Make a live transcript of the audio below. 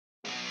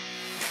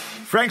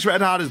Frank's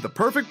Red Hot is the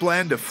perfect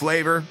blend of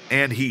flavor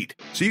and heat,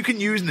 so you can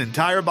use an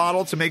entire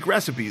bottle to make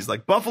recipes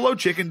like buffalo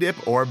chicken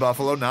dip or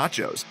buffalo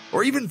nachos,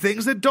 or even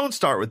things that don't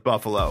start with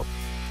buffalo.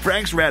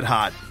 Frank's Red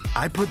Hot,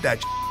 I put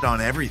that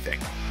on everything.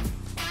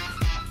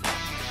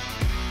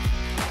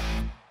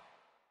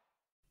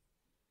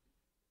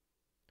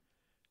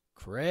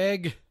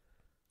 Craig.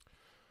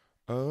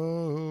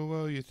 Oh,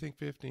 well, you think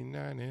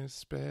 59 is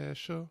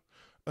special?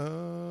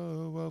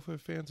 Oh, well, for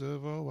fans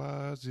of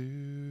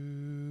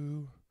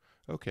Owazu.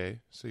 Okay,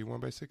 so you won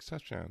by 6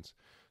 touchdowns.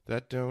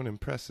 That don't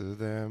impress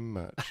them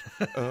much.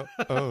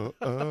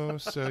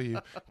 So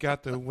you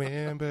got the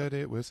win, but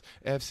it was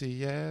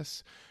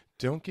FCS.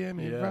 Don't get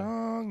me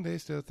wrong, they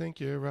still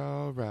think you're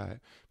all right.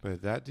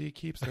 But that D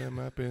keeps them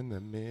up in the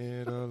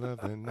middle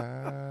of the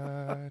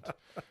night.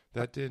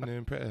 That didn't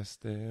impress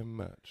them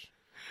much.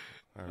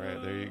 All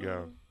right, there you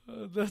go.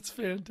 That's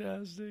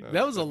fantastic.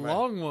 That was a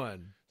long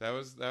one. That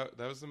was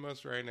the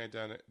most writing I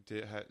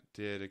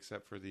did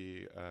except for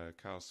the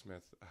Kyle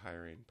Smith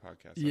hiring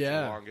podcast. That's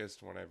the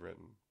longest one I've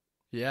written.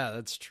 Yeah,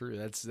 that's true.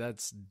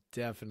 That's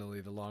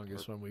definitely the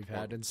longest one we've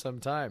had in some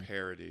time.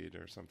 Parodied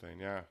or something,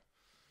 yeah.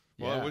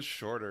 Well, it was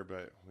shorter,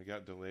 but we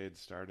got delayed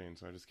starting,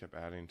 so I just kept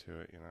adding to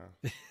it, you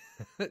know.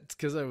 It's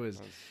because I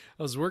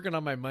was working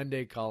on my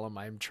Monday column.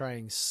 I'm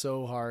trying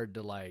so hard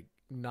to like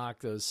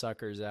knock those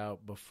suckers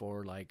out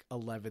before like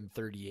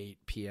 11:38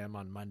 p.m.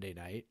 on Monday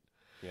night.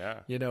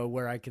 Yeah. You know,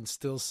 where I can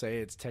still say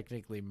it's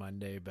technically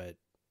Monday, but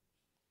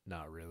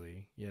not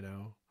really, you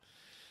know.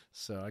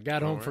 So I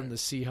got home from the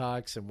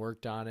Seahawks and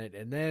worked on it.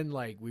 And then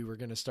like we were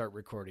going to start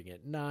recording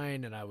at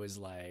 9 and I was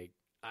like,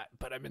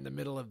 but I'm in the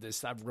middle of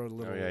this. I've wrote a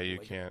little. Oh yeah, you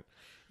can't.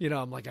 You know,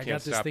 I'm like, I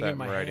got this thing in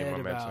my head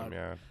momentum,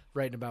 about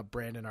writing about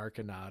Brandon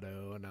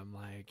Arconato. And I'm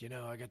like, you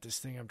know, I got this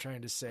thing I'm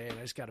trying to say and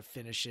I just got to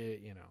finish it,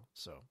 you know.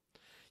 So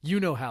you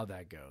know how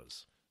that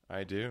goes.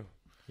 I do.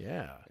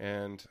 Yeah.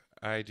 And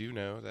I do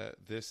know that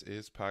this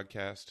is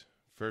podcast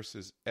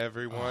versus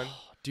everyone.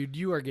 Oh, dude,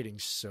 you are getting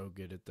so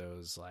good at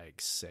those like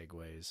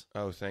segues.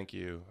 Oh, thank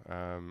you.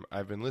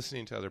 I've been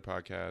listening to other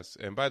podcasts.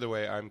 And by the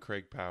way, I'm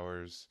Craig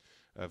Powers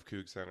of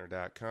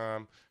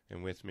CougCenter.com.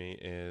 And with me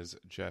is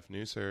Jeff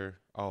Nusser,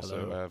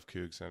 also of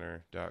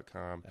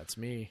CougCenter.com. That's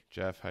me.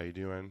 Jeff, how you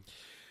doing?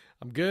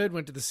 I'm good.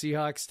 Went to the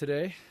Seahawks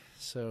today.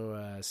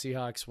 So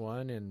Seahawks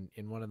won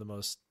in one of the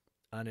most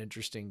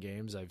uninteresting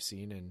games I've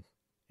seen in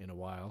a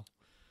while.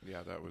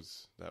 Yeah, that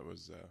was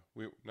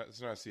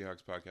it's not a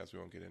Seahawks podcast. We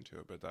won't get into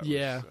it, but that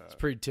it's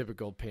pretty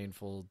typical,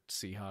 painful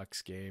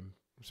Seahawks game.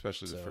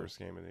 Especially the first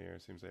game of the year.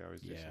 It seems they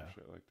always do some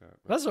shit like that.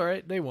 But that's all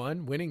right. They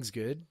won. Winning's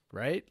good,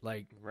 right?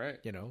 Like, right.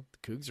 You know,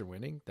 the Cougs are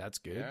winning. That's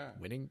good. Yeah.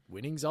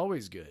 Winning's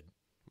always good.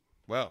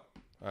 Well,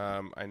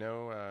 I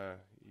know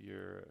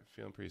you're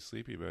feeling pretty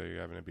sleepy, but are you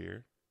having a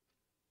beer?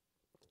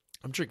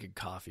 I'm drinking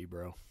coffee,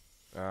 bro.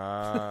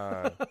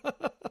 Ah.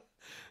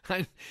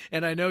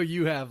 And I know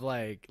you have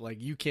like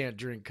you can't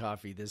drink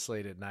coffee this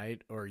late at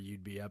night or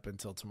you'd be up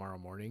until tomorrow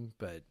morning.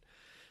 But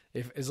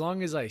as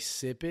long as I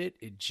sip it,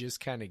 it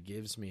just kind of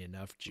gives me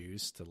enough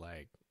juice to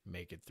like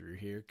make it through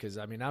here. Cause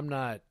I mean, I'm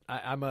up,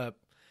 I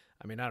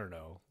don't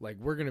know, like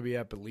we're going to be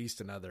up at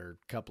least another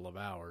couple of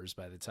hours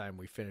by the time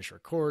we finish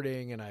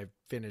recording and I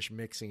finish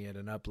mixing it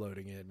and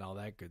uploading it and all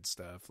that good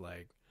stuff.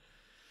 Like,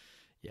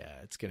 yeah,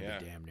 it's going to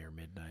be damn near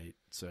midnight.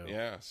 So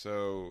yeah,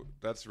 so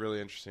that's really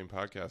interesting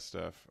podcast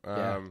stuff.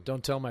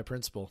 Don't tell my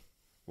principal.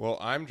 Well,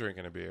 I'm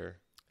drinking a beer.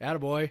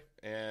 Attaboy.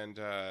 And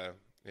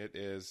it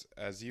is,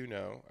 as you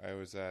know, I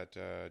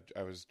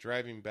was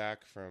driving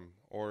back from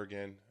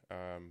Oregon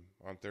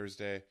on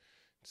Thursday.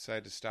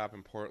 Decided to stop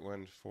in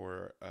Portland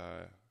for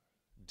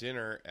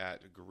dinner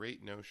at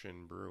Great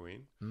Notion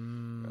Brewing.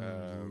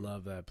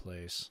 Love that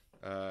place.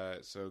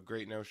 So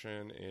Great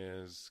Notion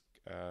is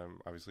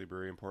obviously a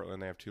brewery in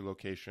Portland. They have 2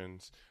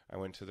 locations. I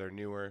went to their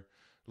newer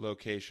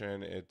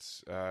location.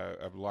 It's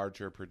a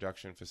larger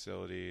production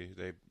facility.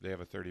 They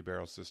have a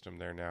 30-barrel system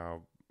there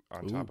now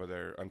on top of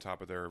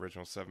their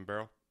original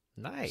 7-barrel.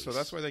 Nice. So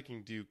that's why they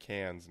can do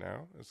cans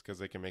now. It's because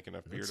they can make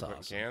enough beer to put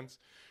in cans.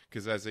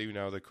 Because as you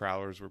know, the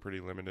crowlers were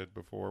pretty limited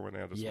before when they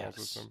had the small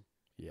system.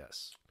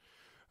 Yes.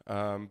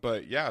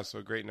 But yeah,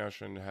 so Great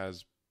Notion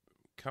has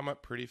come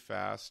up pretty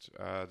fast.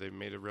 They've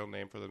made a real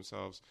name for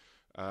themselves.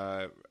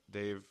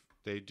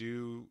 They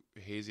do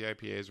hazy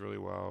IPAs really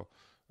well.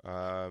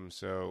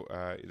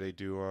 They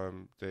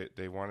do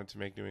they wanted to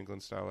make New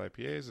England style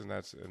IPAs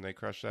and they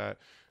crush that.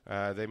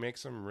 They make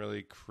some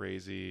really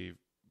crazy,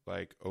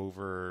 like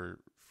over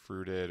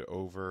fruited,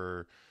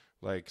 over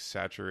like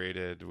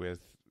saturated with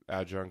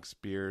adjuncts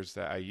beers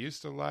that I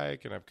used to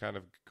like, and I've kind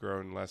of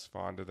grown less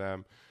fond of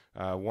them.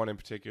 One in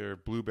particular,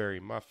 blueberry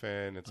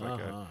muffin. It's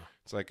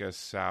like a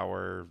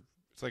sour.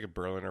 It's like a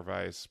Berliner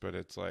Weiss, but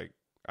it's like,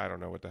 I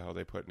don't know what the hell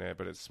they put in it,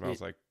 but it smells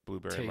like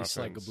blueberry muffins. Tastes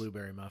like a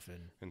blueberry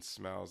muffin. And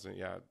smells, and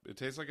it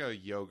tastes like a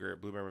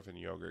yogurt, blueberry muffin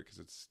yogurt, because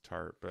it's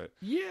tart. But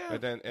yeah,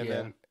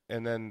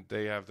 and then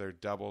they have their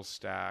double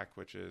stack,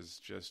 which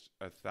is just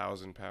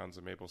 1,000 pounds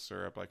of maple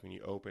syrup. Like when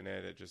you open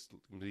it, it just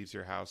leaves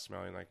your house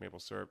smelling like maple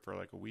syrup for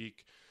like a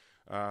week.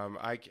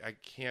 I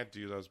can't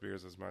do those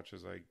beers as much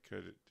as I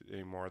could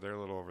anymore. They're a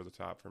little over the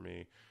top for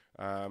me.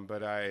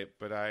 But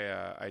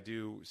I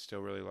do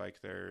still really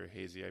like their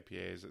hazy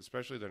IPAs,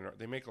 especially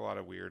they make a lot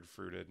of weird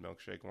fruited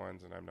milkshake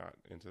ones, and I'm not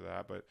into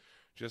that. But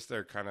just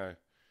their kind of,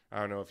 I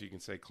don't know if you can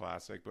say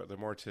classic, but the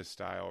more TIS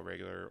style,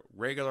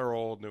 regular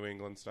old New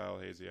England style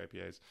hazy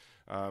IPAs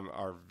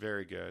are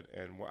very good.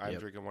 And I'm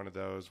drinking one of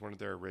those, one of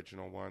their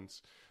original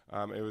ones.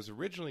 It was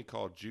originally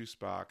called Juice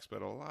Box,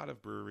 but a lot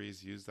of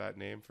breweries use that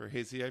name for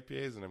hazy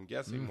IPAs, and I'm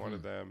guessing one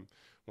of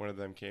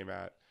them came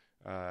at,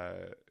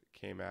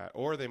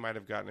 or they might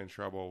have gotten in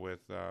trouble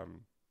with, the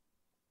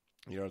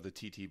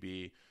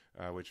TTB,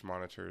 which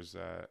monitors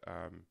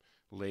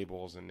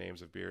labels and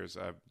names of beers,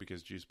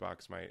 because Juice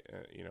Box might,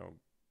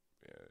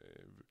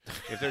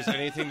 if there's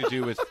anything to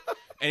do with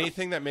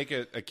anything that make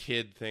a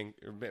kid think,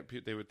 or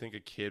they would think a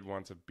kid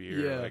wants a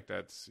beer, like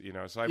that's,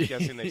 so I'm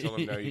guessing they told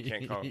him, no, you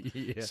can't call it.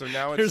 Yeah. So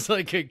now there's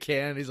like a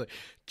can. He's like,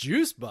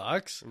 Juice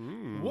Box?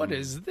 What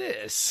is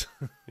this?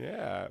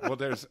 Yeah. Well,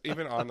 there's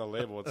even on the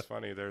label, it's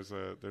funny. There's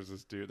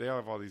this dude. They all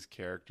have all these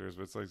characters,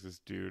 but it's like this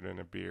dude in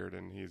a beard,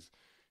 and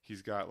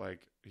he's got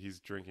like, he's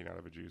drinking out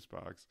of a juice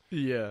box.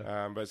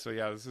 Yeah. But so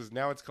yeah,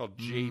 now it's called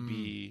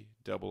JB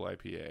Double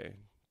IPA.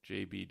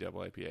 JB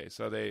Double IPA.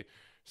 So they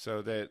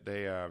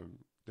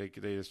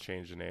just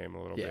changed the name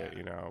a little bit,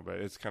 but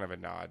it's kind of a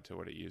nod to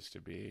what it used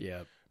to be.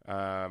 Yep.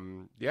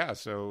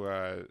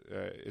 So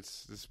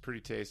it's pretty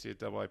tasty. It's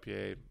double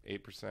IPA,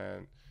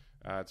 8%.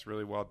 It's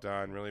really well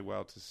done, really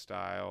well to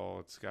style.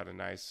 It's got a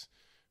nice,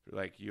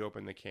 like, you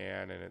open the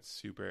can and it's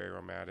super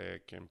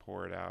aromatic, and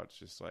pour it out. It's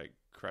just like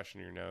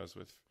crushing your nose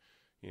with,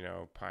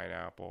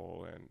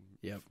 pineapple and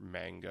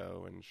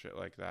mango and shit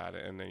like that.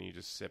 And then you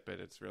just sip it.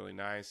 It's really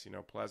nice,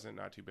 pleasant,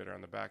 not too bitter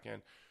on the back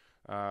end.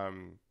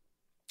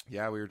 We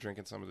were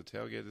drinking some of the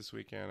tailgate this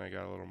weekend. I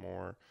got a little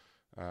more.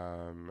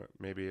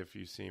 Maybe if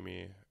you see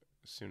me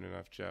soon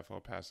enough, Jeff, I'll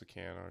pass a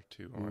can or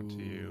two on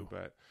to you.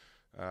 But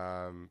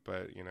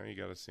you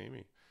got to see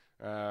me.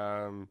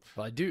 Well,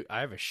 I do.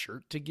 I have a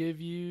shirt to give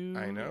you.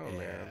 I know,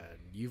 man.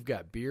 You've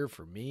got beer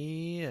for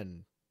me,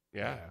 and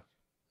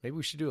maybe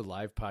we should do a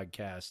live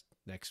podcast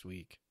next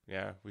week.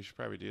 Yeah, we should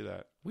probably do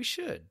that. We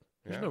should.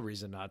 There's no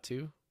reason not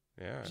to.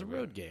 Yeah, it's a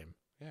road game.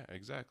 Yeah,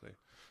 exactly.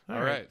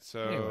 All right.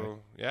 So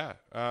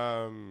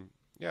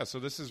so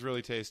this is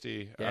really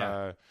tasty.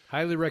 Yeah.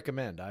 Highly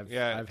recommend. I've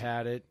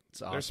had it.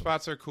 It's awesome. Their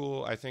spots are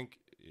cool. I think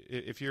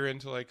if you're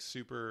into like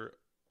super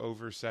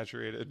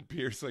oversaturated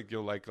beers, like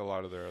you'll like a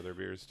lot of their other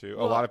beers too.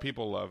 A lot of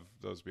people love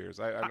those beers.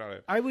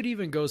 I would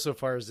even go so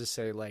far as to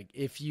say, like,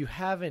 if you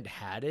haven't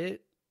had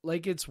it,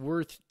 like, it's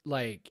worth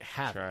like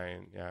having.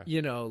 Trying,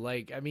 yeah.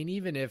 Like, I mean,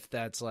 even if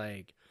that's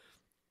like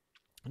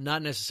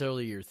not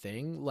necessarily your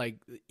thing, like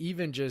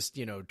even just,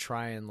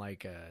 trying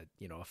like a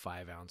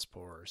 5-ounce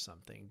pour or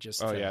something.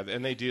 Just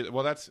and they do.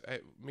 Well, that's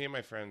me and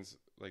my friends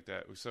like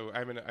that. So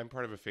I'm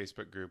part of a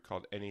Facebook group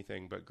called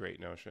Anything But Great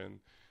Notion.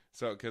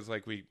 So because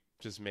like we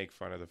just make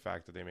fun of the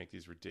fact that they make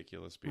these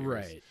ridiculous beers,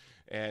 right?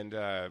 And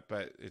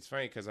but it's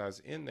funny because I was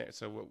in there.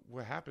 So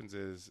what happens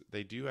is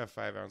they do have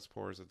 5-ounce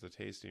pours at the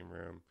tasting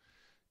room,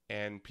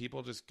 and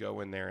people just go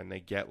in there and they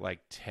get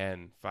like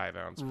 10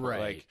 5-ounce pours,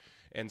 right?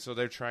 And so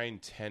they're trying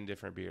 10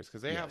 different beers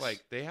because they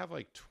have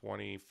like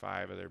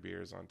 25 of their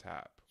beers on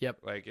tap.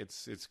 Yep. Like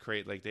it's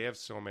great. Like they have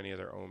so many of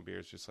their own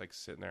beers just like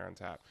sitting there on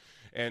tap.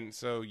 And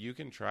so you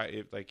can try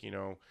it, like,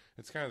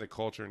 it's kind of the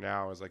culture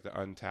now is like the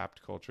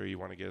untapped culture. You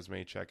want to get as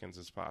many check-ins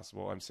as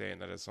possible. I'm saying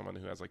that as someone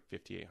who has like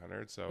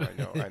 5,800. So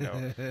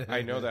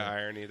I know the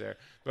irony there,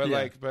 but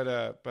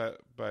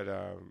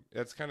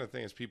that's kind of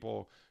thing is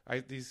people,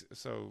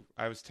 so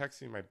I was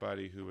texting my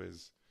buddy who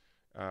is,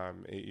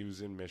 he was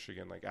in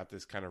Michigan, like at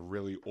this kind of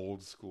really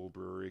old school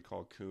brewery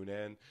called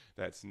Kunin.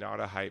 That's not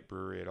a hype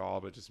brewery at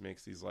all, but just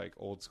makes these like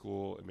old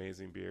school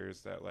amazing beers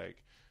that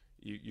like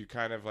you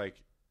kind of like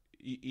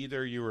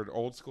either you were an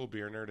old school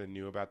beer nerd and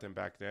knew about them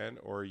back then,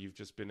 or you've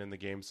just been in the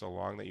game so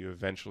long that you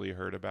eventually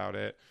heard about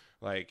it,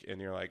 like, and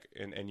you're like,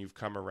 and you've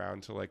come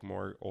around to like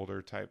more old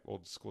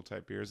school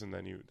type beers, and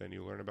then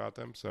you learn about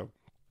them. So,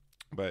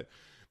 but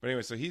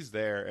anyway, so he's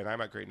there, and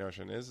I'm at Great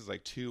Notion. This is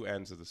like two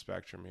ends of the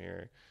spectrum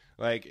here.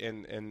 Like,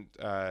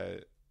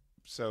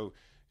 so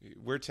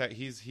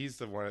he's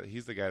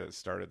the guy that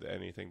started the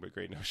Anything But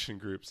Great Notion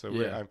group.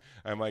 So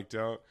I'm like,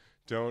 don't,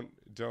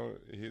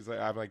 he's like,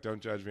 I'm like,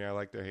 don't judge me. I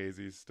like their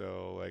hazies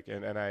still. Like,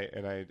 and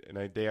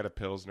they had a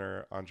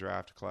Pilsner on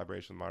draft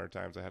collaboration with Modern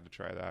Times. I had to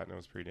try that, and it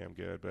was pretty damn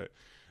good. But,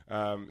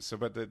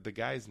 but the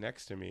guys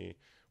next to me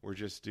were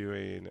just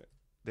doing,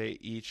 they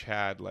each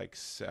had like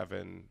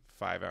 7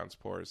 5-ounce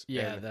pours.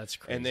 Yeah, that's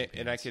crazy.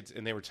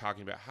 And they were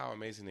talking about how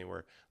amazing they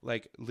were.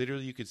 Like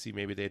literally, you could see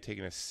maybe they had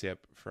taken a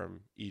sip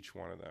from each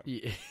one of them.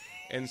 Yeah.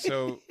 And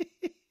so,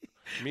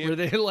 were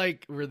they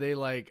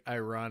like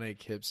ironic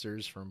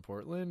hipsters from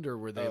Portland, or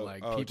were they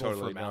people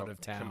totally, from out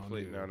of town?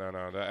 No.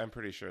 I'm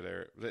pretty sure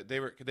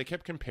they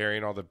kept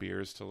comparing all the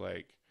beers to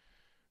like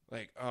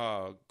like,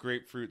 oh,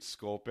 grapefruit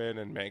sculpin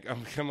and mango.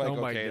 I'm like, Oh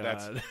my okay,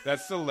 God.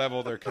 that's the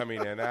level they're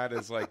coming in at,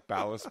 is like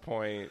Ballast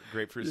Point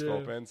grapefruit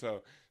sculpin.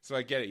 So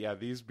I get it. Yeah,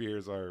 these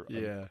beers are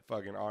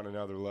fucking on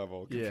another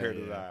level compared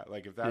to that.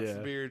 Like, if that's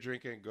the beer you're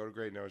drinking, go to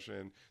Great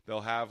Notion.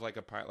 They'll have like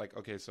a pint. Like,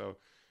 okay, so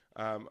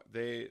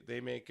they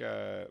make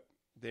a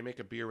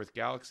beer with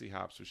Galaxy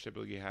hops, which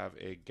typically have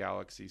a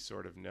Galaxy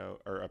sort of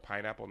note or a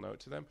pineapple note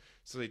to them.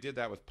 So they did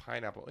that with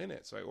pineapple in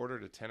it. So I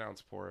ordered a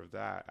 10-ounce pour of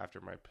that after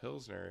my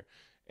Pilsner.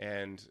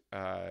 And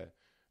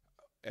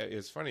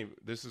it's funny.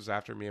 This is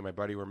after me and my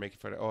buddy were making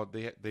fun of. Oh,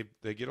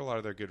 they get a lot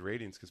of their good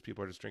ratings because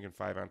people are just drinking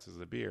 5 ounces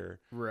of beer,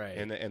 right?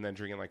 And then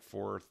drinking like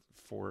four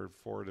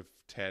to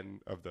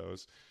 10 of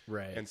those,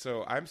 right? And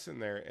so I'm sitting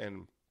there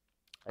and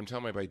I'm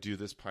telling my buddy, dude,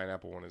 this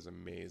pineapple one is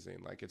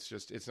amazing. Like, it's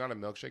not a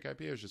milkshake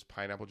IPA. It's just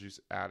pineapple juice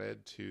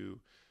added to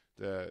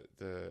the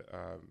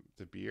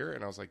beer,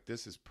 and I was like,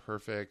 this is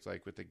perfect.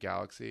 Like with the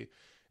Galaxy.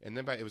 And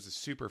then it was a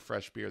super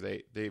fresh beer.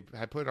 They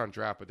had put it on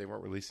draft, but they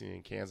weren't releasing it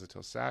in cans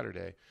until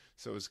Saturday.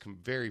 So it was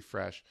very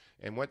fresh.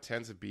 And what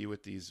tends to be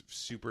with these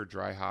super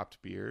dry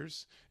hopped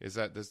beers is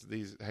that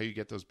these how you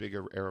get those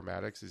bigger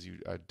aromatics is you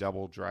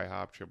double dry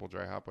hop, triple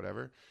dry hop,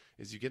 whatever,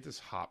 is you get this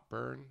hop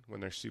burn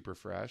when they're super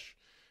fresh.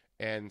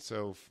 And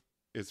so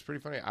it's pretty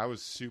funny. I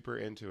was super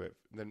into it.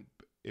 Then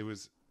it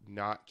was,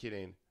 not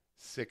kidding,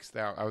 6th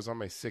ounce. I was on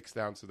my 6th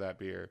ounce of that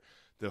beer.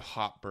 The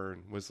hop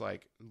burn was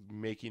like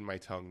making my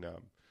tongue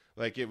numb.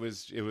 Like it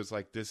was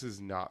like, this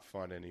is not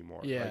fun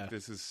anymore. Yeah. Like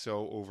this is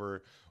so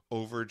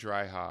over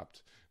dry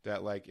hopped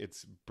that like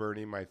it's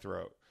burning my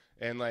throat.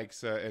 And like,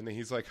 so, and then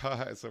he's like,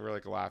 haha. So we're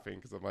like laughing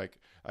because I'm like,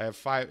 I have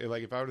 5,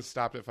 like if I would have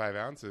stopped at 5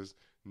 ounces,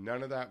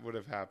 none of that would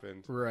have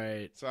happened.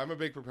 Right. So I'm a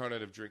big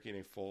proponent of drinking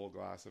a full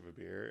glass of a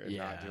beer and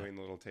not doing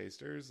little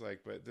tasters. Like,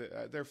 but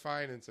they're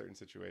fine in certain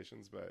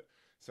situations, but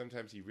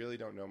sometimes you really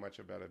don't know much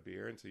about a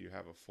beer until you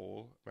have a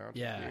full amount of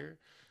beer.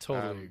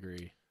 Totally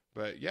agree.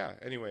 But yeah,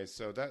 anyway,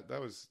 so that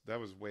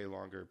was way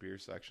longer beer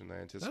section than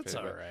I anticipated. That's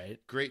all right.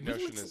 Great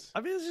Notion is.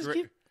 I mean, let's just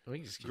great, we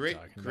can just keep great,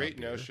 talking great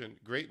about Notion.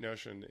 Great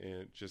Notion.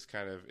 It just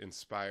kind of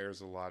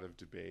inspires a lot of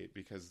debate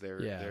because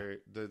they're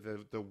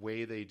the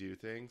way they do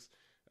things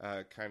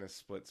kind of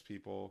splits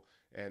people.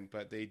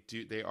 But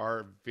they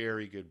are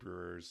very good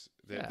brewers.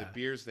 The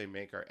beers they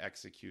make are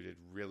executed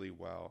really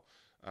well.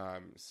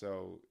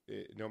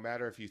 No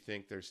matter if you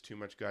think there's too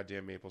much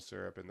goddamn maple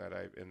syrup in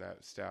that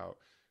stout,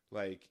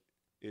 like.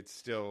 It's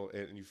still,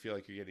 and you feel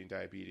like you're getting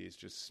diabetes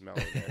just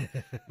smelling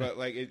it. But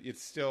like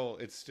it's still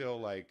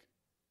like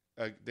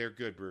they're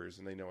good brewers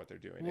and they know what they're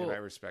doing, and I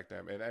respect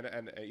them.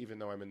 And even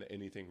though I'm in the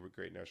Anything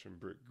Great Notion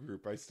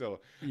group, I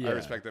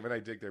respect them and I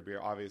dig their beer.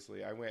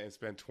 Obviously, I went and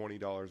spent $20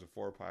 a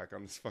 4-pack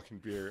on this fucking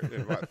beer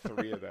and bought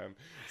 3 of them.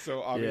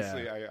 So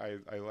obviously,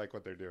 I like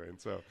what they're doing.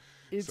 So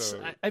it's,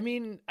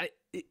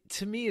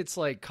 to me, it's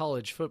like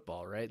college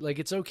football, right? Like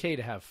it's okay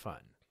to have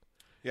fun.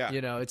 Yeah,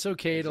 it's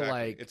okay to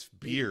like. It's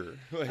beer.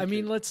 Like, I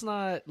mean, let's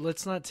not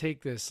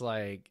take this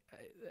like,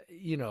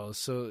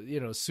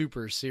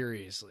 super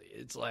seriously.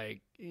 It's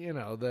like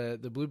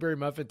the blueberry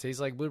muffin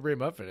tastes like blueberry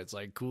muffin. It's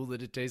like cool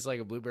that it tastes like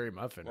a blueberry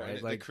muffin, right?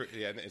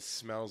 And it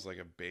smells like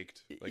a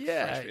baked. Like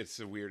fresh. It's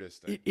the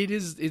weirdest thing. It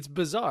is. It's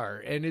bizarre,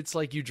 and it's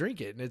like you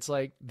drink it, and it's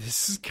like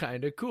this is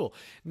kind of cool.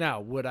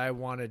 Now, would I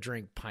want to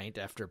drink pint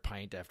after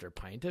pint after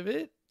pint of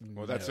it?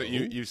 Well, that's what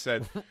you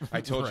said. I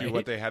told you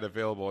what they had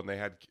available, and they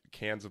had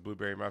cans of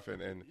blueberry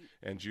muffin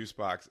and juice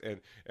box, and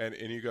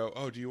you go,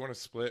 oh, do you want to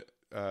split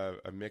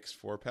a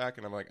mixed 4-pack?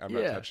 And I'm like, I'm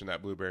not touching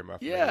that blueberry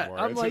muffin anymore.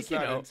 I'm like, just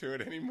not into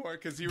it anymore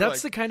because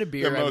that's the kind of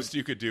beer. The most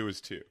you could do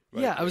is 2.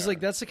 I was like,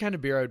 that's the kind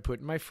of beer I would put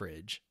in my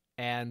fridge,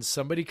 and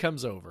somebody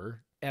comes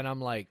over, and I'm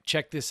like,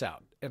 check this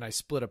out, and I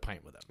split a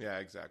pint with them. Yeah,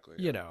 exactly.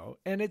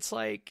 And it's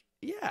like,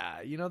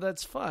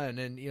 that's fun,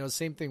 and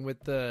same thing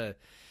with the.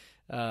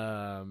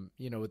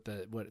 With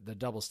the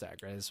double stack,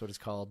 right? That's what it's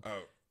called.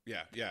 Oh,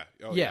 yeah.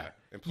 Oh, yeah.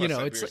 And plus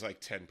that beer's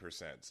like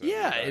 10%. So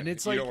and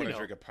it's like, you don't want to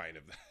drink a pint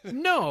of that.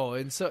 No,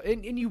 and so,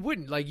 and you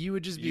wouldn't, like, you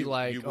would just be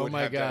like, oh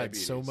my God,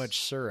 diabetes. So much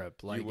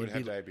syrup. Like, you would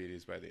have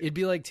diabetes by the end. It'd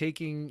be like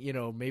taking,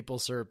 maple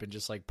syrup and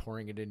just like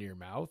pouring it into your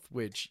mouth,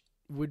 which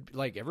would,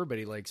 like,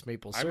 everybody likes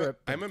maple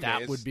syrup. I'm amazed,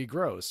 that would be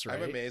gross, right?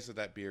 I'm amazed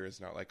that beer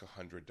is not like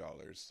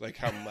 $100. Like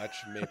how much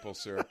maple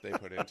syrup they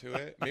put into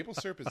it. Maple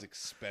syrup is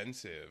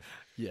expensive.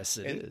 Yes,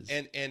 it is.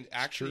 And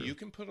actually, you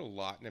can put a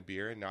lot in a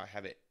beer and not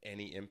have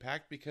any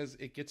impact because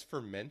it gets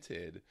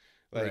fermented.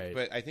 Like,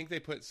 but I think they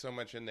put so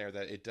much in there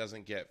that it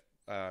doesn't get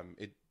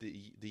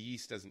the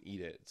yeast doesn't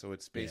eat it. So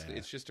it's basically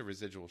it's just a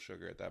residual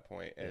sugar at that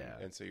point,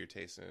 and so you're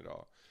tasting it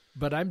all.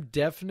 But I'm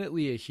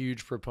definitely a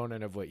huge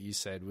proponent of what you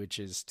said, which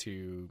is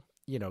to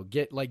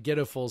get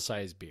a full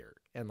size beer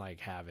and like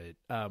have it.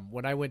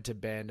 When I went to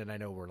Bend, and I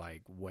know we're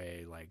like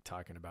way like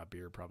talking about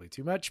beer probably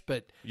too much,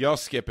 but y'all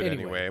skip it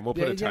anyway, and we'll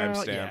put a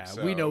timestamp. Yeah,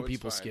 so we know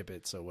people skip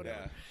it, so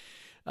whatever.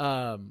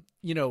 Yeah.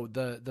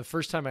 The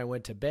first time I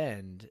went to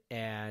Bend,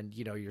 and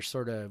you're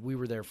sort of, we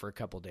were there for a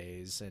couple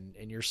days,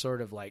 and you're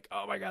sort of like,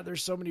 oh my God,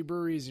 there's so many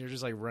breweries, and you're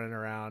just like running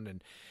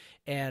around,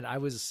 And I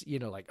was,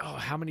 like, oh,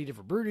 how many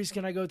different breweries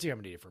can I go to? How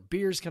many different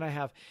beers can I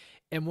have?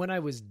 And when I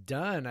was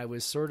done, I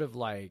was sort of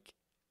like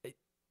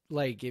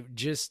it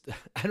just,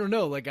 I don't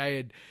know, like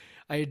I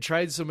had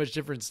tried so much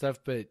different stuff,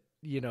 but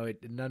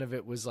none of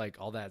it was like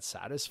all that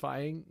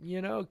satisfying,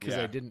 because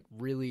I didn't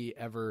really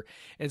ever.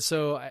 And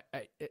so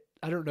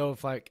I don't know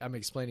if I'm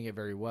explaining it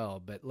very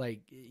well, but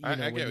like, I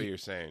get what you're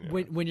saying.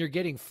 Yeah. When you're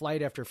getting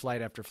flight after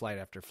flight after flight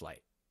after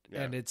flight.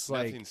 Yeah, and it's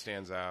like nothing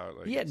stands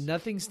out.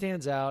 Nothing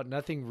stands out.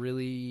 Nothing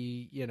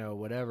really,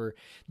 whatever.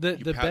 The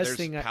best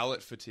thing.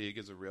 Palate fatigue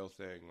is a real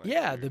thing.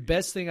 Like, the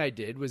best thing I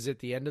did was at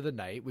the end of the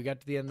night. We got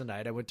to the end of the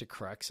night. I went to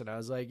Crux and I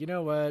was like, you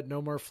know what?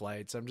 No more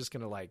flights. I'm just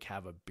gonna like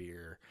have a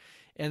beer.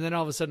 And then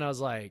all of a sudden I was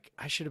like,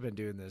 I should have been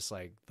doing this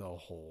like the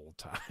whole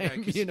time.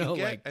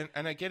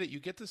 And I get it. You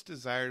get this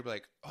desire to be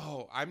like,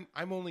 oh, I'm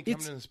only coming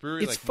to this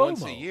brewery like FOMO.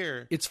 once a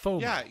year. It's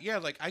FOMO. Yeah.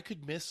 Like I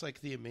could miss like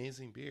the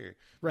amazing beer.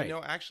 Right.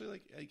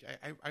 Actually, like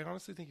I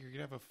honestly think you're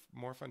gonna have a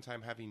more fun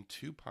time having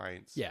 2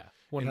 pints. Yeah,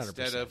 100%.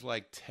 Instead of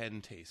like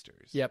 10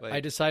 tasters. Yep. Like,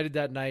 I decided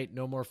that night,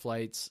 no more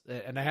flights,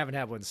 and I haven't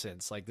had one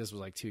since. Like this was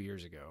like 2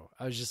 years ago.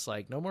 I was just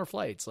like, no more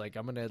flights. Like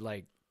I'm gonna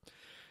like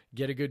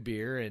get a good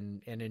beer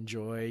and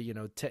enjoy,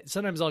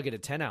 sometimes I'll get a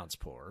 10-ounce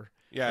pour.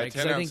 Yeah, right?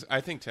 10 ounce.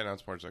 I think 10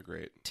 ounce pours are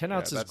great. 10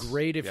 ounce is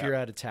great if you're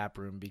at a tap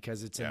room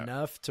because it's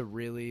enough to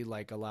really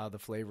like allow the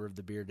flavor of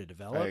the beer to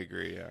develop. I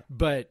agree. Yeah.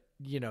 But,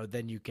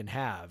 then you can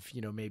have,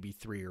 maybe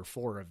 3 or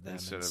 4 of them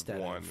instead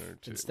of 1 or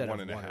 2, instead of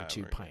 1 or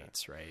 2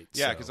 pints, right?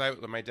 Yeah. Cause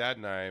my dad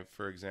and I,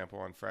 for example,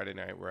 on Friday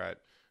night, we're at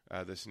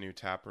this new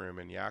tap room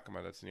in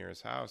Yakima that's near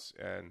his house.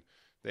 And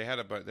they had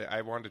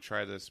I wanted to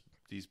try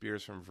these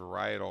beers from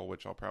Varietal,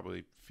 which I'll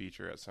probably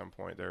feature at some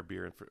point. They're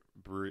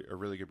a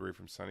really good brewery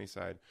from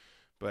Sunnyside,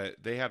 but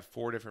they had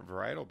 4 different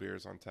Varietal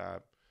beers on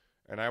tap,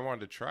 and I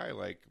wanted to try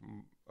like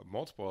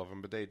multiple of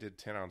them, but they did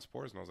 10-ounce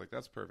pours, and I was like,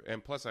 that's perfect.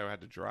 And plus, I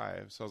had to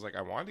drive, so I was like,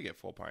 I wanted to get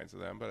full pints of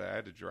them, but I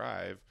had to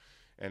drive,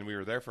 and we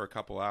were there for a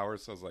couple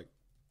hours, so I was like,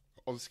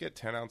 I'll just get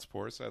 10-ounce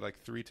pours. So I had like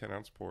 3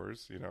 10-ounce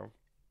pours,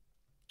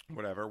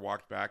 whatever.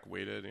 Walked back,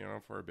 waited,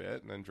 for a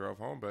bit, and then drove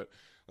home. But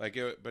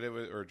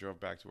or drove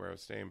back to where I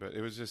was staying. But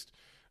it was just,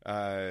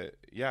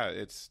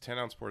 it's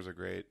 10-ounce pours are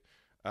great.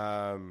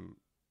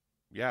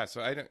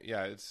 So I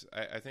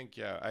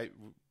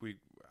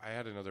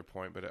had another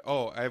point, but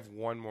I have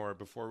one more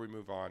before we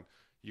move on.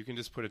 You can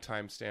just put a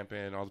timestamp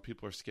in. All the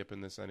people are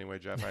skipping this anyway,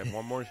 Jeff. I have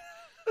one more.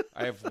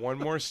 I have one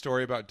more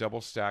story about double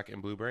stack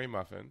and blueberry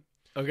muffin.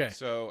 Okay.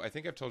 So I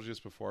think I've told you this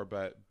before,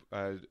 but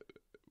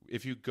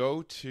if you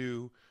go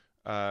to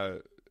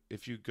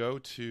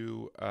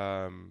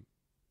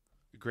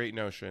Great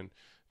Notion,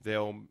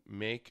 they'll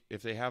make,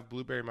 if they have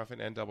blueberry muffin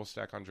and double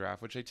stack on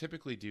draft, which they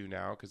typically do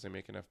now because they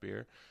make enough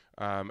beer,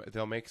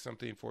 they'll make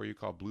something for you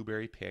called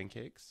blueberry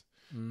pancakes.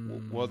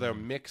 Well, they'll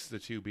mix the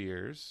 2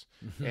 beers,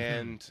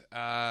 and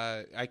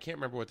I can't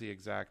remember what the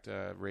exact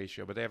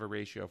ratio, but they have a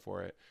ratio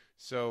for it.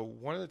 So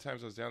one of the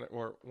times I was down there,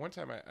 or one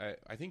time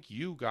I think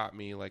you got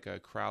me like a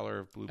crowler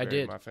of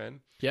blueberry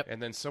muffin. Yep.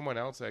 And then someone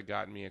else had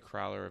gotten me a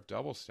crowler of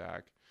double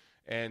stack.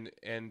 And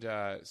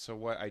so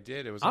what I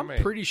did, it was I'm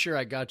pretty sure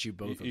I got you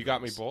both. You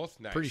got me both?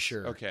 Nice. Pretty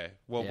sure. Okay.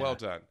 Well, well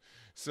done.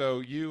 So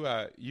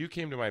you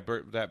came to my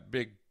that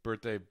big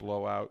birthday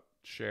blowout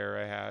share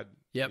I had.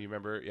 Yep. You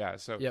remember? Yeah.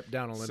 So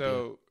down Olympia.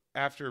 So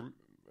after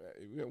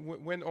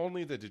when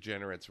only the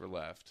degenerates were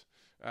left,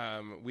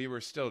 we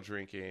were still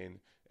drinking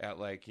at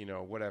like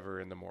whatever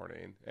in the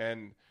morning,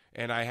 and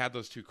I had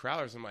those 2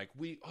 crowlers. I'm like,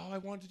 I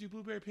wanted to do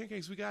blueberry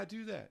pancakes. We gotta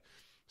do that.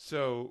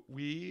 So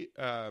we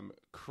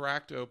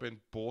cracked open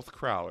both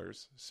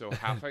crowlers, so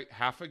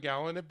half a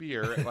gallon of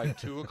beer at like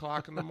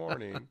 2:00 in the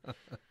morning,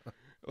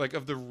 like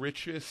of the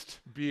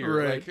richest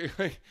beer,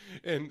 right?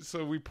 And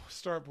so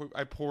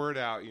I pour it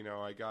out,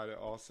 I got it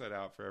all set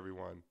out for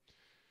everyone.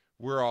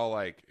 We're all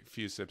like a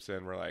few sips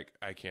in, we're like,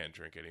 I can't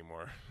drink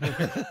anymore.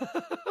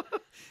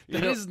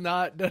 That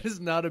is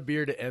not a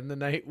beer to end the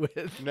night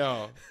with.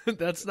 No,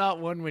 that's not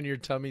one when your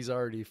tummy's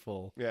already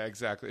full. Yeah,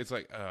 exactly. It's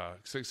like,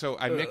 so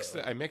I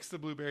mixed the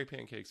blueberry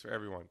pancakes for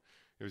everyone.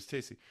 It was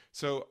tasty.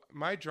 So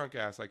my drunk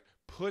ass like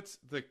puts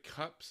the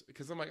cups,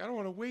 because I'm like, I don't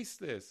want to waste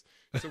this.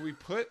 So we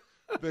put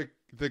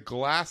the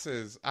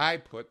glasses. I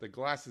put the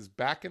glasses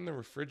back in the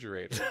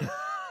refrigerator.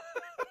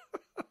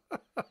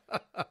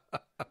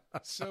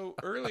 So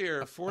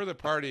earlier for the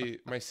party,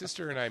 my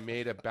sister and I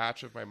made a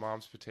batch of my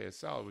mom's potato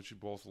salad, which we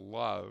both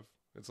love.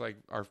 It's like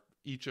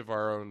each of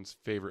our own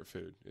favorite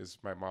food is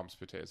my mom's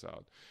potato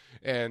salad.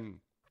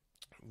 And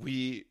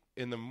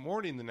in the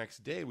morning the next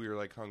day, we were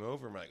like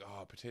hungover and we're like,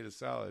 oh, potato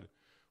salad.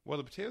 Well,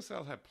 the potato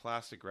salad had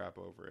plastic wrap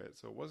over it,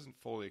 so it wasn't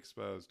fully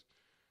exposed.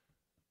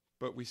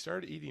 But we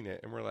started eating it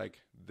and we're like,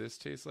 this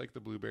tastes like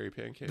the blueberry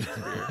pancakes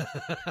beer.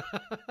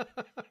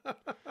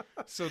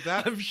 So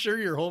that I'm sure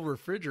your whole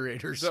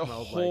refrigerator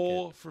smelled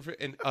like it.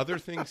 And other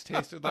things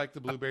tasted like the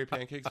blueberry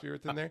pancakes beer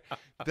within there.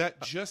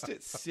 That just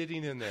it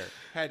sitting in there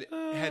had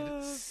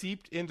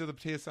seeped into the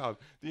potato salad.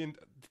 The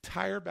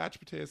entire batch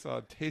of potato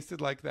salad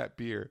tasted like that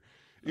beer.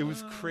 It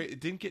was It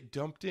didn't get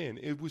dumped in.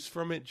 It was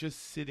from it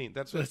just sitting.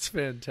 That's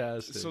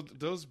fantastic. So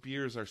those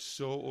beers are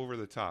so over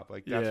the top.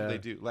 Like that's what they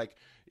do. Like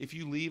if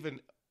you leave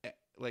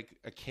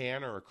a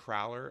can or a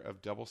crowler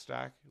of double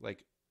stack,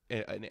 like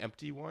an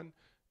empty one,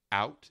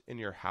 out in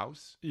your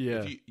house,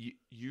 if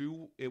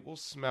it will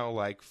smell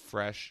like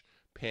fresh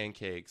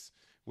pancakes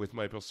with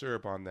maple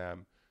syrup on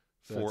them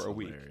for a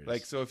week.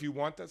 Like, so if you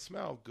want that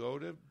smell, go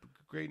to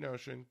Great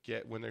Notion,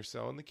 when they're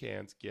selling the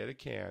cans, get a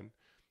can,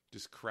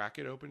 just crack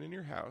it open in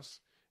your house,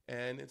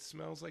 and it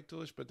smells like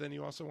delicious. But then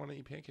you also want to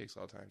eat pancakes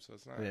all the time, so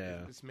it's not.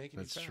 It's making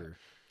that's you fat. true.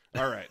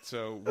 All right,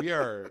 so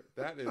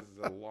that is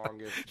the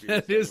longest.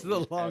 That is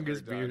the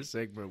longest beer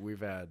segment we've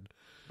had.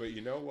 But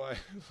you know what?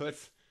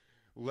 Let's.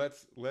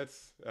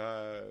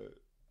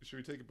 Should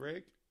we take a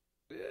break?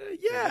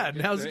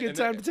 Now's a good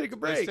time to take a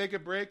break. Let's take a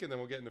break, and then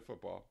we'll get into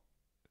football.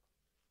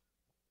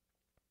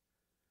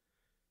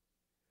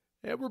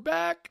 And we're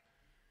back.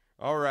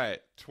 All right,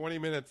 20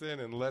 minutes in,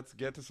 and let's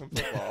get to some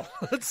football.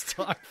 Let's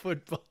talk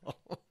football.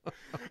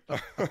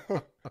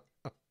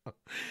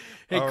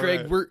 Hey, all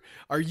Craig, right.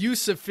 Are you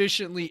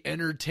sufficiently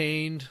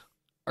entertained?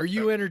 Are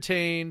you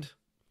entertained?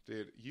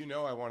 Dude, you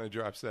know I want to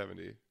drop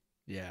 70.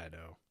 Yeah, I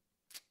know.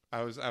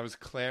 I was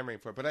clamoring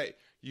for it, but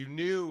you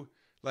knew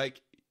by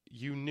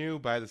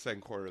the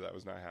second quarter that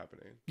was not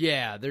happening.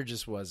 Yeah, there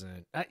just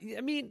wasn't. I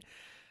mean,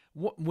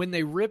 when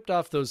they ripped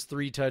off those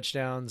 3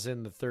 touchdowns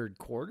in the third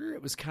quarter,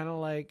 it was kind of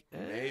like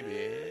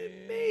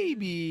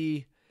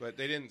maybe, but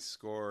they didn't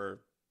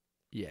score.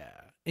 Yeah,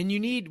 and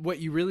what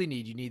you really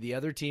need. You need the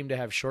other team to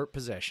have short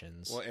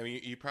possessions. Well, I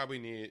mean, you probably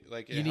need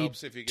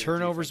helps if you get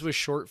turnovers with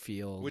short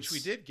fields, which we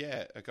did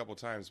get a couple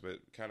times, but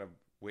kind of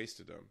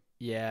wasted them.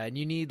 Yeah, and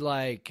you need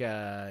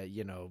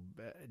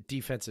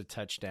defensive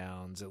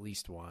touchdowns, at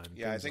least one.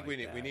 Yeah, I think we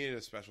needed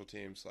a special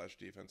team /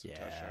 defensive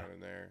touchdown in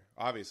there.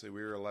 Obviously,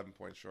 we were 11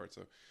 points short.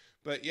 So,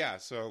 but yeah,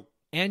 so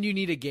and you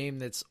need a game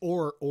that's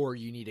or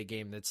you need a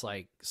game that's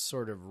like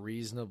sort of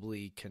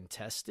reasonably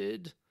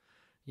contested.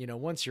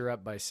 Once you're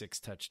up by 6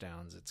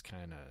 touchdowns, it's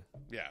kind of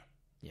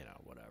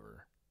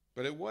whatever.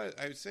 But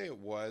I would say it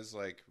was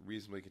like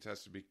reasonably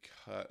contested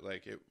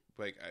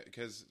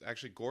because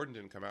actually Gordon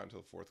didn't come out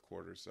until the fourth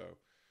quarter. So,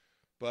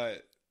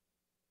 but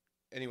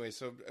anyway,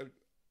 so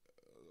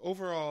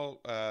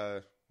overall,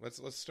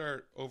 let's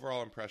start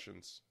overall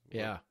impressions.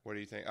 Yeah. What do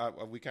you think?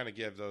 We kind of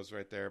give those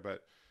right there,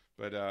 but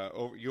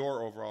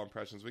your overall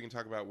impressions. We can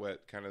talk about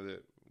what kind of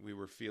we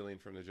were feeling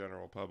from the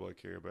general public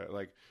here, but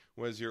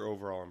what is your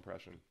overall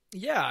impression?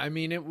 Yeah, I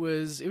mean, it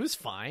was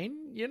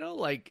fine,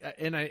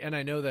 and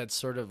I know that's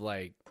sort of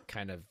like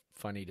kind of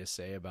funny to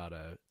say about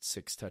a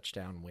 6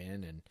 touchdown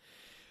win, and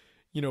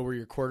where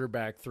your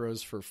quarterback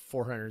throws for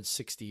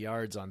 460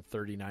 yards on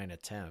 39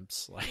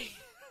 attempts,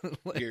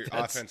 your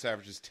offense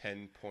averages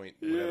 10 point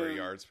whatever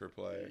yards per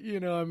play.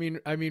 I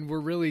mean,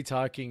 we're really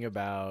talking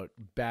about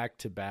back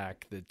to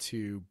back the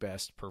 2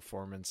 best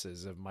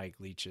performances of Mike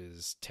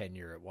Leach's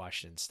tenure at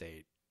Washington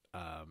State.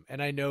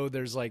 And I know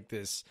there's like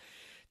this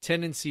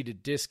tendency to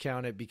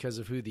discount it because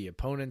of who the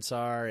opponents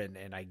are,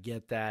 and I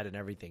get that and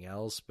everything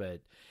else, but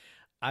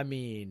I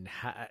mean,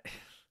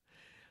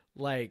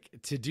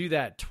 to do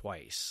that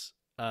twice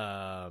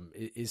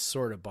is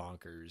sort of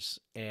bonkers,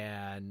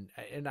 and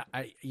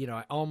I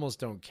almost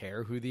don't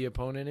care who the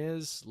opponent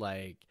is.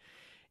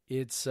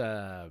 It's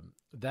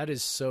that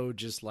is so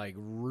just like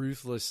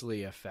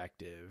ruthlessly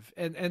effective,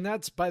 and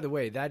that's, by the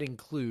way, that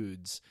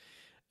includes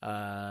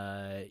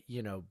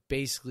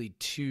basically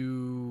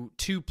two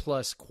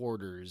plus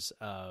quarters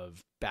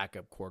of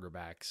backup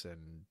quarterbacks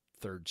and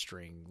third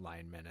string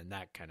linemen and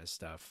that kind of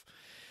stuff.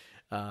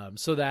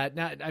 So that,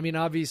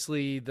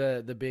 obviously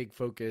the big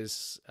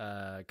focus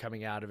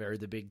coming out of it, or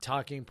the big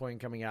talking point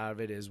coming out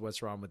of it, is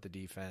what's wrong with the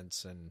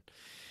defense. And,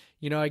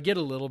 I get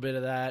a little bit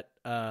of that,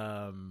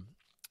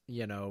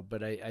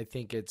 but I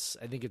think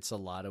it's a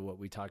lot of what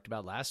we talked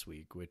about last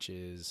week, which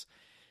is,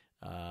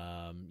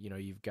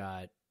 you've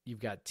got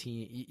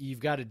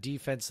a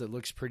defense that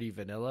looks pretty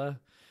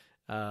vanilla.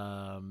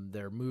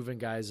 They're moving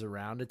guys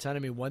around a ton. I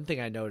mean, one thing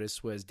I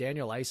noticed was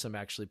Daniel Isom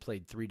actually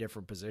played 3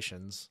 different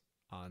positions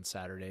on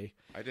Saturday.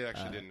 I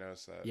didn't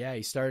notice that. Yeah,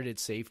 he started at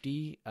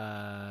safety.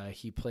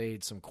 He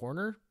played some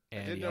corner.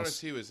 And I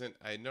noticed he was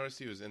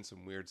in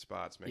some weird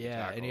spots.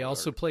 And he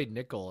also played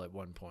nickel at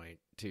one point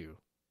too.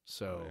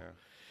 So,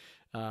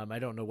 I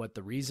don't know what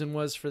the reason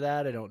was for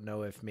that. I don't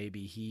know if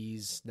maybe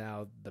he's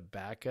now the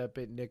backup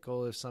at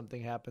nickel if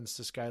something happens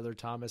to Skylar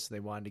Thomas and they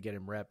wanted to get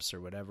him reps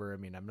or whatever. I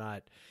mean, I'm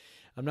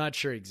not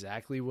sure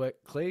exactly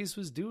what Clays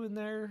was doing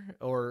there,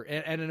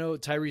 and I know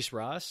Tyrese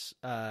Ross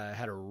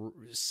had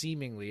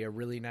seemingly a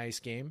really nice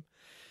game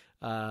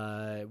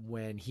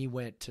when he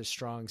went to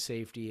strong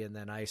safety and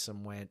then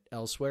Isom went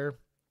elsewhere.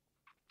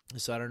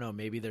 So I don't know,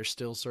 maybe they're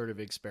still sort of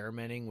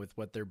experimenting with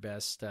what their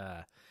best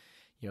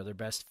their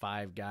best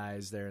 5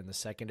 guys there in the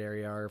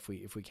secondary are,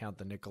 if we count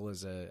the nickel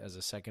as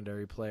a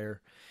secondary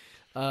player.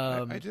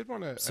 I did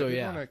want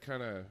to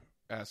kind of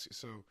ask you.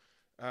 So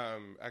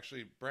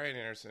actually, Brian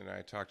Anderson and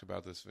I talked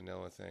about this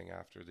vanilla thing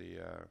after the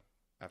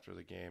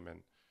game,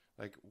 and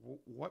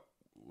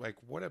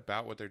what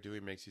about what they're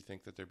doing makes you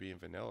think that they're being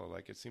vanilla?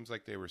 Like, it seems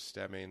like they were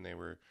stemming, they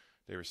were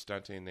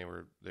stunting, they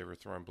were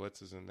throwing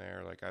blitzes in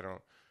there. Like, I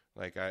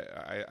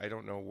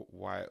don't know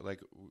why.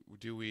 Like,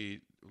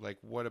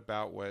 what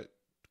about what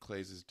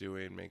Clays is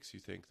doing makes you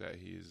think that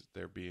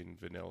they're being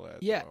vanilla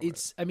at the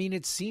moment?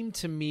 It seemed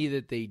to me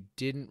that they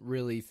didn't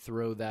really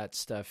throw that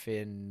stuff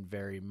in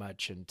very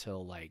much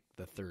until like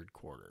the third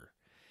quarter.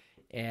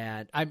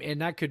 And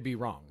that could be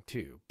wrong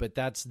too, but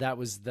that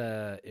was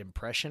the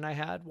impression I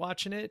had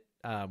watching it,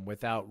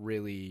 without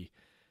really,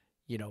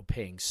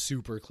 paying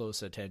super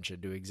close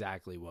attention to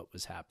exactly what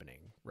was happening.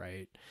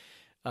 Right.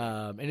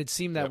 And it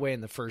seemed that way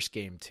in the first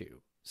game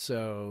too.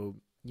 So,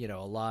 a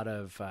lot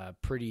of,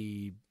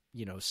 pretty,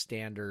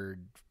 standard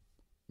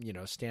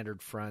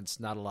fronts,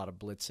 not a lot of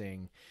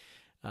blitzing.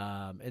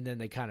 And then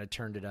they kind of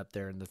turned it up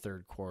there in the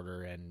third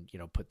quarter and,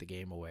 put the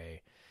game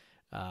away.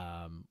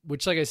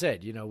 Which, like I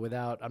said,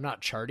 I'm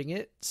not charting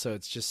it. So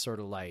it's just sort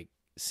of like,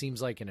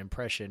 seems like an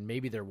impression.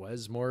 Maybe there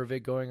was more of it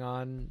going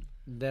on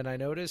than I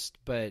noticed,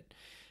 but,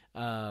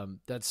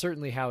 that's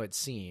certainly how it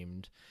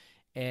seemed.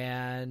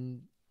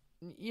 And,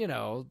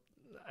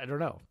 I don't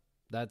know.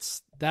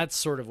 That's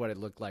sort of what it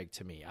looked like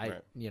to me.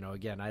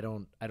 Again, I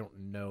don't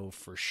know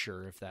for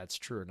sure if that's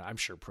true or not. I'm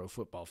sure Pro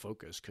Football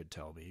Focus could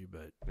tell me,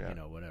 but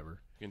whatever.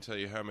 I can tell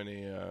you how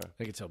many.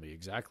 They can tell me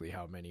exactly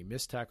how many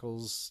missed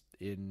tackles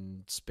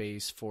in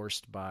space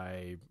forced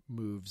by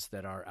moves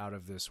that are out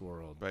of this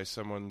world. By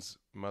someone's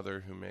mother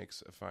who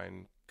makes a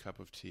fine cup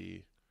of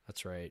tea.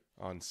 That's right.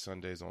 On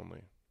Sundays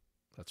only.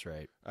 That's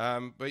right.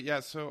 But yeah,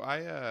 so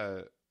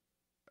I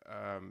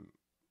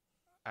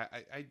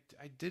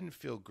didn't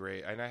feel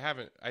great, and I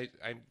haven't.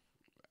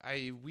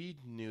 We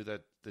knew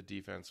that the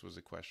defense was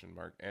a question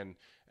mark, and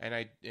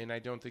I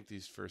don't think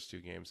these first two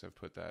games have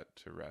put that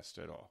to rest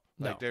at all.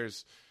 No.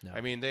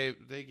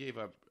 They gave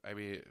up.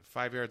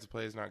 5 yards of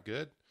play is not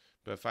good,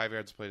 but 5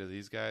 yards of play to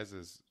these guys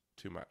is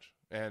too much.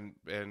 And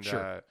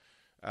sure.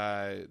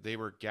 They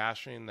were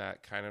gashing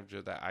that kind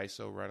of that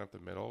ISO run up the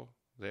middle.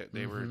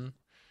 They were.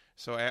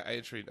 So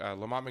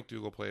Lamont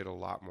McDougall played a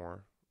lot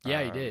more.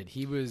 Yeah, he did.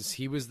 He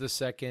was the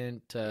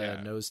second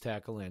nose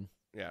tackle in.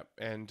 Yeah,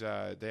 and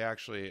they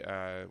actually,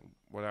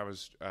 when I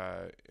was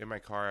in my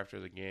car after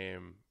the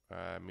game,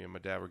 me and my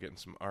dad were getting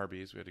some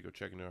Arby's. We had to go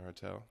check into our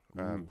hotel.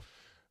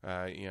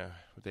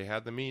 They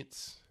had the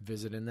meats.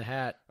 Visit in the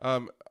hat.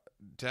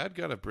 Dad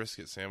got a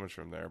brisket sandwich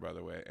from there, by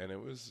the way, and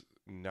it was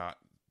not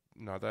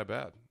that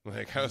bad.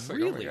 Like, I was like,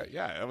 really? Oh my God.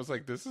 Yeah, I was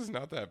like, this is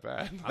not that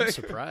bad. I'm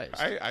surprised.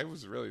 I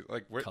was really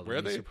like, where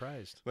are they?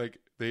 Surprised. Like,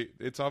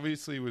 it's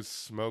obviously was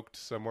smoked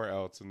somewhere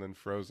else and then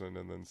frozen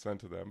and then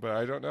sent to them. But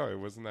I don't know. It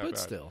wasn't that bad. But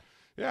still.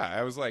 Yeah,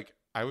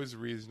 I was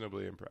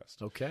reasonably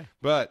impressed. Okay.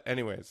 But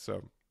anyways,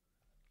 so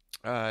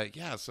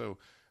Lamont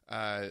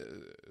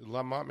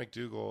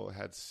McDougall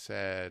had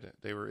said,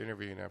 they were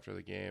interviewing after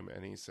the game,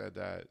 and he said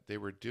that they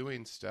were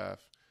doing stuff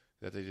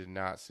that they did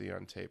not see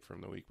on tape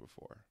from the week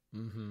before.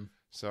 Mm-hmm.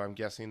 So I'm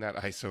guessing that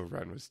ISO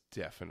run was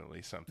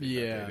definitely something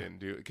that they didn't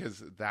do,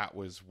 because that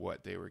was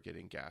what they were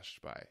getting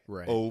gashed by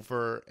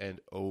over and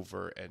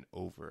over and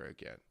over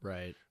again.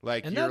 Right.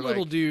 Like, and that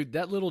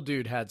little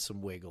dude had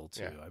some wiggle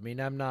too. Yeah. I mean,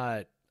 I'm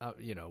not,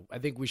 I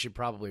think we should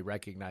probably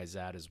recognize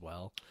that as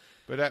well.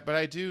 But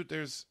I do.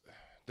 There's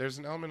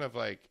an element of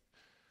like,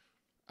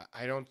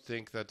 I don't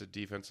think that the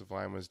defensive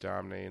line was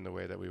dominating the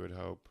way that we would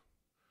hope.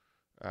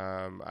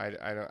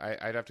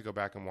 I'd have to go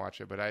back and watch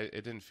it, but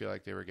it didn't feel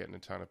like they were getting a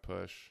ton of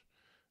push.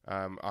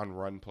 On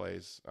run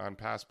plays. On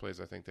pass plays,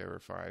 I think they were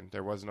fine.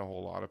 There wasn't a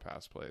whole lot of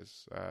pass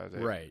plays.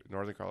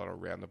 Northern Colorado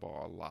ran the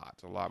ball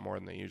a lot more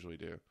than they usually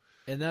do.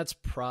 And that's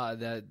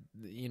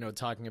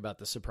talking about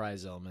the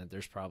surprise element,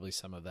 there's probably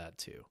some of that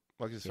too.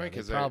 Well, it's funny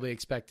because they probably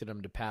expected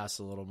them to pass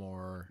a little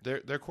more.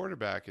 Their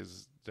quarterback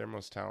is their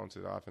most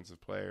talented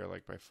offensive player,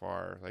 like by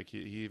far. Like he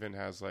even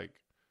has like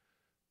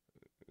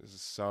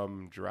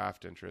some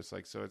draft interest.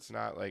 Like, so it's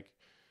not like.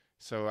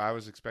 So I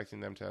was expecting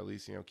them to at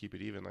least keep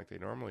it even like they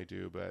normally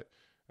do, but.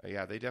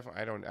 Yeah, they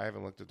definitely. I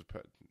haven't looked at the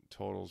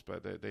totals,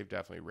 but they've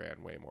definitely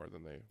ran way more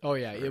than they. Oh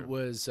yeah, it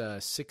was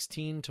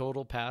 16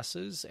 total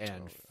passes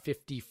and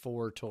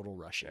 54 total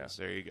rushes.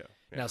 Yeah, there you go.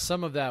 Yeah. Now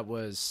some of that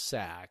was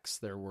sacks.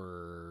 There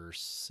were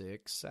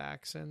 6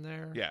 sacks in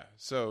there. Yeah.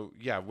 So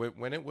yeah,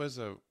 when it was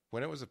a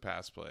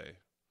pass play,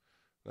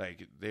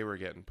 like they were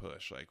getting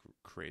pushed, like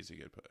crazy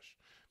good push.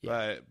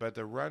 Yeah. But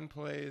the run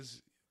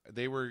plays,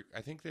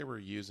 I think they were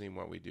using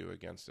what we do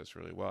against us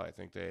really well. I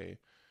think they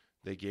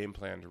game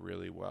planned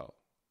really well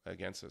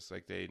against us.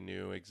 Like they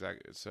knew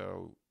exactly.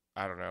 So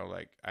I don't know,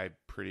 like I'm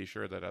pretty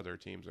sure that other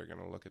teams are going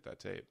to look at that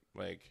tape.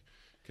 Like,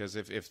 cause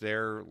if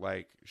their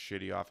like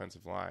shitty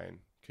offensive line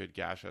could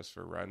gash us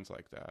for runs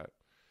like that.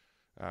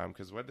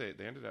 Cause what they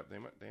ended up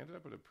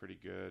with a pretty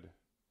good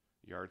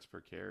yards per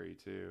carry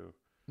too.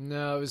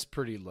 No, it was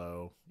pretty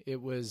low.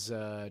 It was,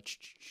 let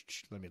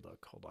me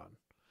look, hold on.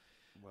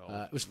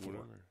 Well, it was 4.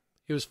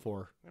 He was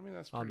 4. I mean,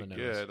 that's on pretty the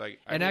nose. good. Like,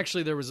 and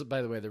actually, there was,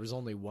 by the way, there was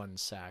only 1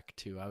 sack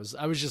too. I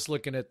was just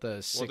looking at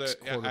the 6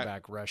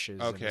 quarterback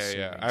rushes. Okay,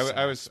 yeah.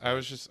 I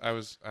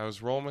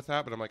was rolling with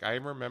that, but I'm like, I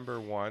remember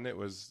one. It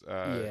was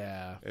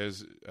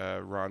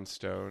Ron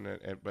Stone,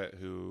 but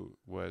who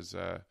was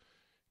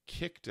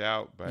kicked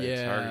out by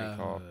a targeting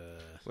call.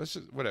 Let's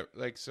just whatever.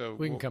 Like, so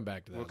we can come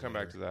back to that. We'll come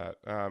back to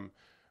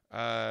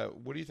that.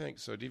 What do you think?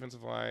 So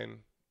defensive line,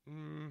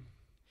 room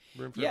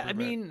for improvement? I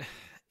mean,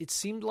 it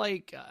seemed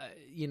like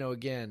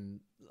again,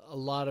 a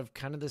lot of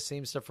kind of the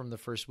same stuff from the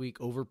first week: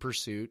 over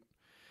pursuit,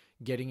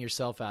 getting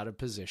yourself out of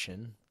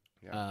position.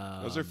 Yeah.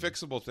 Those are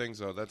fixable things,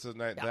 though. That's a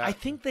night. I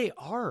think they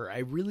are. I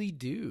really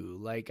do.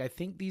 Like, I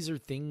think these are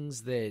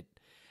things that.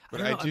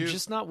 But I'm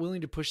just not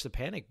willing to push the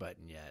panic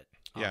button yet.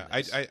 Yeah,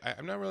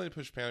 I'm not willing to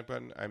push the panic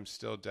button. I'm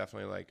still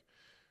definitely like,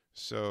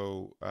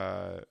 so.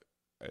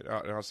 And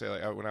I'll say,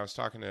 like, when I was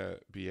talking to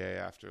BA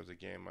after the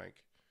game,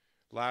 like,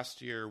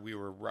 last year we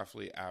were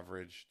roughly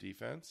average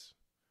defense,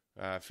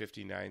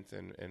 59th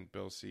in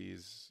Bill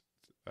C's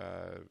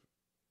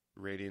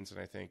ratings, and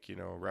I think,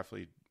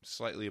 roughly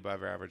slightly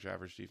above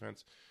average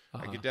defense.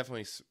 I could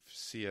definitely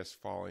see us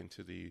falling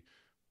to the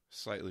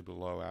slightly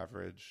below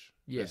average.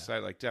 Yeah.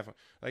 Side, like,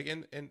 definitely, like,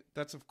 and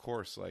that's of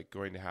course like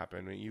going to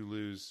happen when you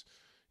lose.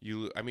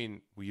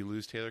 We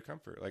lose Taylor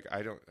Comfort. Like,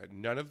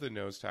 none of the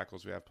nose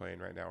tackles we have playing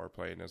right now are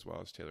playing as well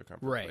as Taylor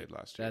Comfort played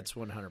last year. That's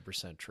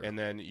 100% true. And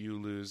then you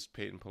lose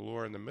Peyton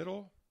Pallor in the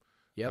middle.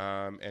 Yep.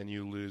 And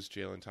you lose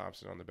Jalen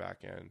Thompson on the back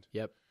end.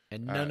 Yep.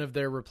 And none of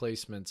their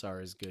replacements are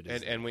as good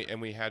as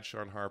we had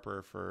Sean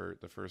Harper for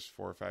the first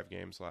 4 or 5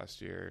 games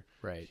last year.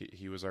 Right.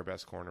 He was our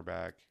best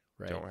cornerback.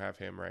 Right. Don't have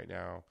him right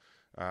now.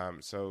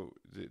 So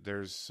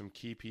there's some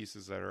key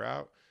pieces that are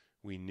out.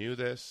 We knew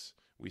this.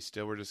 We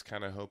still were just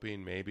kind of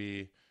hoping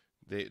maybe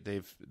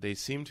they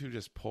seem to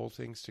just pull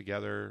things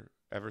together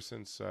ever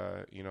since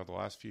the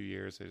last few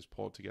years. They just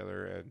pulled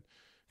together, and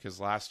because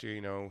last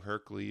year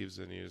Herc leaves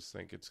and you just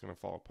think it's going to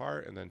fall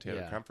apart, and then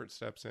Taylor Comfort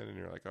steps in and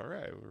you're like, all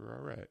right, we're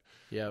all right.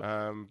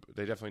 Yeah.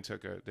 They definitely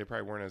they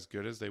probably weren't as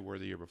good as they were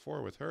the year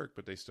before with Herc,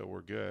 but they still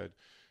were good.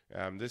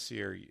 This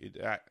year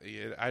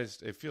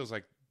it feels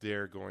like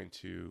they're going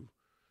to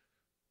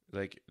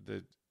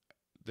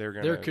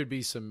there could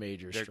be some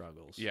major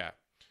struggles. Yeah.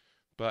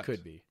 But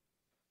could be.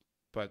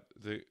 But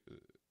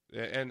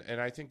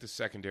and I think the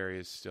secondary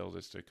is still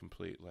just a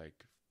complete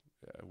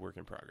work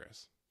in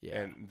progress.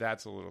 Yeah. And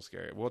that's a little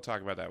scary. We'll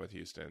talk about that with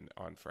Houston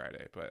on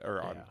Friday,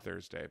 on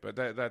Thursday. But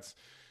that's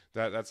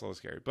a little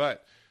scary.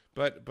 But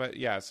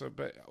yeah. So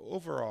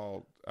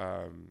overall,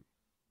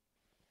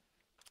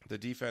 the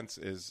defense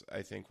is,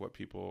 I think, what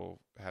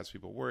has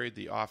people worried.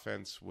 The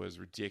offense was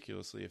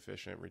ridiculously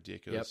efficient,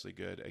 ridiculously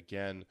good.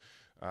 Again,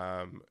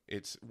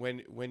 it's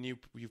when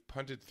you've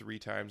punted 3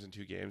 times in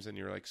 2 games and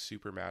you're like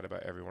super mad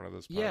about every one of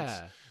those punts.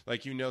 Yeah.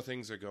 Like,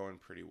 things are going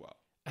pretty well.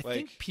 I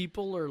think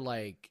people are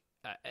like,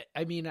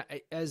 I mean,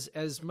 I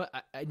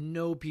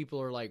know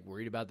people are like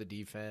worried about the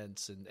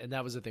defense, and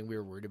that was the thing we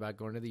were worried about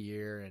going into the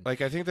year. And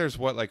like, I think there's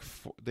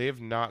they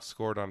have not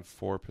scored on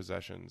 4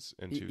 possessions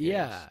in 2 games.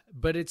 Yeah,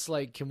 but it's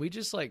like, can we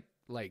just like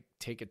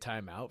take a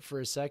time out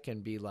for a second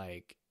and be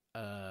like,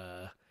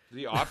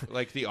 the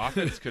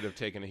offense could have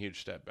taken a huge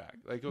step back.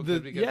 Like, I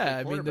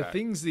mean, the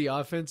things the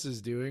offense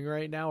is doing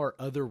right now are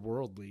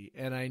otherworldly,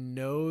 and I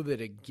know that,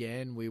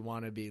 again, we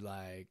want to be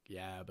like,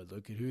 yeah, but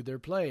look at who they're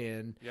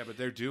playing. Yeah, but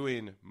they're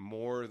doing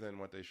more than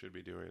what they should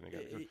be doing.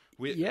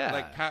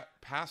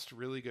 Past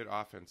really good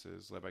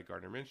offenses led by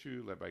Gardner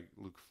Minshew, led by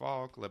Luke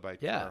Falk, led by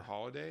Connor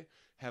Holiday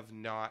have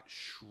not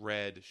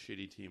shred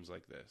shitty teams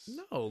like this.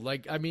 No,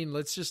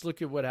 let's just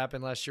look at what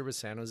happened last year with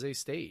San Jose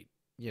State.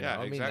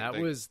 Exactly.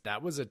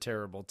 that was a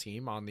terrible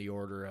team on the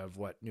order of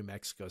what New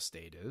Mexico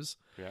State is.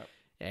 Yeah.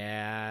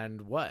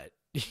 And what?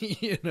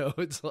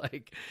 It's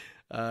like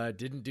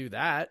didn't do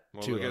that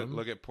to them.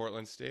 Look at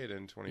Portland State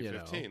in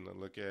 2015.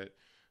 Look at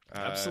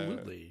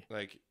absolutely.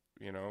 Is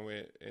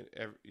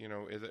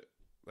it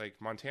like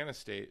Montana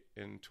State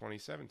in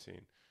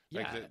 2017?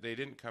 Yeah. They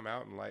didn't come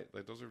out and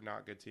those are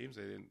not good teams.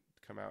 They didn't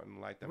come out and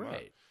light them up.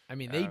 Right. I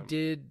mean,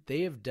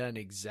 they have done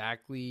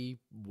exactly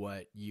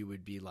what you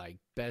would be like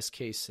best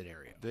case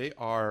scenario. They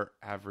are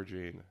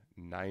averaging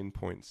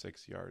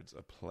 9.6 yards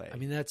a play. I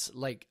mean, that's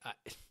like,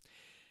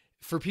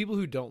 for people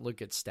who don't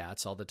look at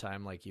stats all the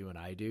time like you and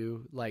I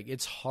do, like,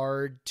 it's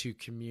hard to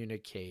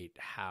communicate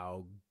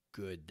how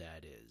good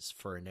that is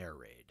for an air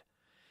raid.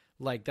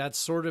 Like, that's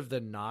sort of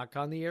the knock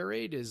on the air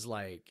raid is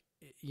like,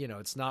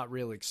 it's not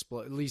real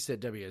at least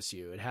at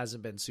WSU. It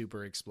hasn't been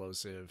super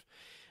explosive.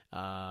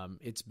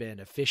 It's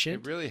been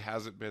efficient. It really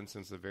hasn't been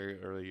since the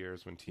very early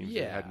years when teams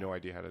had no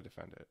idea how to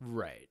defend it.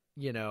 Right.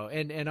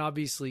 And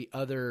obviously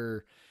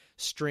other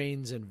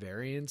strains and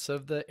variants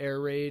of the air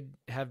raid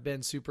have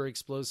been super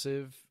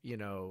explosive.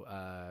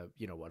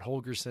 What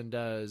Holgerson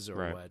does,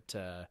 or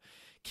what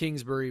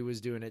Kingsbury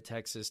was doing at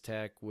Texas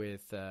Tech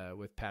with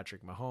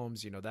Patrick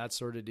Mahomes, that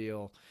sort of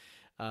deal.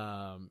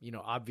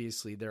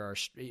 Obviously there are,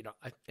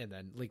 and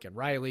then Lincoln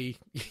Riley,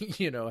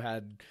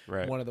 had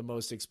one of the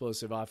most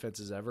explosive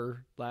offenses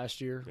ever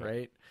last year. Yeah.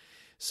 Right.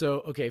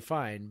 So, okay,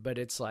 fine. But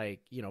it's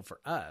like,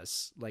 for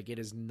us, like it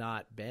has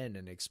not been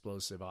an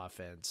explosive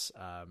offense.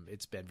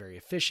 It's been very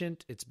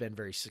efficient. It's been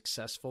very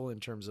successful in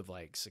terms of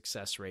like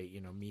success rate,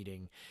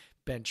 meeting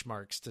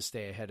benchmarks to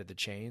stay ahead of the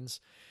chains.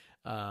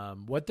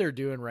 What they're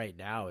doing right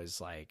now is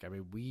like, I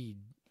mean,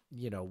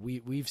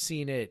 we've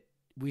seen it.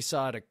 We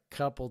saw it a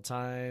couple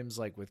times,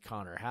 like with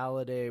Connor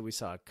Halliday. We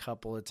saw a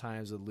couple of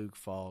times with Luke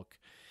Falk.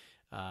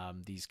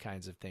 These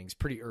kinds of things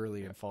pretty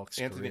early in Falk's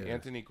career.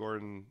 Anthony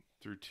Gordon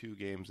through 2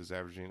 games is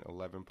averaging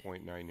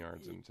 11.9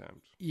 yards an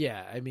attempt.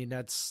 Yeah, I mean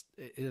that's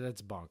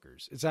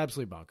bonkers. It's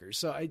absolutely bonkers.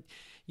 So I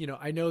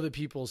know that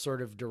people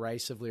sort of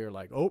derisively are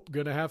like, "Oh,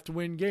 gonna have to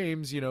win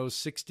games,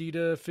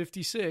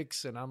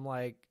 60-56," and I'm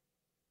like,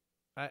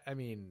 I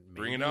mean,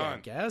 maybe, bring it on. I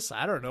guess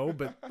I don't know,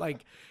 but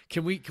like,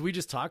 can we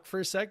just talk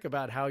for a sec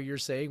about how you're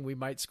saying we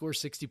might score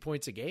 60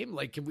 points a game?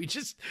 Like, can we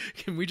just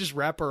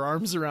wrap our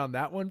arms around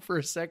that one for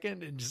a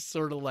second and just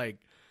sort of like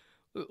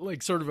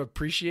sort of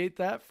appreciate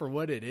that for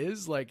what it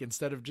is? Like,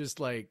 instead of just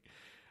like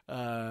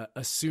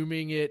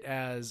assuming it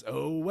as,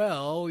 oh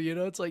well,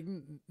 it's like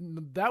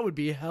that would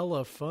be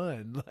hella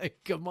fun. Like,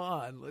 come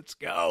on, let's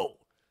go.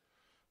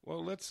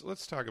 Well, let's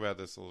talk about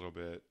this a little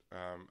bit.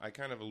 I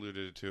kind of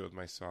alluded to it with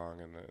my song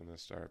in the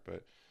start,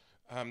 but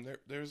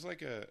there's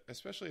like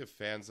especially of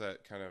fans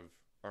that kind of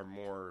are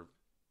more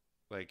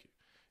like,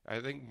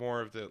 I think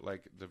more of the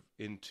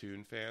in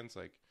tune fans,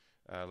 like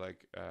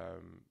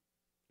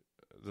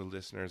the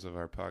listeners of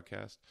our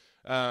podcast.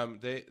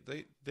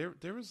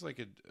 There was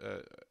like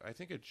I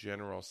think a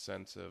general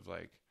sense of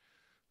like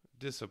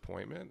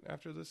disappointment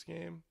after this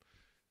game,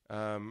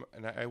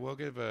 and I will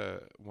give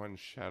one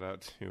shout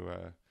out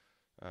to.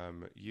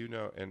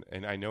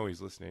 And I know he's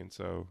listening,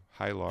 so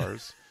hi,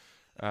 Lars.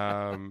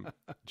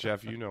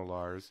 Jeff,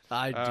 Lars.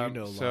 I do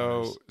know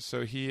Lars.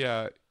 So he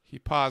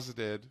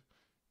posited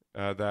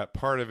that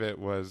part of it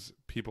was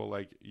people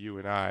like you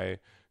and I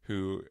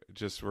who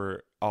just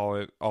were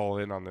all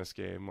in on this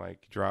game,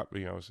 like Northern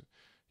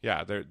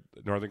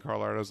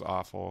Colorado's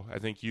awful. I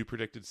think you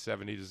predicted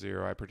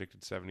 70-0. I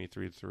predicted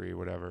 73-3,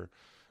 whatever.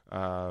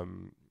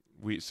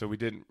 We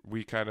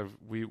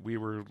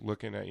were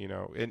looking at,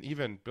 and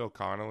even Bill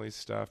Connolly's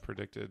stuff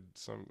predicted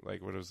some,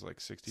 like, what it was, like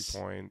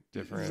 60-point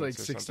difference. It was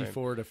like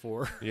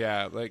 64-4.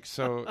 Yeah. Like,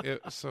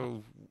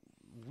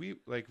 we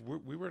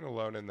weren't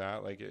alone in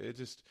that. Like,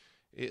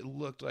 it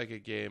looked like a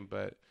game,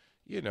 but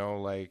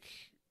like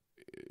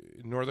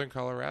Northern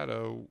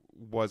Colorado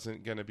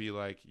wasn't going to be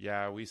like,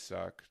 yeah, we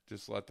suck,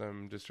 just let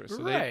them destroy.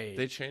 So right.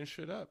 they changed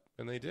shit up,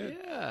 and they did.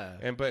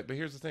 Yeah. But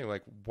here's the thing,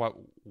 like,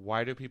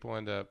 why do people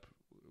end up,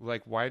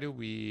 like, why do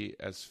we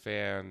as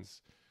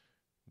fans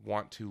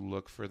want to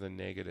look for the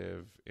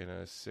negative in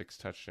a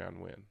 6-touchdown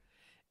win?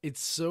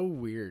 It's so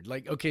weird.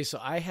 Like, okay, so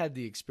I had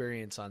the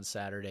experience on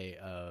Saturday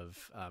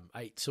of,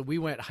 so we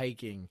went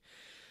hiking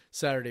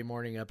Saturday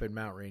morning up in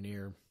Mount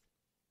Rainier,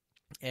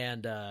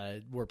 and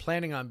we're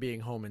planning on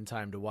being home in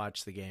time to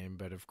watch the game.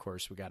 But of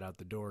course we got out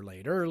the door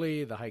late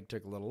early. The hike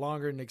took a little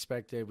longer than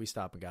expected. We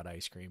stopped and got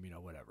ice cream,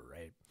 whatever.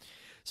 Right.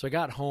 So I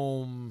got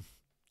home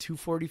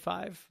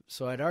 2:45.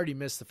 So I'd already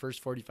missed the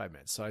first 45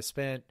 minutes. So I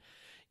spent,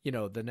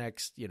 the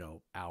next,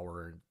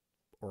 hour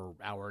or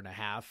hour and a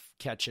half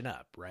catching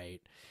up.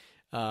 Right.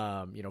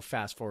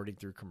 Fast forwarding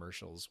through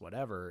commercials,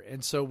 whatever.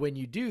 And so when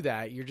you do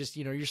that, you're just,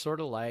 you're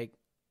sort of like,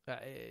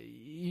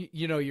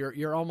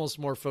 you're almost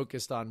more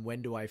focused on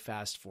when do I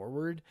fast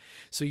forward.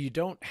 So you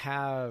don't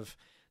have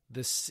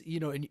this,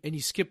 and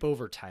you skip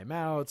over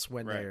timeouts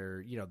when right.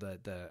 they're,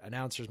 the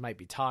announcers might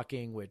be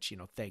talking, which,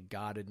 thank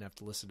God I didn't have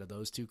to listen to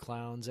those two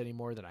clowns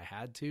anymore than I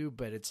had to.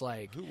 But it's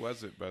like, who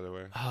was it, by the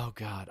way? Oh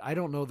God, I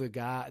don't know the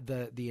guy,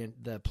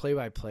 the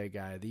play-by-play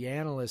guy. The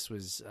analyst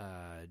was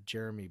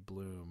Jeremy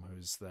Bloom,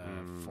 who's the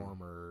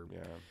former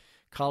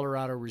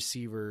Colorado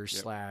receiver /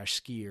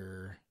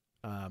 skier.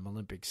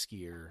 Olympic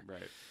skier.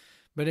 Right.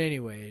 But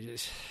anyway,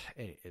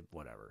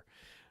 whatever.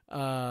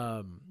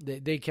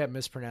 They kept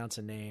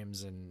mispronouncing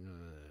names, and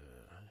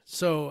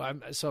so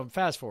I'm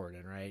fast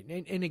forwarding, right?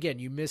 And again,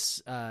 you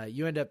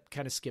end up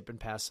kind of skipping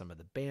past some of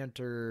the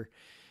banter,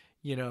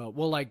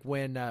 well, like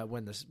when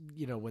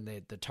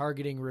the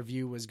targeting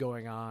review was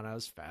going on, I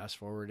was fast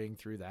forwarding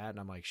through that, and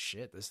I'm like,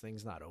 shit, this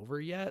thing's not over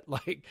yet.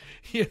 Like,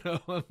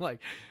 I'm like,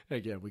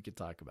 again, we could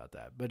talk about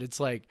that, but it's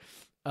like,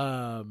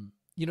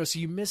 so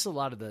you miss a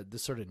lot of the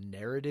sort of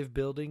narrative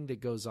building that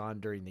goes on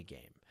during the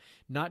game,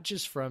 not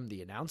just from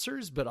the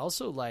announcers, but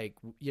also like,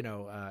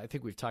 I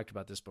think we've talked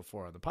about this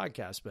before on the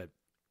podcast, but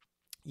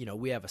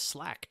we have a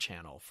Slack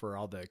channel for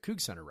all the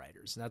Coug Center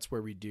writers, and that's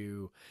where we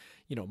do,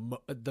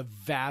 the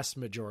vast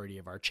majority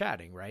of our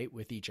chatting, right,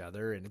 with each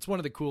other. And it's one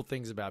of the cool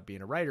things about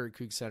being a writer at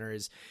Coug Center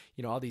is,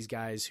 all these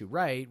guys who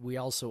write, we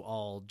also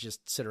all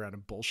just sit around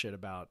and bullshit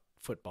about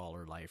football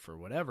or life or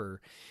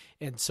whatever.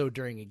 And so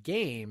during a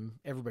game,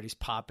 everybody's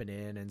popping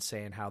in and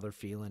saying how they're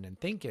feeling and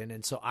thinking.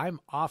 And so I'm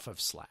off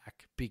of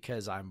Slack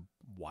because I'm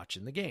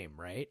watching the game,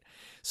 right?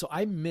 So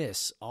I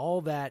miss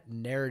all that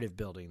narrative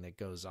building that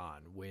goes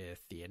on with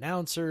the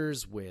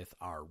announcers, with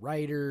our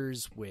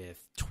writers,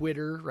 with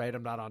Twitter, right?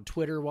 I'm not on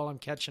Twitter while I'm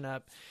catching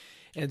up.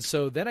 And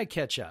so then I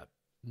catch up,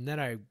 and then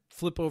I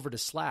flip over to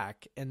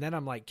Slack, and then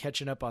I'm like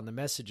catching up on the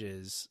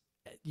messages,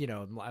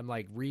 I'm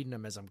like reading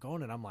them as I'm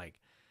going, and I'm like,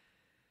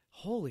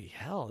 holy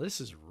hell,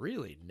 this is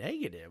really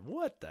negative.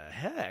 What the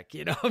heck?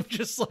 I'm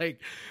just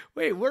like,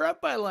 wait, we're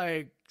up by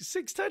like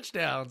 6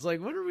 touchdowns.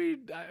 Like, what are we?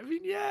 I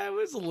mean, yeah, it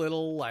was a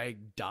little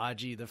like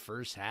dodgy the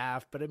first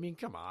half, but I mean,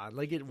 come on,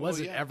 like it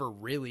wasn't ever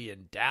really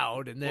in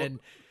doubt. And then,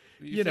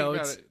 you think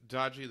about it,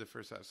 dodgy the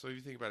first half. So if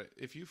you think about it,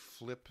 if you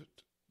flip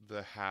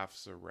the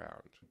halves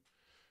around,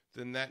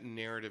 then that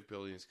narrative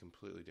building is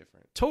completely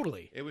different.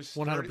 Totally. It was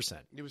 100%.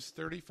 It was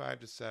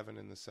 35-7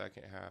 in the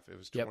second half. It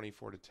was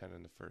 24-10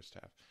 in the first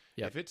half.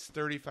 Yep. If it's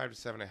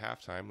 35-7 at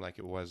halftime, like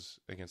it was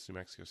against New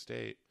Mexico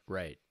State,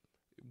 right?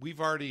 We're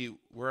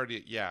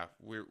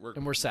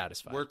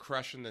satisfied. We're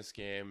crushing this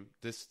game.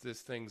 This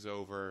thing's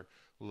over.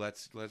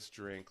 Let's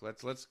drink.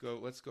 Let's go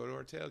to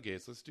our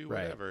tailgates. Let's do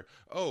whatever. Right.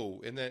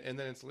 Oh, and then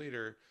it's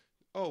later.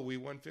 Oh, we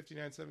won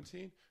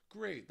 59-17.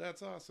 Great,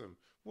 that's awesome.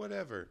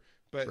 Whatever.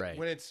 But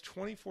when it's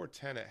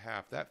 24-10 at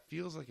half, that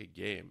feels like a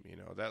game,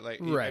 that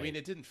like, I mean,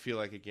 it didn't feel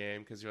like a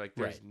game because you're like,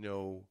 there's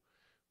no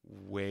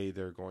way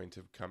they're going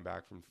to come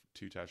back from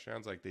 2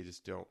 touchdowns. Like they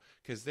just don't,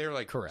 because they're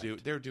like,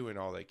 they're doing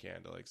all they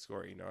can to like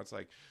score, it's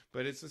like,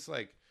 but it's just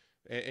like,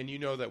 and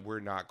that we're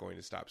not going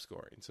to stop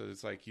scoring. So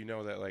it's like,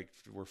 that like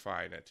we're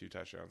fine at 2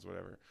 touchdowns,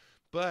 whatever.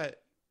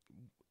 But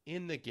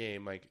in the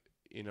game, like,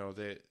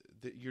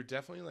 you're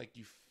definitely like,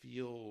 you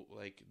feel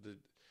like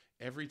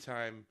every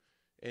time,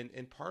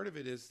 and part of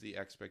it is the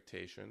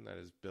expectation that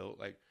is built.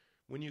 Like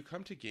when you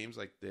come to games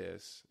like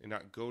this and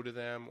not go to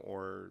them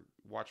or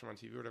watch them on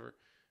TV or whatever,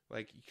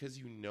 like because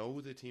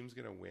the team's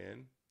gonna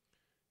win,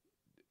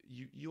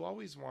 you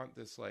always want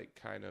this like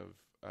kind of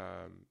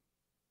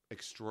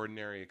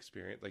extraordinary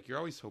experience. Like you're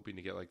always hoping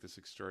to get like this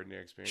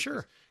extraordinary experience.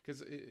 Sure.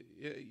 Because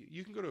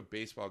you can go to a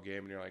baseball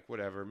game and you're like,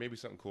 whatever, maybe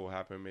something cool will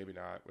happen, maybe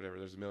not, whatever.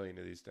 There's a million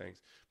of these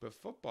things. But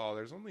football,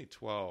 there's only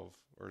 12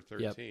 or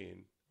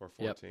 13 or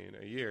 14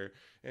 a year.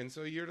 And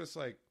so you're just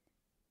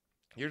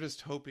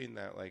hoping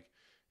that like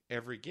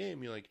every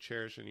game you like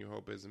cherish and you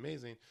hope is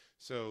amazing.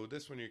 So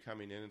this one you're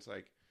coming in, it's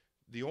like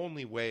the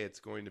only way it's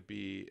going to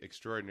be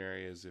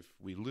extraordinary is if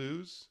we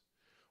lose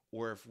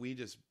or if we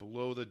just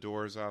blow the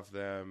doors off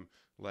them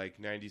like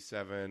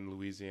 97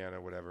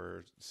 Louisiana,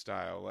 whatever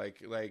style.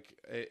 Like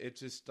it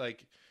just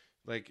like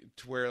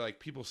to where like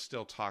people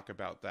still talk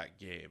about that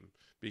game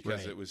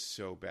because it was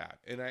so bad.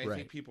 And I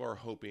think people are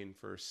hoping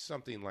for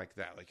something like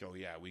that. Like, oh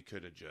yeah, we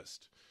could have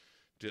just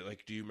did,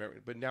 like, do you remember?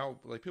 But now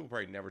like people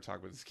probably never talk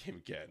about this game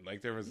again.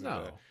 Like there was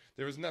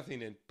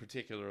nothing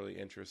particularly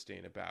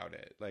interesting about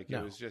it. Like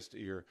it was just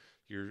your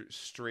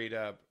straight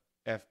up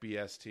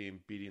FBS team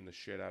beating the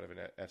shit out of an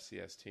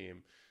FCS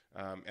team.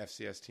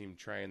 FCS team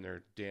trying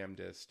their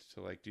damnedest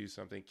to like do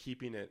something,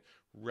 keeping it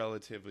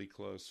relatively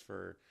close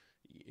for,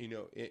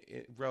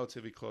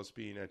 relatively close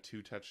being a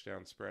 2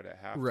 touchdown spread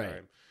at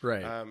halftime.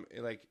 Right.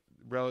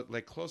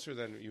 Like closer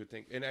than you would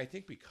think. And I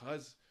think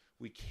because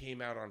we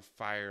came out on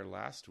fire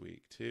last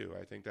week too,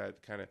 I think that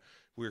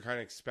we were kind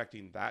of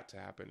expecting that to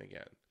happen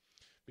again,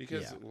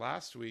 because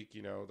last week,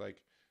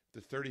 like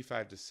the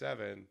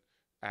 35-7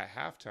 at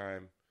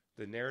halftime,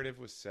 the narrative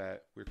was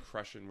set. We're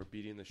crushing. We're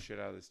beating the shit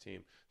out of this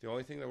team. The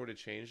only thing that would have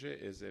changed it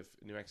is if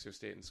New Mexico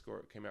State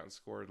came out and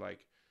scored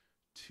like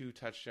 2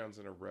 touchdowns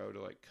in a row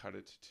to like cut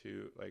it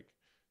to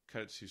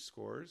 2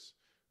 scores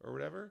or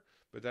whatever.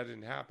 But that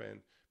didn't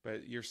happen.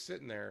 But you're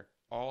sitting there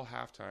all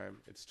halftime.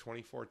 It's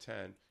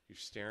 24-10. You're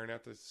staring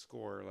at the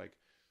score like,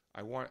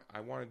 I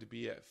wanted to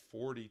be at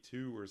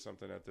 42 or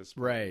something at this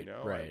point.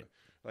 Right.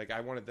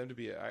 I wanted them to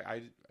be.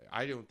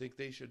 I don't think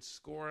they should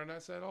score on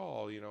us at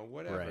all.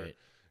 Whatever. Right.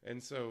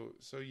 And so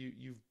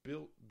you've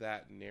built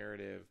that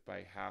narrative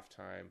by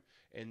halftime,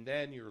 and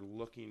then you're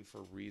looking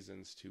for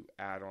reasons to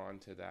add on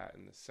to that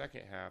in the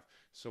second half.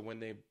 So when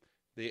they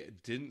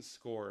didn't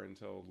score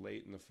until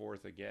late in the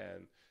fourth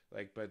again,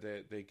 but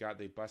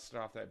they busted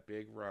off that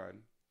big run,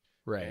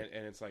 right?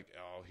 And it's like,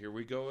 oh, here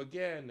we go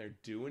again. They're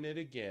doing it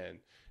again,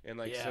 and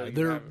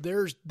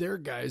their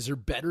guys are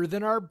better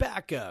than our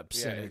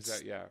backups. Yeah,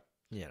 exactly.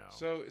 Yeah.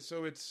 So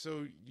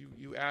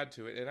you add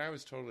to it, and I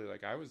was totally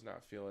like, I was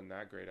not feeling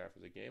that great after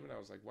the game, and I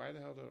was like, why am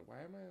I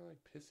like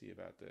pissy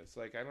about this?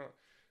 Like I don't,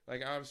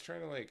 like I was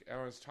trying to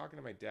I was talking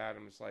to my dad.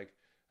 I'm just like,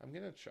 I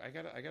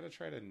gotta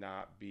try to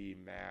not be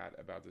mad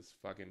about this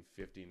fucking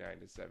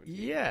 59-17.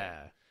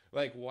 Yeah.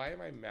 Like why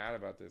am I mad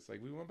about this?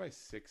 Like we won by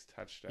 6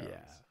 touchdowns. Yeah.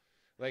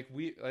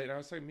 I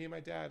was like, me and my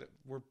dad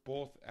were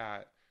both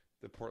at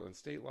the Portland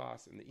State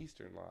loss and the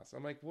Eastern loss.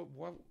 I'm like,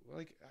 what?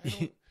 Like I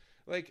don't.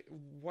 Like,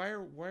 why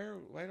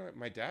don't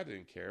my dad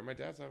didn't care? My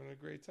dad's having a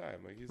great time.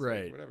 Like, he's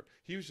like, whatever.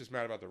 He was just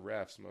mad about the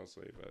refs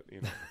mostly, but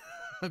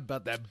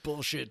about that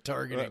bullshit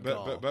targeting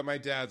call. But my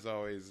dad's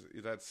always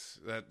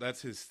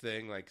that's his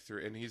thing. Like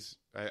and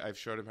I've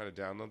showed him how to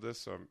download this,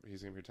 so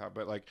he's gonna be top.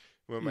 But like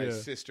when my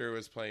sister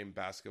was playing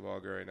basketball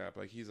growing up,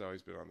 like he's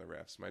always been on the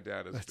refs. My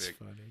dad is big.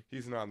 Funny.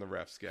 He's not on the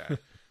refs guy.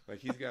 Like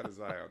he's got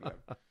his eye on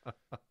them.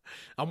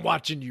 I'm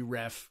watching you,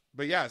 ref.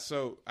 But yeah,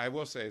 so I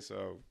will say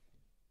so.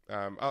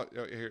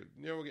 Here,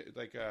 we'll get,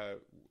 like,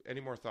 any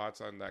more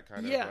thoughts on that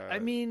kind of? Yeah, I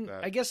mean,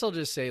 I guess I'll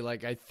just say,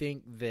 like, I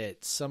think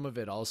that some of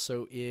it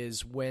also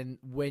is when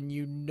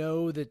you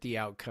know that the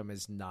outcome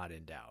is not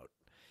in doubt,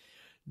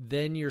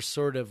 then you're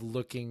sort of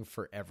looking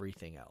for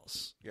everything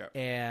else. Yeah.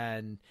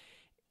 And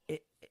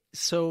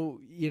so,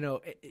 you're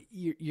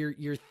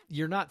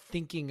not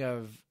thinking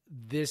of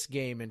this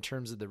game in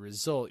terms of the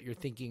result. You're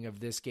thinking of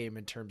this game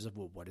in terms of,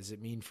 well, what does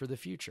it mean for the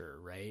future,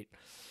 right?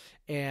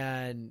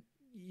 And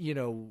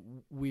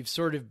we've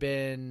sort of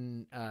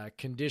been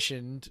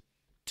conditioned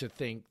to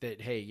think that,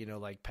 hey,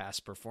 like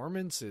past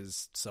performance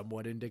is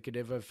somewhat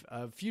indicative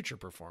of future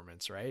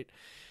performance, right?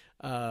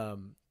 But,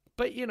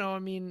 I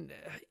mean,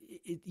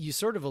 you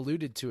sort of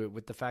alluded to it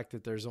with the fact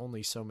that there's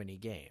only so many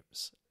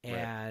games. Right.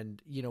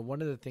 And,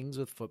 one of the things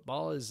with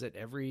football is that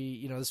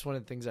this is one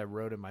of the things I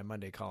wrote in my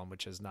Monday column,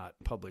 which is not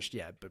published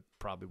yet, but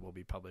probably will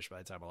be published by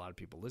the time a lot of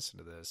people listen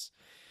to this.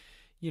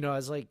 I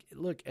was like,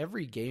 look,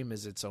 every game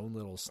is its own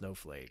little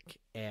snowflake,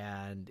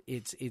 and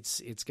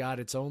it's got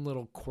its own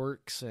little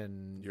quirks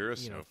and You're a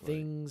snowflake.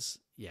 Things.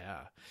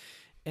 Yeah.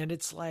 And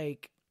it's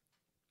like,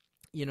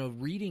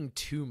 reading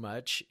too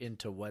much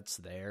into what's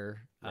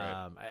there.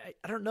 Right.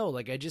 I don't know.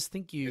 Like, I just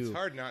think it's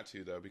hard not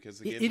to, though, because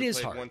the games it are is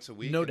played hard, once a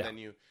week, no and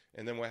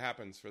doubt. then what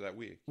happens for that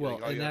week? Well,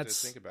 all and you have to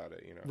that's think about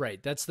it,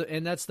 right. That's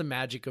the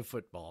magic of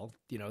football.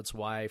 It's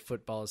why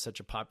football is such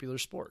a popular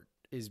sport,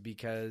 is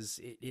because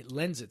it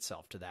lends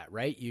itself to that,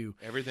 right?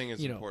 Everything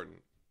is important.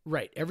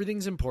 Right.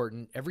 Everything's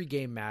important. Every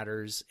game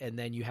matters. And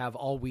then you have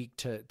all week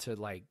to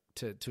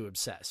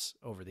obsess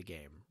over the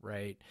game.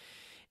 Right.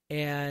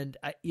 And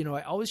I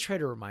always try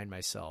to remind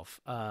myself,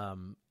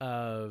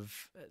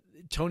 of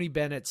Tony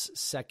Bennett's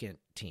second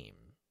team.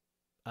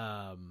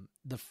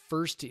 The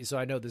first team. So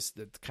I know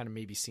that kind of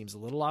maybe seems a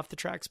little off the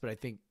tracks, but I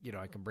think,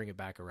 I can bring it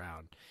back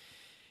around.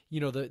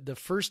 The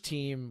first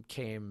team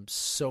came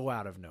so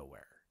out of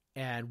nowhere.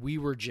 And we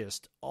were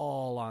just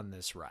all on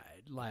this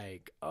ride,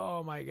 like,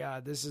 oh my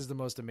God, this is the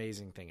most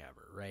amazing thing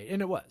ever, right?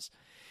 And it was.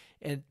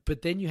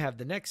 But then you have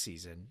the next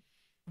season,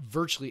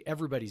 virtually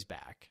everybody's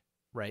back,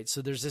 right?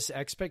 So there's this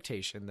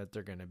expectation that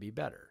they're going to be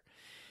better.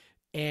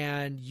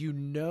 And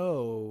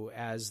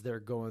as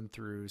they're going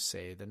through,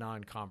 say, the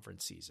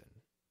non-conference season,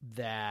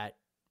 that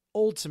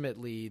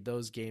ultimately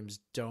those games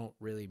don't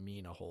really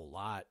mean a whole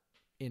lot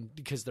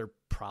because they're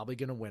probably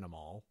going to win them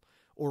all.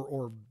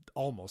 Or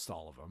almost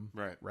all of them.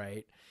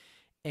 Right.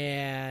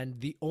 And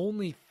the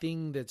only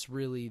thing that's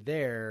really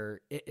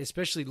there,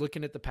 especially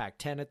looking at the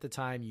Pac-10 at the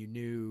time, you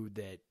knew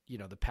that,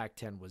 the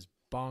Pac-10 was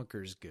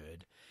bonkers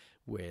good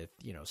with,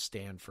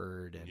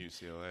 Stanford and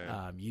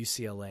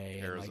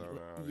UCLA. Arizona.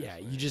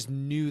 And you just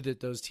knew that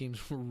those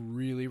teams were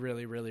really,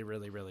 really, really,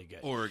 really, really good.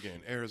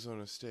 Oregon,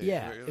 Arizona State.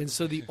 Yeah. Right? And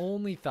so the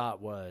only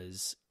thought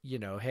was,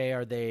 hey,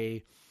 are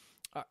they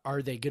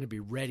going to be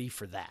ready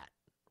for that?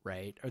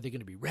 Right? Are they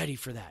going to be ready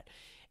for that?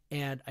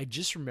 And I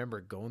just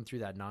remember going through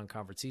that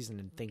non-conference season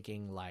and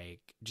thinking,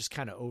 like, just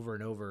kind of over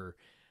and over,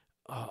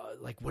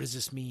 like, what does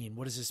this mean?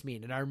 What does this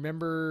mean? And I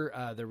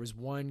remember there was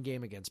one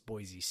game against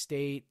Boise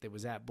State that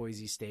was at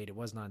Boise State. It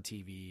wasn't on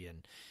TV.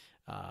 And,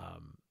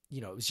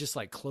 it was just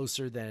like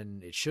closer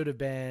than it should have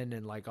been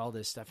and like all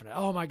this stuff. And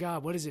oh my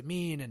God, what does it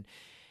mean? And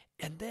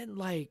then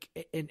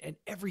and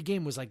every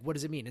game was like, what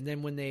does it mean? And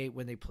then when they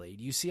played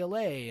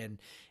UCLA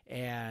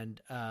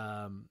and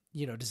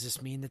does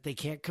this mean that they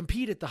can't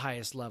compete at the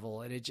highest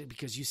level? And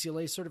because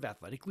UCLA sort of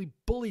athletically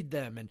bullied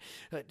them.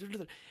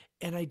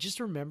 And I just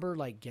remember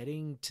like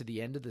getting to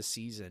the end of the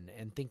season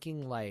and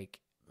thinking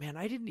like, man,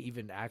 I didn't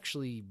even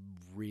actually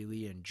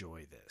really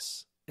enjoy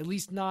this, at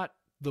least not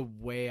the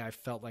way I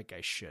felt like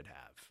I should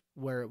have,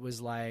 where it was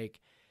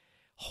like,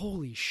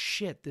 holy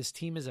shit, this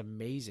team is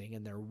amazing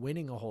and they're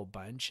winning a whole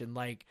bunch and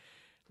like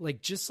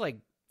enjoy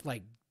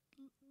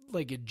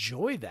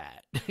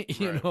that,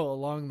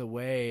 along the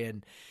way.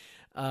 And,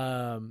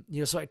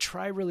 so I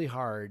try really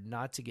hard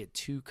not to get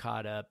too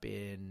caught up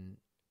in,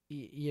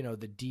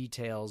 the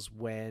details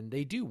when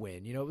they do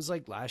win. It was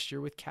like last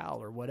year with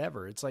Cal or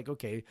whatever. It's like,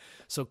 okay,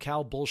 so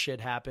Cal bullshit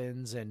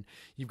happens and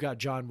you've got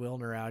John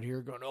Wilner out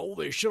here going, oh,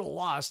 they should have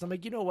lost. I'm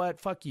like, you know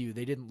what? Fuck you.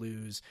 They didn't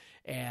lose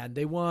and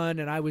they won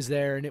and I was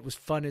there and it was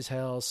fun as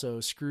hell.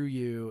 So screw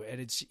you. And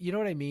it's, you know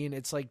what I mean?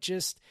 It's like,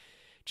 just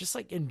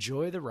like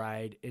enjoy the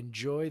ride,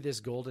 enjoy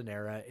this golden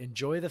era,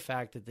 enjoy the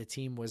fact that the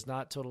team was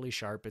not totally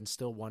sharp and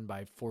still won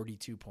by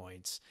 42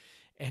 points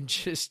and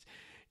just,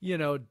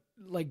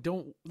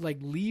 don't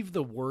leave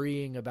the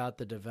worrying about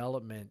the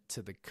development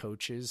to the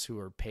coaches who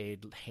are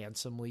paid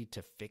handsomely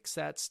to fix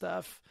that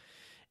stuff.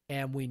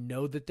 And we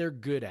know that they're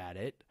good at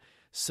it.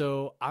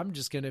 So I'm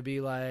just going to be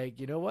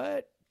like, you know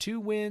what? 2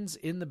 wins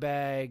in the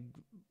bag,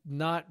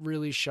 not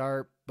really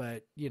sharp,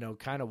 but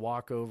kind of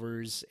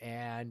walkovers.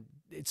 And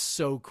it's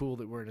so cool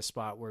that we're in a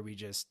spot where we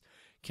just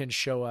can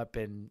show up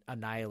and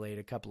annihilate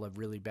a couple of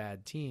really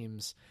bad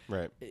teams.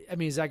 Right. I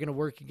mean, is that going to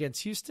work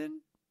against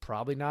Houston?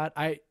 Probably not.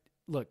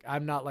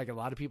 I'm not like a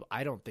lot of people.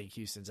 I don't think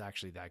Houston's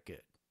actually that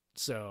good.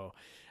 So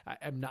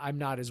I'm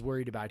not as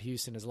worried about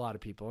Houston as a lot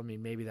of people. I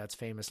mean, maybe that's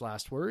famous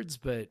last words,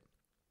 but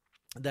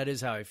that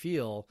is how I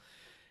feel.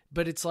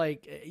 but it's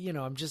like,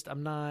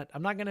 I'm not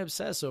going to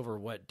obsess over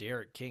what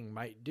Derek King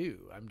might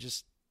do. I'm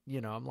just,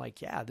 I'm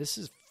like, yeah, this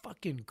is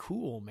fucking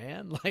cool,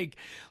 man. Like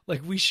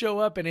we show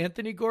up and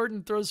Anthony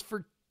Gordon throws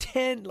for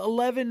 10,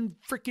 11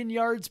 freaking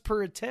yards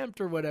per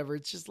attempt or whatever.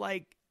 It's just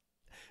like,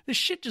 this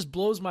shit just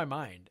blows my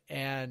mind,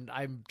 and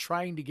I'm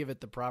trying to give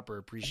it the proper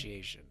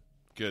appreciation.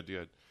 Good.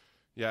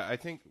 Yeah, I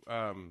think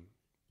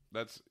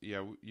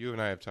you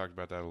and I have talked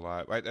about that a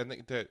lot. I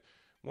think that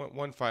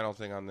one final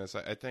thing on this,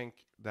 I think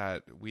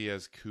that we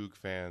as Coug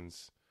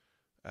fans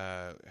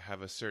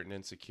have a certain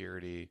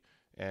insecurity,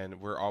 and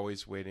we're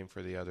always waiting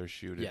for the other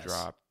shoe to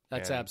drop.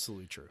 That's and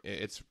absolutely true.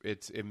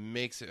 It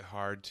makes it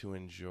hard to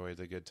enjoy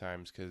the good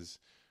times because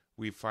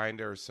we find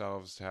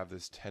ourselves to have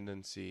this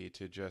tendency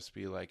to just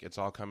be like, it's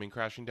all coming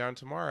crashing down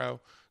tomorrow.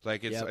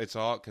 Like it's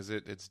all because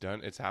it's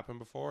done. It's happened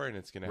before and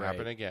it's going to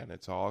happen again.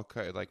 It's all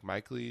like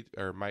Mike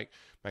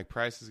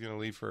Price is going to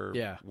leave for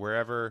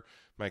wherever.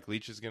 Mike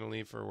Leach is going to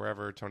leave for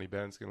wherever. Tony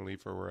Bennett's going to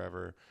leave for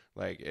wherever.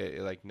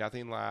 Like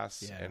nothing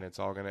lasts and it's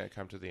all going to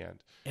come to the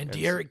end. And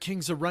Derek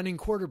King's a running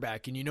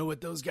quarterback, and you know what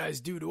those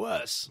guys do to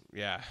us.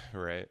 Yeah.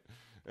 Right.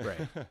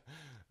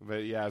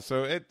 But yeah,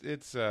 so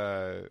it's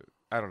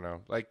I don't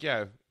know.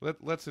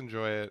 Let's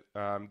enjoy it.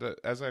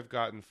 As I've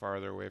gotten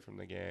farther away from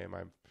the game,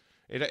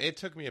 it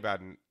took me about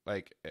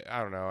I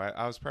don't know.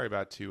 I was probably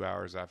about 2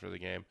 hours after the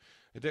game.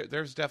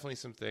 There's definitely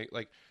some thing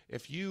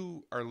if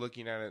you are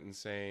looking at it and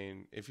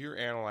saying, if you're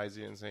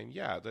analyzing it and saying,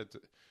 yeah, that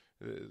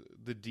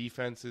the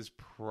defense is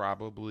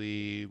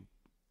probably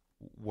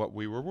what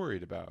we were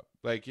worried about.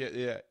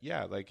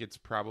 It's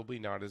probably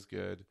not as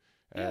good.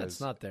 It's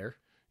not there.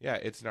 Yeah,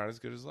 it's not as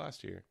good as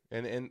last year,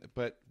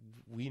 but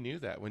we knew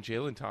that when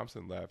Jalen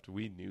Thompson left,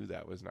 we knew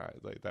that was not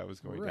that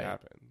was going to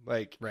happen.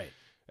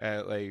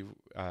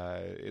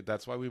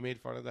 That's why we made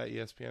fun of that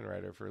ESPN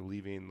writer for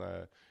leaving.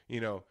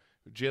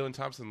 Jalen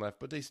Thompson left,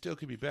 but they still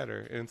could be better,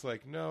 and it's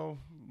like no,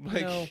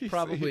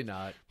 probably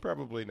not,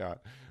 probably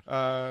not.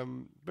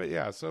 But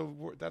yeah,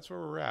 so that's where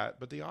we're at.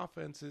 But the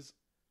offense is,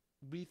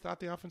 we thought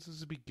the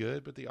offenses would be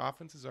good, but the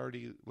offense is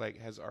already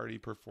has already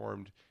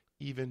performed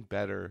even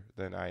better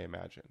than I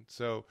imagined.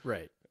 So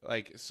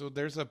so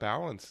there's a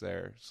balance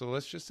there. So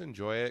let's just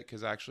enjoy it,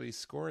 because actually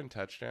scoring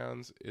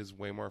touchdowns is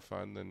way more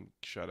fun than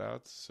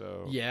shutouts.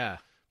 So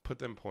put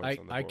them points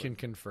on the board. I can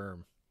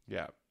confirm.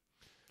 Yeah.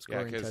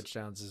 Scoring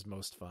touchdowns is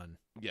most fun.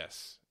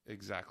 Yes,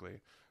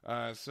 exactly.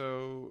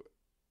 So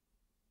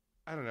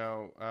I don't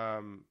know.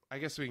 I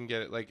guess we can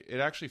get it. It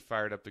actually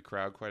fired up the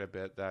crowd quite a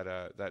bit,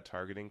 that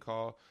targeting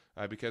call,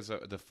 because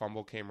the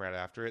fumble came right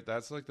after it.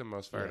 That's the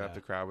most fired up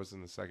the crowd was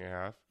in the second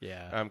half.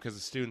 Yeah. Because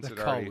the students the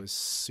call was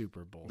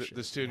super bullshit.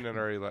 The student had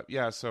already left.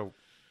 Yeah. So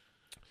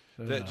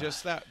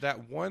just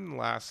that one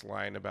last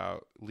line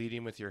about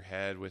leading with your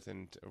head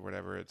within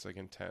whatever it's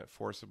intent,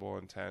 forcible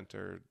intent,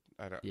 or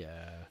I don't.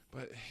 Yeah.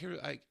 But here,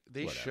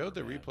 they showed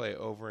the replay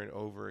over and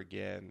over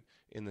again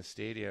in the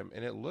stadium,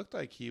 and it looked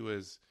like he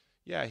was.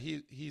 Yeah,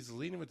 he's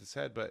leading with his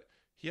head, but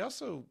he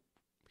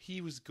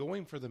was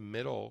going for the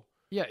middle.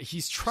 Yeah,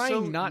 he's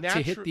trying not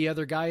to hit the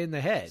other guy in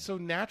the head. So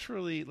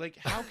naturally,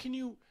 how can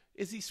you?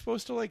 Is he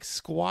supposed to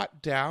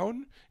squat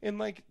down and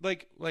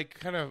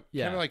kind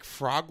of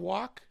frog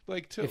walk?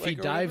 If he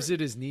dives at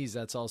his knees,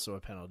 that's also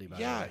a penalty. By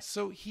the way. Yeah,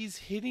 so he's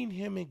hitting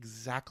him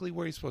exactly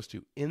where he's supposed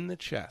to, in the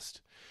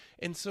chest.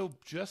 And so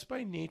just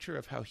by nature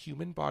of how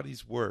human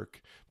bodies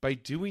work, by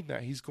doing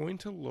that, he's going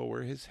to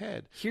lower his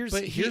head. Here's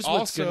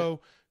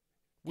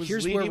was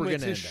where leading we're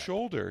with gonna his end up.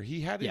 shoulder.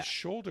 He had his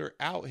shoulder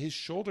out. His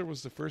shoulder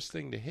was the first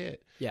thing to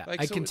hit. Yeah,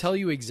 I can tell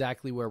you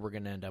exactly where we're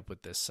going to end up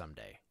with this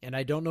someday. And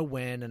I don't know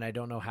when, and I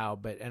don't know how,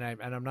 but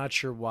I'm not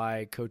sure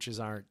why coaches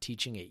aren't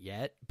teaching it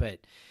yet. But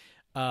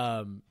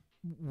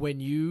when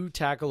you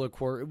tackle a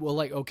quarter,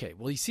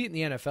 you see it in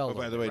the NFL. Oh,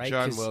 by the way, right?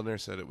 John Wilner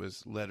said it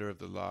was letter of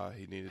the law.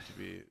 He needed to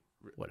be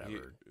whatever.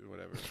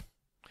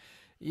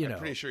 I'm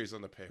pretty sure he's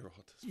on the payroll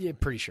at this point. Yeah,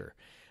 pretty sure.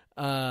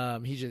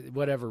 He just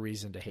whatever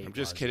reason to hate. I'm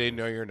just Wazoo. kidding.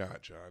 No, you're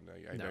not, John.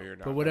 I know you're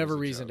not. But whatever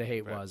reason to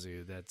hate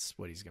Wazoo, that's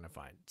what he's going to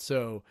find.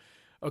 So,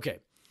 okay.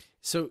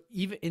 So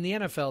even in the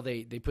NFL,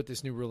 they put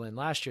this new rule in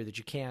last year that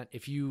you can't,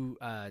 if you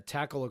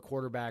tackle a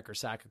quarterback or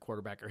sack a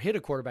quarterback or hit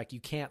a quarterback, you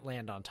can't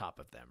land on top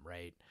of them,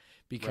 right?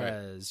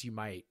 Because you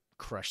might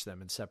crush them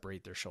and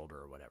separate their shoulder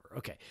or whatever.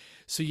 Okay.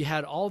 So you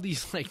had all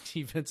these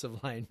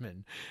defensive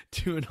linemen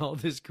doing all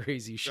this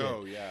crazy shit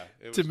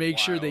to make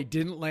sure they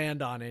didn't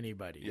land on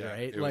anybody,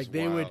 right?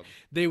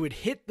 They would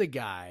hit the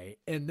guy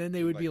and then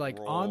they would be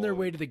on their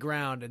way to the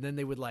ground, and then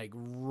they would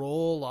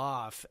roll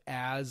off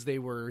as they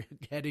were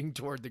heading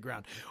toward the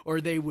ground,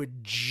 or they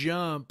would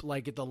jump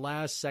at the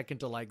last second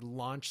to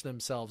launch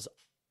themselves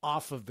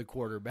off of the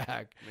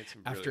quarterback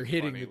after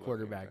hitting the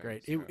quarterback,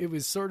 right? It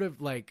was sort of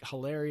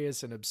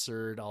hilarious and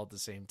absurd all at the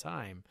same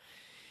time.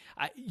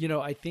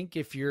 I think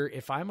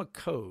if I'm a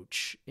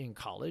coach in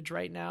college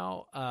right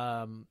now,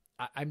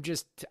 I'm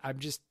just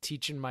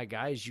teaching my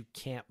guys, you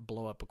can't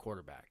blow up a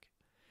quarterback.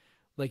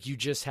 You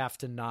just have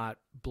to not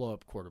blow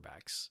up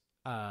quarterbacks.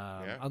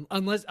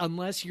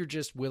 Unless you're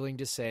just willing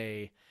to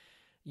say,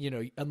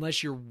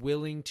 unless you're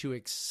willing to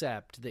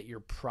accept that you're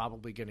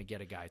probably going to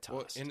get a guy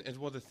tossed.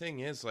 Well, the thing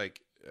is,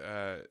 like,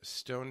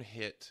 Stone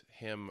hit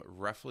him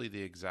roughly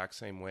the exact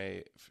same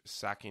way,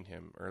 sacking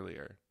him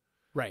earlier.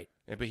 Right.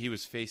 But he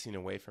was facing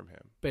away from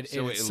him. But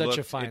so it's such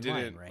a fine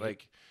line, right?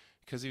 Like,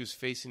 because he was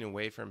facing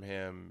away from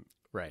him.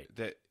 Right.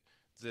 That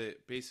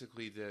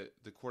basically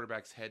the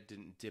quarterback's head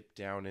didn't dip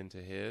down into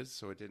his,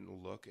 so it didn't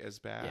look as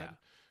bad. Yeah.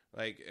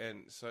 Like,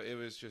 and so it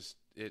was just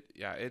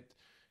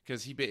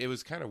because it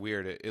was kind of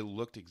weird. It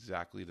looked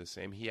exactly the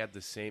same. He got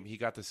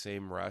the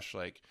same rush.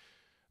 Like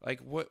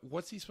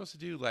what's he supposed to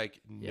do? Like,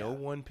 no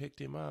one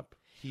picked him up.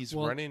 He's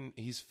running.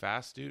 He's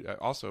fast, dude.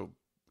 Also,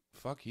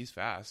 fuck, he's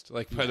fast.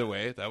 Like, by the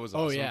way, that was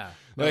awesome. Oh yeah,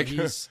 like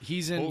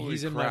he's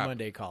in my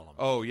Monday column.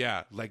 Oh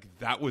yeah, like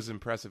that was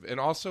impressive. And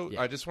also,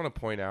 I just want to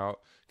point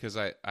out, because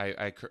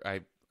I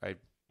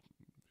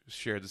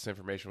shared this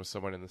information with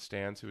someone in the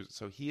stands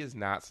so he is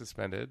not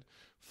suspended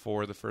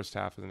for the first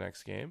half of the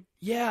next game.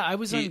 Yeah, I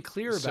was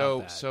unclear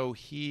about that. So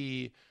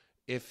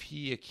if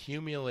he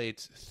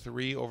accumulates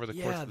 3 over the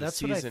course of the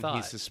season,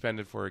 he's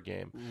suspended for a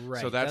game.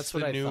 Right. So that's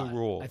the new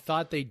rule. I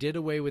thought they did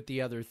away with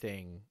the other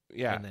thing.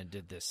 Yeah. And then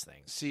did this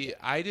thing. See,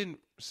 I didn't.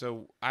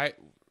 So I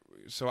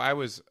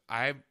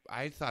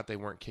thought they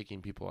weren't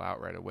kicking people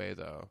out right away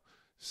though.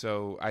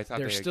 So I thought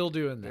they're still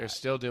doing that. They're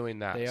still doing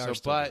that. They are.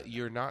 But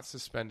you're not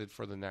suspended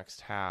for the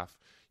next half.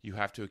 You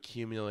have to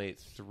accumulate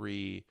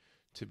 3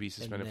 to be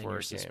suspended for a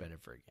game. Suspended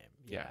for a game.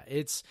 Yeah.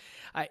 It's.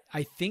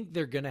 I think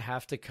they're going to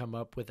have to come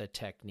up with a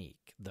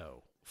technique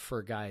though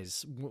for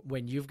guys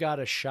when you've got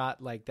a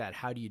shot like that.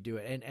 How do you do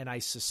it? And I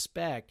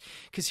suspect,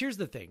 because here's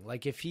the thing.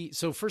 Like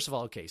so first of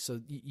all, okay. So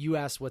you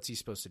asked what's he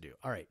supposed to do?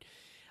 All right.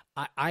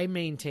 I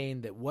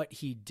maintain that what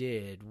he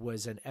did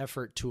was an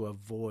effort to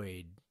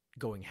avoid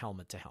going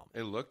helmet to helmet.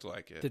 It looked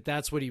like it.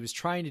 That's what he was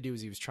trying to do.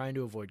 Is he was trying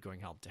to avoid going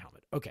helmet to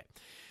helmet. Okay.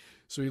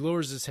 So he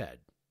lowers his head.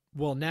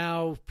 Well,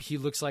 now he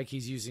looks like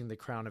he's using the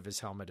crown of his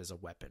helmet as a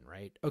weapon,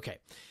 right? Okay.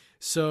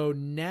 So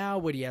now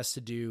what he has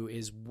to do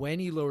is when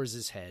he lowers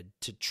his head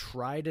to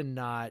try to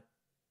not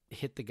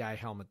hit the guy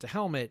helmet to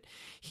helmet,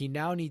 he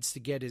now needs to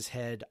get his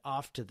head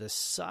off to the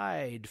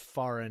side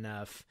far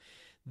enough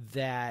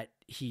that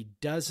he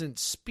doesn't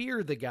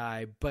spear the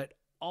guy, but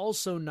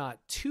also not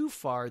too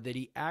far that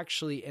he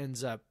actually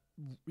ends up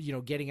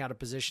getting out of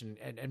position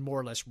and more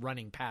or less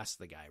running past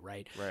the guy,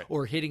 right?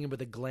 Or hitting him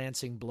with a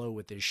glancing blow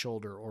with his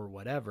shoulder or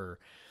whatever.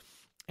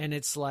 And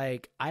it's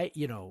like,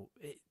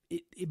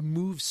 it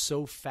moves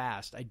so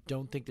fast. I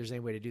don't think there's any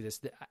way to do this.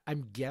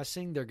 I'm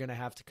guessing they're going to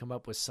have to come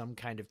up with some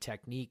kind of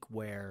technique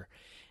where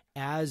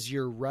as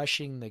you're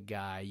rushing the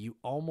guy, you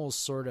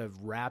almost sort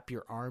of wrap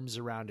your arms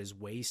around his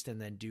waist and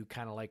then do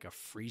kind of like a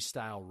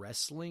freestyle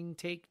wrestling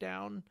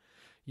takedown.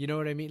 You know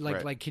what I mean?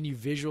 Like, can you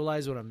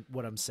visualize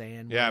what I'm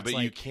saying? Yeah,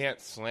 but you can't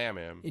slam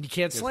him. And you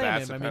can't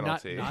slam him. I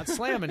mean, not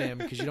slamming him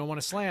because you don't want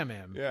to slam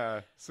him.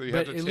 Yeah, so you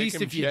have to take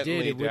him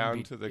gently it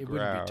down to the ground.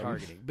 Wouldn't be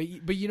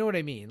targeting. But you know what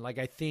I mean? Like,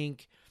 I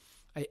think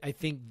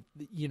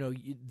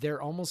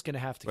they're almost going to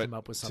have to come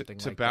up with something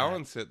to like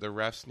balance it. The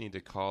refs need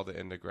to call the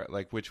end of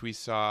which we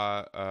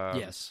saw.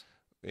 Yes.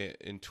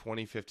 In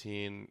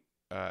 2015.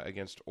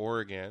 Against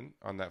Oregon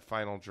on that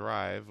final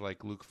drive,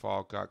 like Luke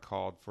Falk got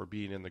called for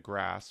being in the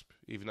grasp,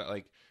 even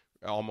like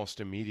almost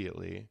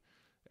immediately,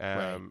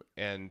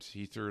 and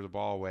he threw the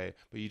ball away.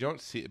 But you don't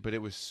see it. But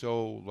it was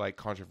so like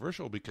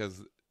controversial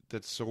because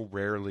that's so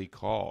rarely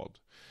called,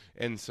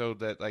 and so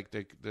that like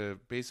the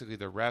basically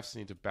the refs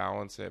need to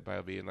balance it by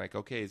being like,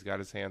 okay, he's got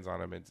his hands on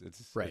him,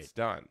 it's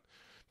done,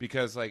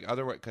 because like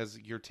otherwise, because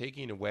you're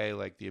taking away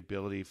like the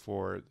ability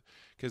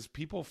because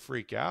people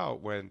freak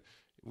out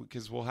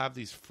because we'll have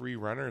these free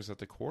runners at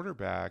the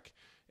quarterback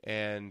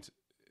and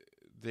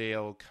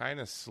they'll kind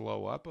of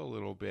slow up a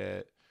little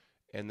bit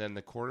and then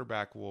the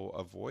quarterback will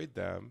avoid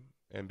them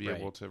and be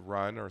able to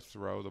run or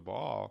throw the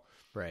ball.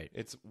 Right.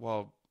 It's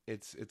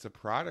a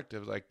product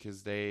of like,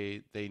 cause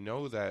they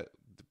know that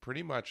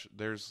pretty much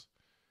it's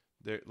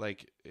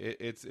like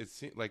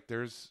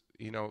there's,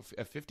 a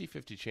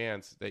 50-50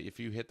 chance that if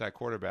you hit that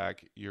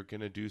quarterback, you're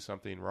going to do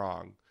something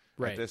wrong.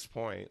 Right. At this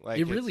point, like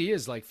it really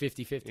is like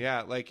 50-50.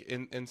 Yeah, like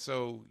and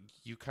so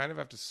you kind of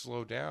have to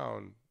slow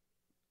down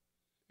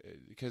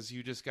because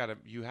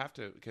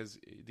because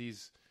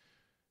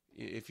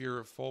if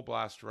you're full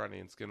blast running,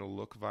 it's going to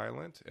look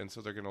violent, and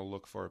so they're going to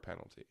look for a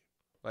penalty.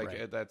 Like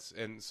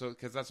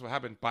because that's what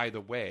happened. By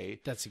the way,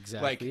 that's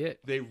exactly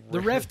it.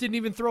 The ref didn't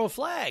even throw a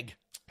flag.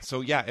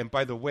 So yeah, and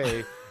by the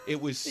way,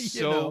 it was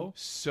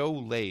so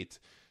late.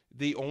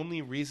 The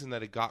only reason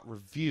that it got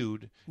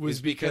reviewed was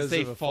because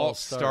they false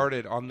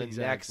started on the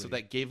next, so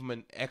that gave them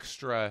an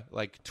extra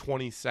like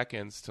 20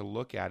 seconds to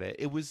look at it.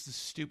 It was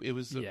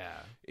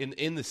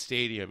in the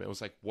stadium. It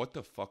was like, what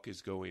the fuck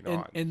is going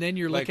on? And then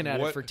you're looking at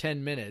it for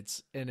 10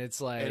 minutes, and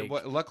it's like. And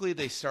luckily,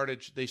 they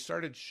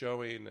started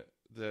showing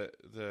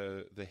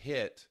the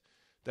hit.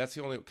 That's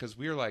the only, because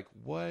we were like,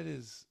 what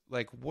is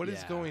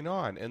going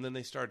on? And then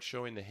they started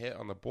showing the hit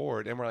on the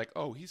board, and we're like,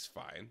 oh, he's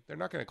fine. They're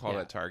not going to call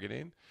that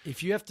targeting.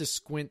 If you have to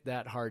squint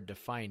that hard to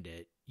find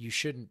it, you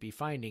shouldn't be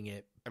finding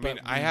it. I mean,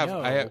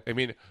 But I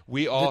mean,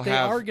 we all they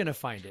have. are going to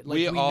find it. Like,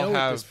 we all know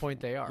have, at this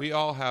point they are. We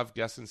all have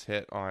Gesson's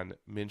hit on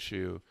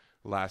Minshew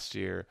last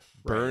year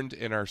burned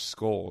in our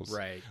skulls.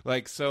 Right.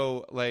 Like,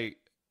 so, like,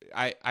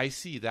 I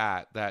see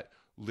that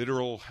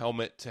literal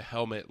helmet to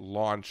helmet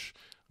launch,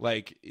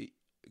 like,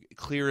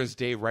 clear as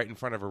day right in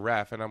front of a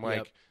ref. And I'm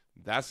like,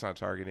 that's not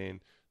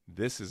targeting.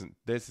 This is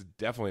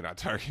definitely not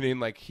targeting.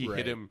 Like, he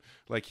hit him,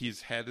 like,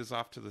 his head is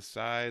off to the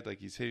side, like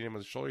he's hitting him on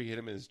the shoulder, he hit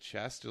him in his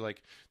chest. You're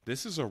like,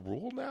 this is a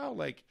rule now?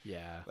 Like,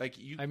 like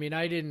you, I mean,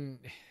 I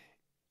didn't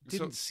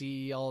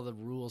see all the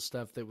rule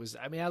stuff that was,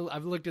 I mean,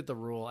 I've looked at the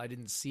rule. I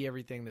didn't see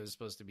everything that was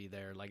supposed to be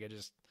there. Like,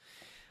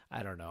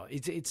 I don't know.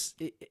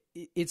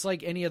 It's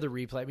like any other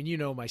replay. I mean, you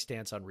know my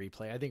stance on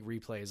replay. I think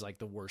replay is like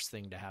the worst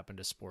thing to happen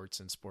to sports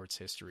and sports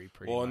history.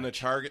 Pretty much. And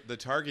the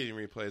targeting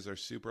replays are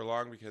super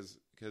long because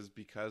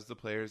the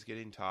player's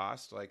getting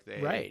tossed. Like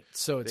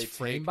so it's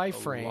frame by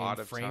frame,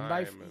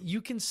 you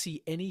can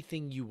see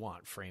anything you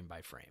want frame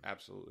by frame.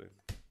 Absolutely.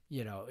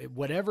 You know,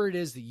 whatever it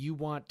is that you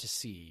want to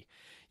see,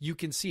 you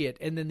can see it.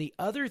 And then the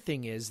other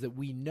thing is that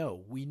we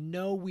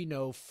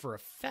know for a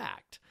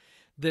fact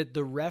that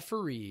the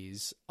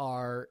referees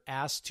are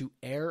asked to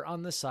err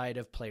on the side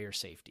of player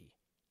safety.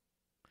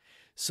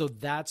 So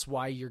that's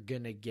why you're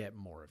going to get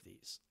more of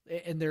these.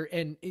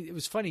 And it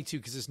was funny too,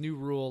 because this new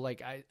rule,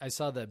 like I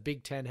saw the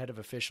Big Ten head of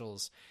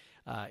officials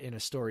in a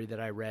story that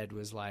I read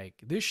was like,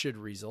 this should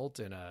result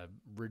in a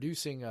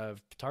reducing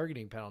of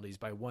targeting penalties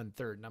by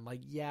 1/3. And I'm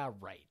like, yeah,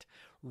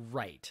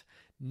 right.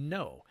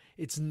 No,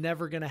 it's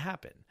never going to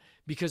happen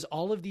because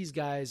all of these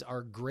guys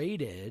are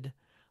graded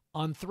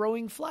on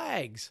throwing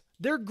flags.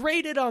 They're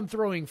graded on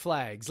throwing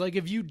flags. Like,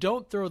 if you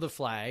don't throw the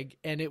flag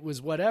and it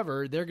was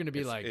whatever, they're going to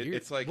be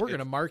we're going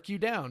to mark you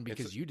down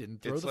because you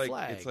didn't throw the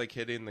flag. It's like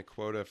hitting the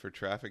quota for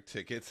traffic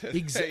tickets. It's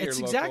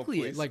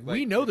exactly it. Like,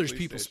 we know there's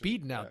people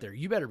speeding out there.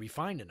 You better be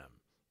finding them.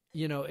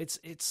 You know,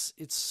 it's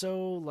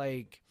so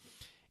like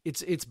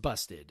it's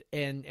busted.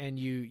 And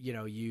you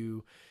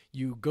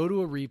go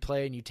to a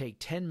replay and you take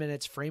 10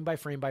 minutes frame by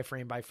frame by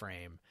frame by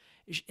frame.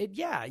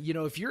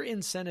 If your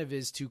incentive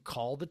is to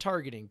call the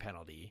targeting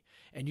penalty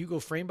and you go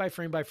frame by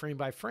frame by frame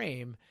by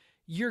frame,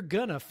 you're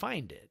gonna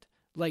find it.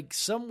 Like,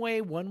 some way,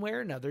 one way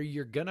or another,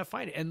 you're gonna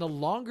find it. And the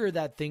longer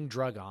that thing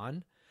drug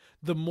on,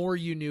 the more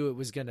you knew it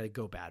was gonna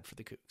go bad for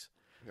the Cougs.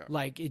 Yeah.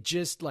 Like, it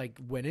just, like,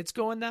 when it's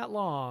going that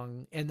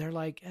long and they're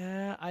like,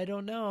 I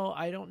don't know.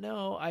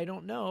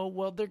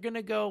 Well, they're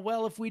gonna go,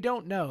 well, if we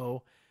don't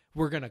know,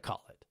 we're gonna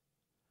call it.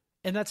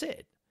 And that's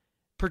it.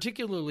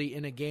 Particularly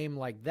in a game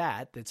like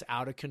that's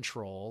out of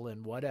control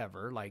and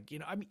whatever. Like,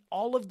 I mean,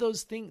 all of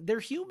those things, they're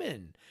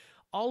human.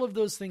 All of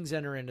those things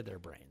enter into their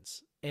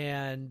brains.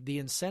 And the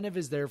incentive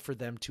is there for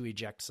them to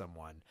eject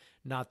someone,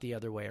 not the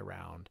other way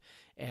around.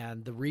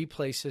 And the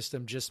replay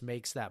system just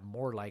makes that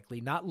more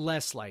likely, not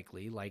less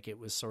likely, like it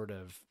was sort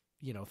of,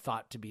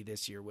 thought to be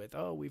this year with,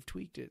 we've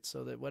tweaked it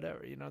so that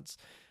whatever, it's...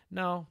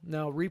 No,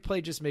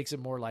 replay just makes it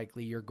more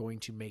likely you're going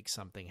to make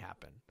something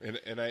happen.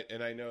 And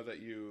I know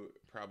that you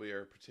probably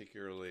are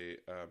particularly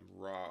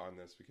raw on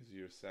this because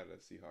you sat at a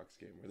Seahawks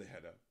game where they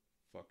had a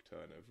fuck ton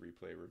of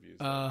replay reviews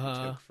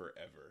that took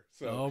forever.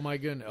 So, oh my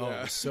goodness. Yeah. Oh,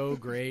 it was so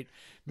great.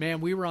 Man,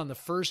 we were on the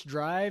first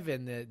drive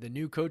and the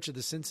new coach of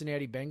the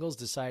Cincinnati Bengals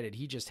decided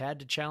he just had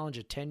to challenge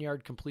a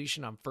 10-yard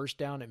completion on first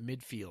down at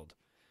midfield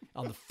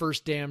on the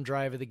first damn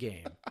drive of the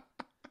game.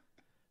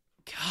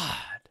 God.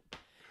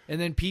 And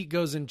then Pete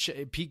goes and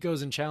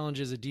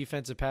challenges a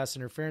defensive pass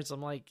interference.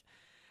 I'm like,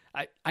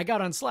 I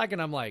got on Slack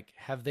and I'm like,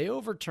 have they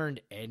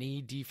overturned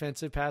any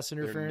defensive pass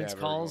interference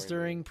calls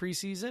during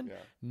preseason? Yeah.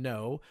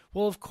 No.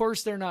 Well, of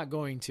course they're not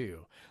going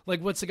to.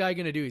 Like, what's the guy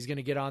going to do? He's going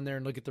to get on there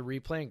and look at the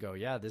replay and go,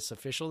 yeah, this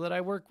official that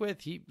I work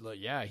with, he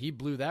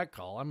blew that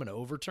call. I'm going to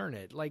overturn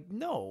it. Like,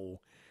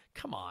 no,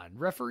 come on.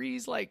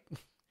 Referees, like,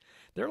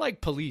 they're like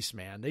police,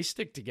 man. They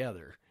stick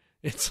together.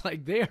 It's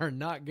like they are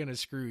not going to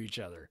screw each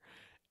other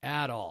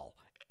at all.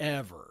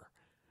 Ever.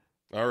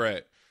 All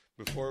right.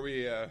 Before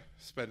we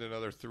spend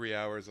another 3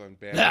 hours on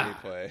ban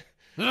replay,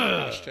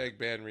 hashtag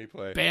ban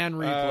replay. Ban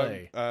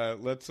replay.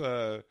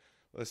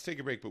 Let's take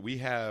a break, but we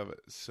have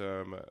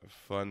some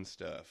fun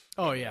stuff.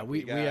 Oh yeah,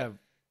 we have.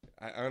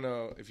 I don't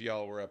know if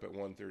y'all were up at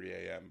 1:30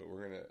 a.m., but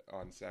we're gonna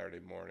on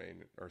Saturday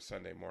morning or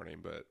Sunday morning,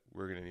 but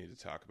we're gonna need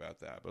to talk about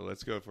that. But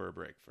let's go for a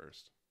break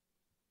first.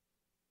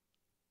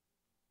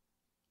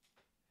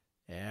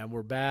 And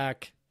we're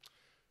back.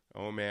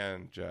 Oh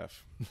man,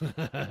 Jeff.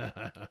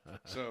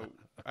 So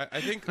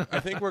I think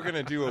we're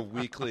gonna do a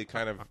weekly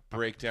kind of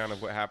breakdown of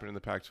what happened in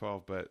the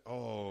Pac-12. But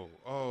oh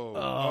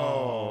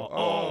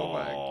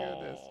my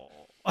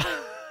goodness.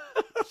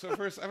 So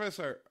first, I'm gonna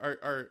start.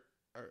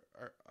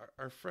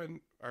 Our friend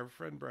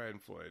Brian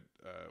Floyd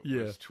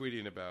was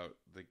tweeting about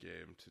the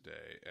game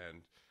today,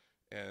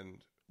 and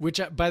which,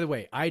 by the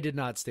way, I did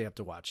not stay up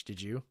to watch.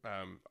 Did you?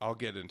 I'll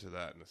get into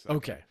that in a second.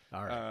 Okay,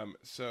 all right.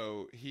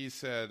 So he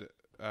said.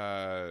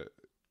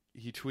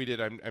 He tweeted,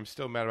 I'm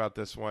still mad about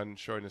this one,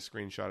 showing a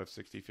screenshot of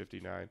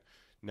 60-59.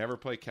 Never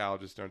play Cal,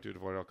 just don't do it,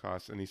 avoid all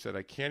costs. And he said,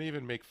 I can't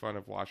even make fun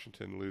of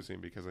Washington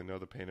losing because I know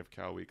the pain of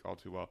Cal week all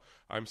too well.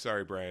 I'm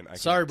sorry, Brian. I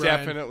can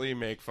definitely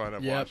make fun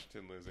of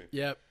Washington losing.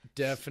 Yep,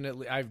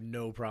 definitely. I have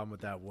no problem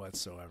with that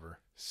whatsoever.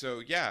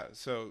 So yeah,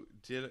 so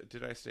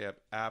did I stay up?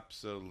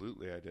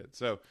 Absolutely, I did.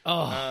 So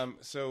I'm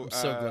so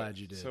glad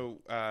you did. So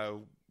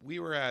we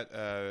were at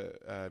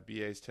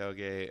BA's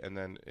tailgate, and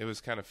then it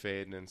was kind of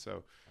fading, and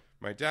so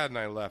my dad and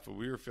I left, but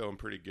we were feeling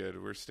pretty good.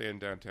 We were staying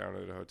downtown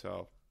at a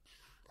hotel.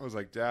 I was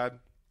like, Dad,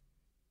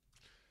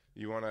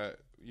 you wanna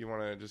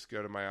just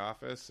go to my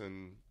office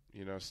and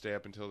stay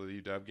up until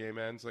the UW game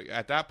ends? Like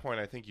at that point,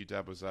 I think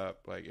UW was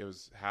up. Like it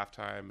was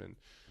halftime, and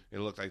it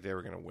looked like they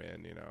were gonna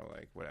win.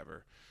 Like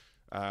whatever.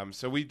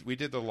 So we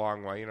did the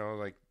long way,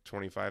 like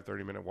 25,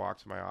 30-minute walk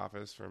to my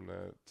office from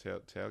the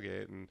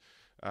tailgate, and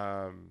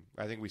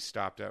I think we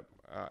stopped at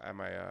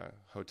my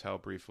hotel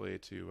briefly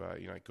to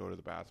like go to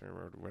the bathroom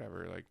or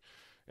whatever, like,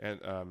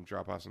 and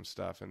drop off some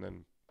stuff, and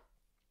then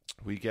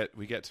we get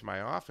to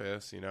my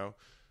office,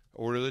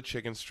 order the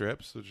chicken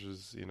strips, which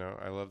is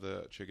I love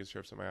the chicken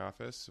strips at my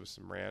office with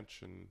some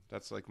ranch, and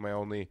that's like the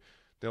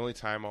only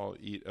time I'll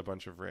eat a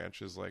bunch of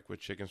ranch is like with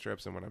chicken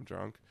strips and when I'm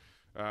drunk.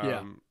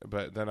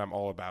 But then I'm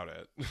all about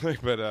it.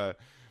 but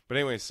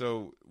anyway,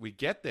 so we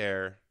get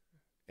there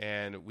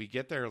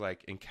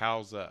like, and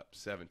Cal's up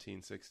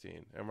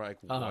 17-16. And we're like,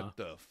 what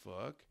the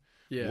fuck?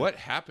 Yeah. What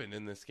happened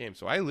in this game?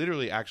 So I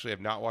literally actually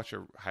have not watched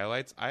the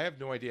highlights. I have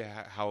no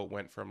idea how it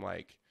went from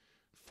like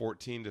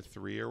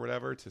 14-3 or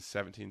whatever to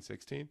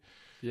 17-16.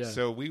 Yeah.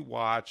 So we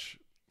watch.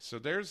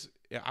 So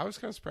I was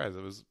kind of surprised.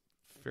 It was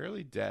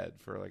fairly dead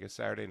for like a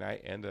Saturday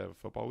night and a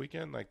football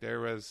weekend. Like there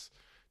was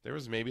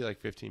maybe like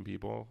 15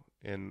 people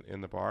in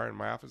the bar, and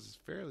my office is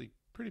pretty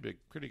big,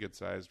 pretty good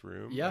sized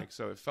room. Yeah. Like,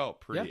 so it felt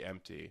pretty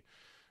empty.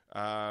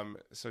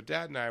 So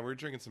Dad and I were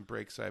drinking some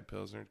Breakside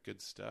Pilsner.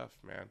 Good stuff,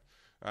 man.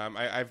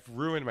 I've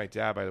ruined my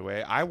dad, by the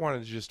way. I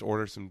wanted to just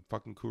order some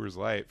fucking Coors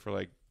Light for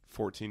like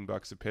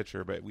 $14 a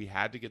pitcher, but we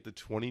had to get the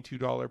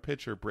 $22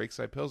 pitcher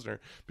Breakside Pilsner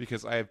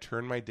because I have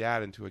turned my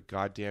dad into a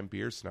goddamn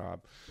beer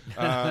snob.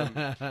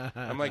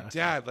 I'm like,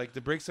 Dad, like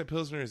the Breakside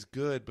Pilsner is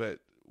good, but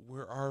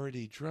we're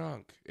already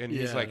drunk. And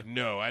he's like,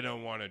 no, I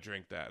don't want to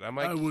drink that. I'm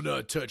like, I will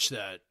not touch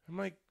that. I'm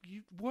like,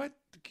 what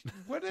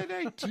did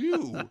I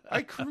do?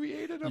 I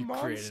created a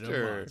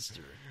monster.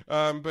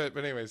 But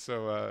anyway,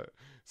 so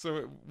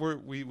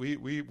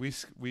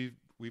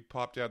we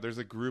popped out. There's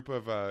a group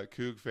of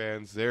Coug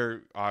fans.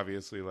 They're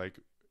obviously like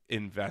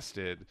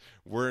invested.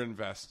 We're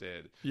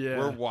invested. Yeah.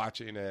 We're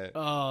watching it.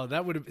 Oh,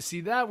 that would have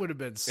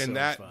been so and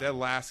fun. That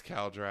last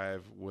Cal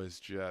drive was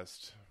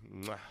just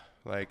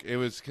like, it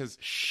was because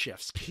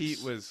chef's Pete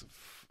kiss. Was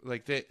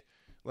like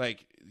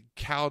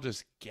Cal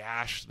just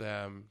gashed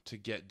them to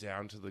get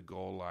down to the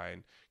goal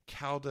line.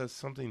 Cal does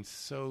something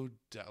so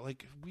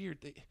like weird.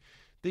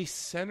 They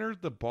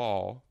centered the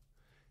ball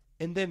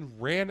and then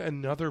ran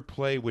another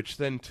play, which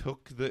then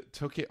took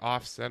it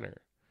off center.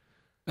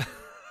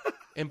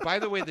 And by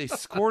the way, they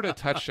scored a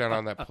touchdown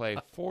on that play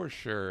for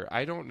sure.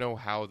 I don't know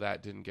how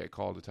that didn't get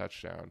called a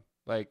touchdown.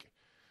 Like,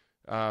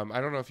 I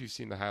don't know if you've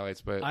seen the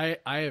highlights, but I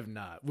have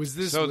not. Was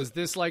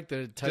this like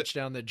the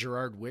touchdown that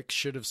Gerard Wicks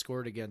should have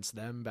scored against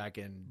them back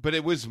in? But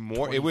it was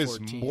more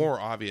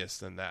obvious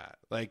than that.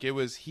 Like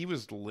he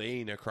was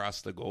laying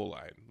across the goal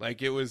line.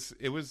 Like it was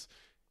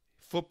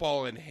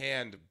football in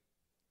hand,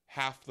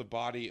 half the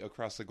body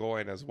across the goal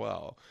line as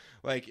well.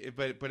 Like,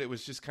 but it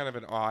was just kind of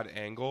an odd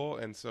angle,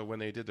 and so when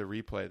they did the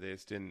replay, they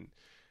just didn't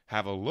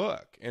have a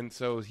look, and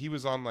so he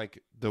was on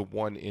like the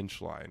 1-inch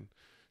line.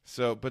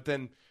 So, but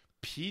then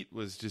Pete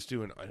was just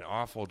doing an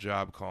awful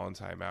job calling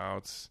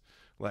timeouts,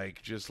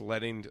 like just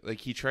letting,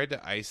 like he tried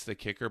to ice the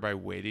kicker by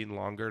waiting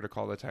longer to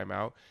call the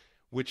timeout,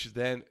 but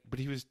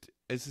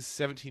it's a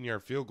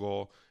 17-yard field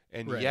goal.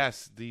 And right.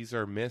 Yes, these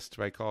are missed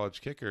by college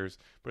kickers,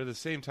 but at the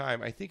same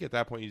time, I think at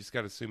that point you just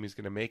got to assume he's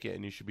going to make it,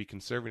 and you should be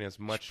conserving as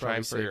much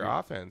time for your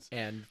offense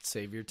and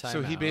save your time.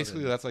 So he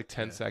basically lets like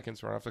 10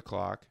 seconds run off the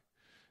clock,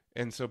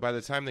 and so by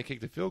the time they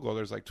kick the field goal,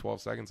 there's like 12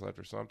 seconds left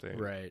or something.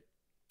 Right.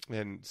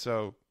 And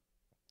so,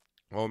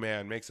 oh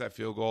man, makes that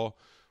field goal.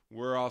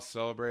 We're all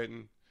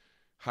celebrating,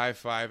 high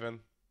fiving.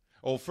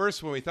 Well,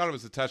 first when we thought it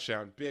was a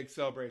touchdown, big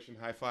celebration,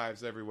 high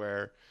fives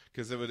everywhere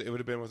because it would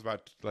have been with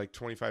about like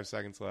 25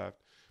 seconds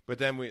left. But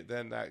then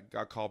that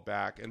got called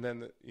back, and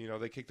then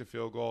they kicked the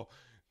field goal.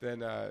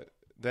 Then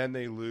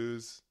they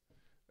lose.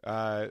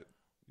 My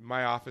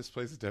office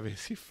plays a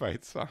WC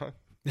Fight song.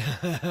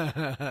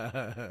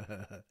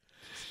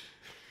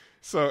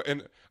 So,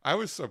 and I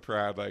was so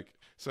proud. Like,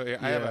 so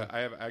I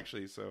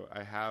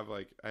have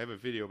a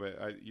video,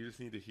 but you just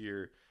need to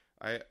hear.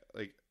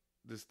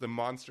 The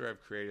monster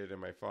I've created in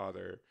my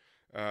father.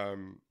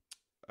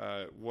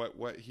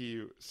 What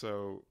he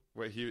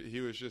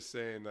was just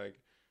saying, like.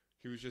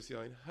 He was just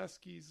yelling,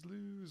 "Huskies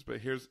lose!" But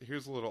here's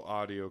a little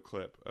audio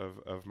clip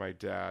of my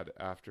dad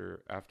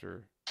after. What's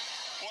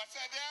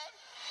that, Dad?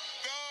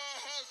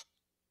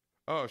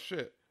 Oh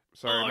shit!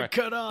 Sorry, my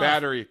cut off.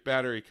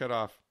 Battery cut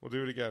off. We'll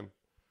do it again.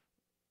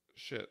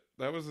 Shit,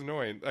 that was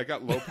annoying. I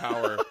got low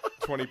power.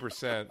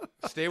 20%.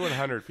 Stay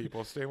 100,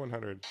 people. Stay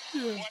 100.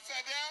 What's that,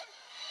 Dad?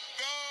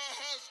 The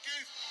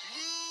Huskies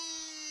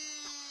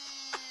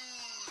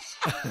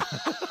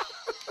lose.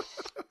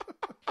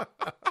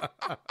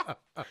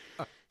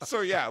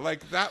 So yeah,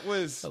 like that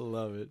was I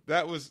love it.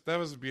 That was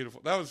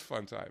beautiful. That was a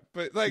fun time.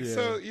 But like,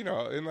 so, you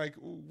know, and like,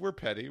 we're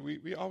petty.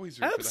 We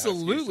always root for the Huskies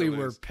Absolutely, to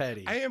we're lose.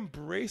 petty. I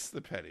embrace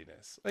the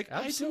pettiness. Like,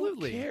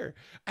 Absolutely. I don't care.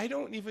 I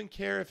don't even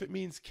care if it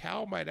means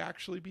Cal might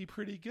actually be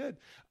pretty good.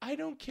 I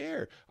don't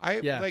care.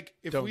 Like,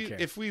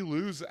 if we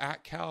lose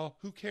at Cal,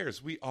 who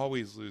cares? We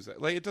always lose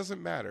it. Like, it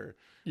doesn't matter.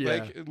 Yeah.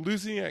 Like,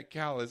 losing at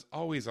Cal is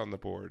always on the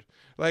board.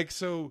 Like,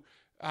 so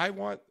I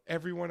want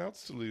everyone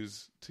else to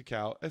lose to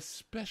Cal,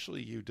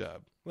 especially UW.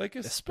 Like,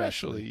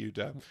 especially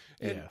UW.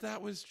 And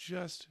that was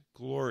just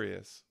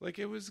glorious. Like,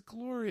 it was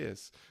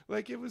glorious.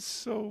 Like, it was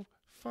so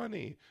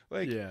funny.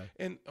 Like,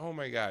 and oh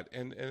my God.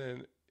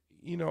 And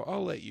you know,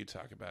 I'll let you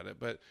talk about it,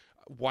 but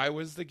why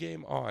was the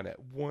game on at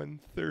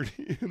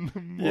 1:30 in the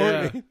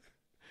morning? Yeah.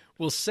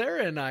 Well,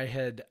 Sarah and I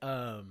had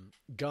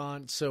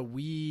gone. So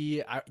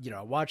I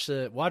watched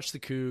the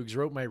Cougs,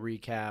 wrote my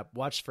recap,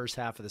 watched the first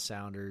half of the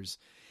Sounders.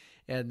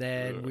 And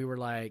then we were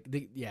like,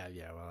 well,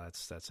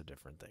 that's a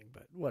different thing,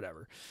 but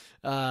whatever.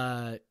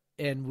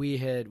 And we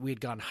had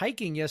gone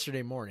hiking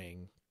yesterday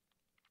morning.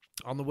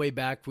 On the way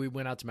back, we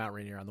went out to Mount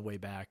Rainier. On the way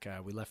back,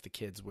 we left the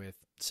kids with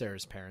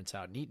Sarah's parents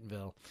out in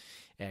Eatonville,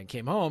 and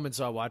came home. And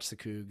so I watched the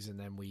Cougs, and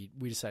then we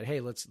decided, hey,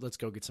 let's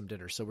go get some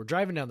dinner. So we're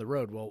driving down the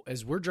road. Well,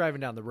 as we're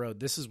driving down the road,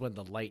 this is when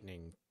the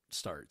lightning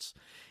starts,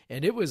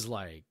 and it was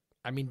like,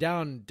 I mean,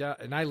 down,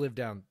 and I live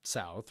down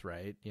south,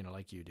 right? You know,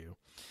 like you do.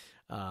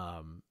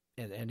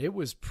 And it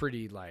was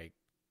pretty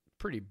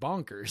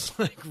bonkers,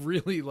 like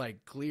really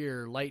like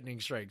clear lightning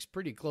strikes,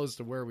 pretty close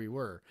to where we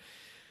were.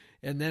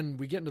 And then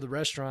we get into the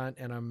restaurant,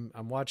 and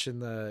I'm watching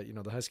the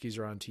Huskies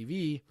are on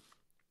TV,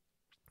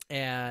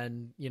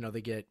 and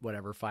they get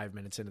 5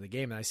 minutes into the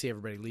game, and I see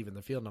everybody leaving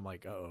the field, and I'm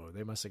like, oh,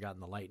 they must have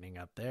gotten the lightning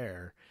up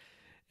there.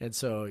 And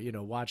so,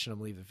 watching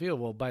them leave the field.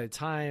 Well, by the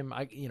time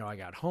I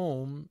got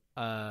home,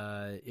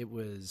 it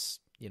was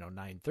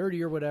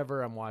 9:30 or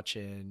whatever. I'm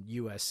watching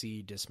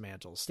USC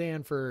dismantle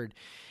Stanford,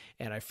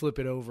 and I flip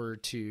it over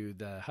to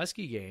the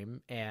Husky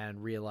game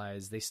and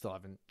realize they still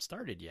haven't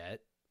started yet.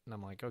 And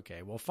I'm like,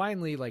 okay, well,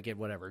 finally, like at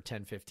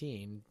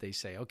 10:15, they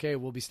say, okay,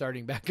 we'll be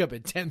starting back up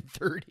at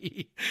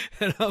 10:30.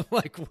 And I'm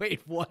like,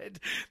 wait, what?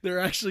 They're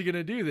actually going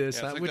to do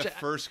this? Yeah, it's like the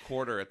first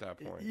quarter at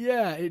that point.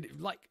 Yeah,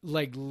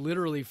 like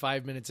literally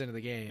 5 minutes into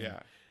the game.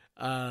 Yeah.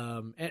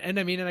 And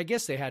I mean, and I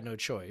guess they had no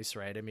choice,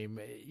 right? I mean,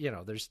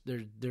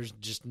 there's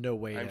just no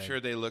way. I'm sure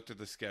they looked at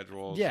the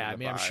schedules. Yeah, I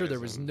mean, I'm sure there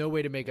was no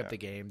way to make up the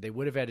game. They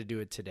would have had to do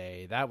it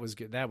today. That was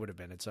good. That would have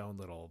been its own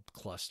little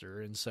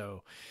cluster. And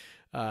so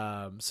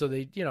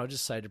they, just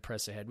decided to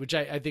press ahead, which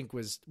I think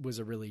was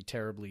a really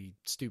terribly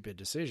stupid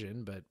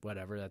decision, but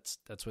whatever.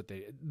 That's what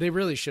they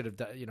really should have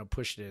done,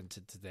 pushed it into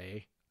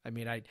today. I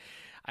mean,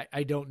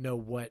 I don't know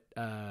what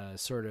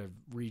sort of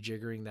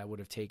rejiggering that would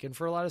have taken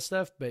for a lot of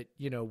stuff, but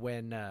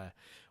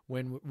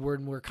when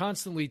we're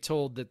constantly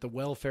told that the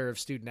welfare of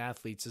student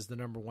athletes is the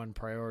number one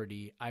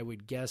priority, I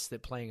would guess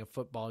that playing a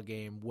football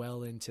game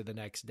well into the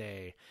next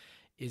day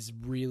is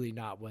really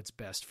not what's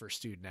best for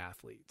student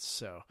athletes.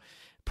 So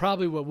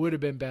probably what would have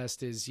been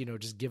best is,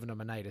 just giving them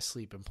a night of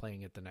sleep and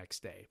playing it the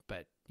next day.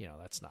 But,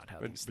 that's not how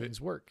these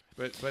things work.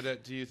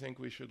 But do you think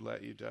we should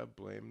let UW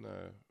blame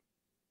the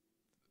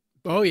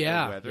Oh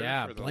yeah, weather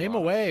yeah. for the Blame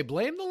loss? away.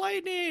 Blame the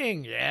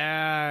lightning.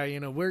 Yeah,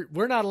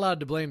 we're not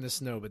allowed to blame the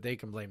snow, but they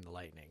can blame the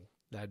lightning.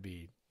 That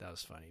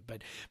was funny.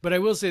 But I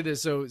will say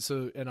this.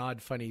 So an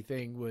odd funny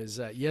thing was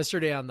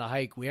yesterday on the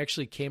hike, we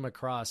actually came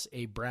across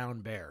a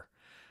brown bear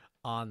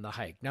on the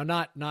hike. Now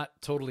not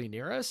totally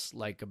near us,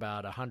 like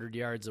about 100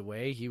 yards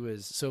away.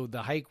 So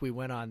the hike we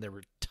went on, there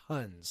were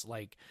tons,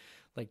 like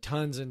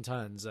tons and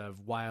tons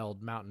of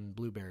wild mountain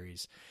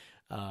blueberries.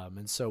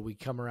 And so we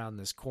come around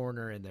this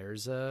corner, and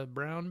there's a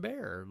brown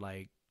bear,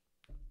 like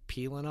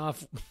peeling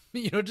off,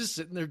 just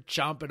sitting there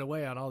chomping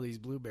away on all these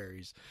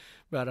blueberries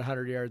about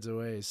 100 yards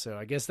away. So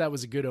I guess that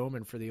was a good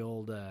omen for the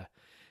old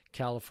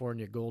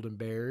California golden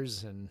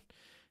bears. And,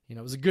 it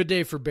was a good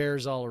day for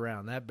bears all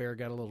around. That bear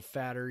got a little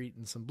fatter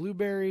eating some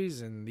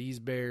blueberries, and these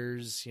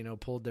bears,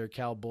 pulled their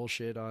Cal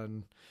bullshit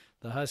on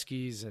the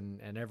Huskies,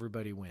 and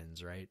everybody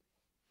wins, right?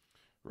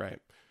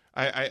 Right.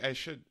 I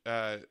should,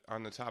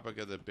 on the topic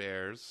of the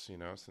Bears,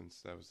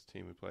 since that was the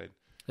team we played.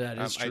 That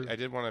is true. I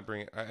did want to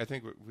bring. I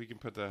think we can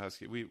put the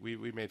Husky.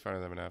 We made fun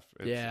of them enough.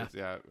 Yeah.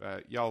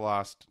 Y'all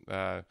lost.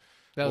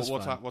 We'll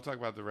talk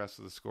about the rest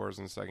of the scores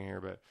in a second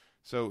here, but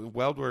so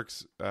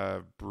WeldWorks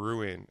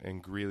Brewing in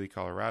Greeley,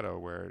 Colorado,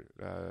 where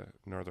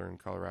Northern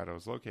Colorado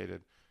is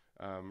located,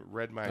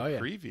 read my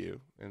preview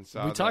and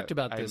saw. We talked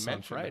about this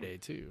on Friday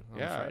too. On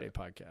the Friday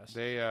podcast.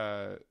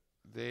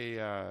 They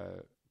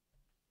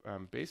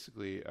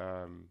basically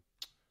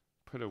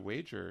put a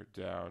wager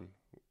down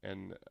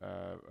and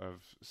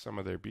of some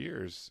of their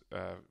beers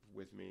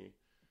with me,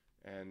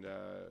 and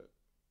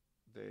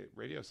the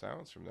radio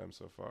silence from them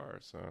so far.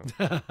 So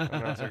I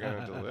don't know if they're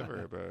going to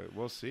deliver, but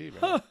we'll see,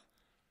 man.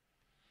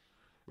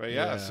 But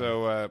yeah,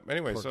 so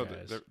anyway, Poor so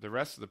guys. the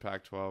rest of the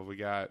Pac-12, we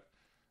got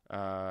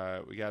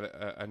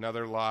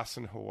another loss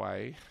in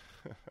Hawaii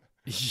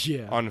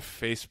Yeah. on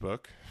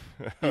Facebook.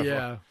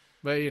 Yeah.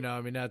 But,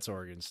 that's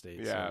Oregon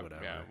State, Yeah, so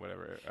whatever. yeah,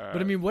 whatever.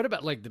 But, what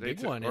about, like, the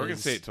big one Oregon is...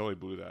 State totally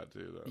blew that,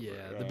 too, though. Yeah,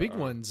 But, the big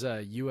one's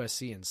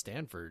USC and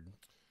Stanford.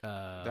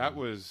 that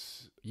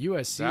was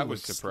USC was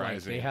looks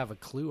surprising. like they have a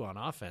clue on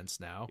offense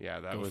now.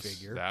 Yeah, Go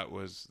figure. that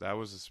was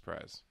a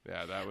surprise.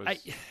 Yeah, that was...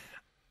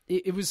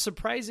 It was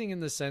surprising in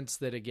the sense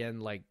that,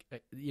 again, like,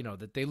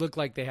 that they look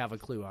like they have a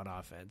clue on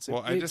offense.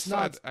 Well, I just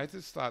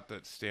thought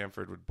that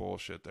Stanford would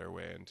bullshit their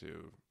way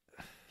into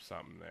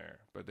something there.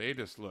 But they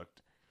just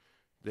looked...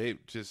 They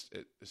just,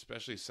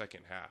 especially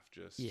second half,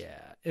 just...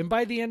 Yeah. And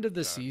by the end of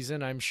the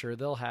season, I'm sure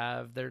they'll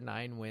have their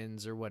 9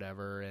 wins or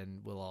whatever,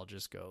 and we'll all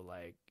just go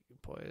like,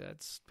 boy,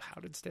 how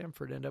did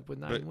Stanford end up with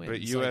 9 wins? But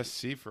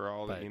USC, for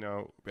all that,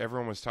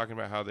 everyone was talking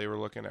about how they were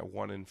looking at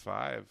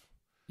 1-5.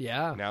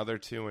 Yeah. Now they're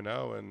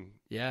 2-0, and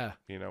yeah,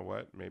 you know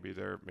what? Maybe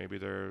they're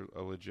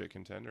a legit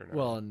contender now.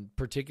 Well, and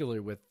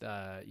particularly with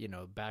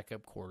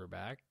backup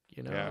quarterback,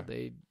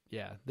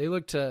 Yeah. they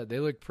looked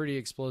pretty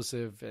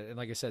explosive, and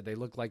like I said, they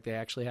looked like they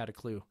actually had a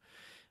clue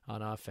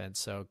on offense.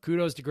 So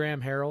kudos to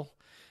Graham Harrell,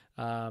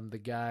 the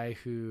guy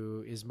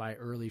who is my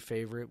early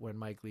favorite when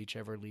Mike Leach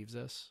ever leaves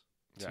us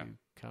to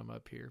come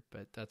up here.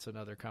 But that's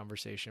another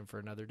conversation for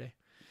another day.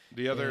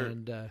 The other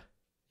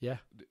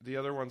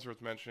ones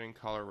worth mentioning,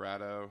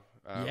 Colorado.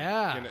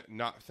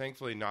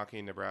 Thankfully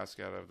knocking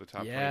Nebraska out of the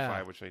top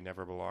 25, which they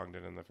never belonged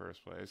in the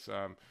first place.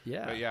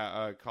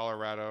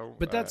 Colorado.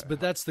 But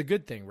that's the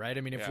good thing, right?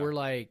 I mean, if we're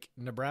like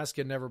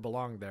Nebraska never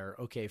belonged there,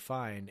 okay,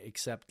 fine.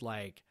 Except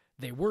like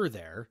they were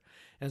there,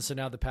 and so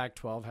now the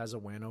Pac-12 has a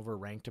win over a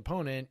ranked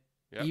opponent.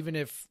 Yep. Even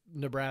if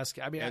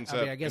Nebraska, I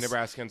guess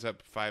Nebraska ends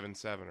up 5-7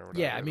 or whatever.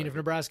 Yeah, I mean, if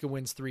Nebraska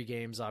wins 3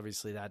 games,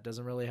 obviously that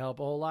doesn't really help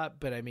a whole lot.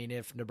 But I mean,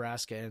 if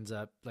Nebraska ends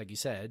up, like you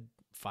said,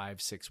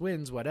 5-6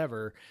 wins,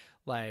 whatever,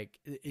 like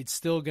it's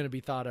still going to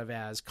be thought of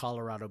as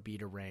Colorado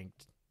beat a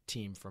ranked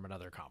team from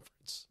another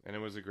conference. And it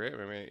was a great.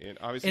 I mean,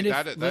 obviously, and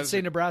if, let's say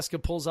Nebraska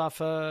pulls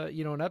off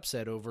an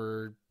upset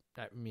over.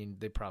 I mean,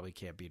 they probably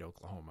can't beat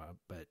Oklahoma,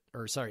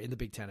 in the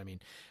Big Ten. I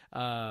mean,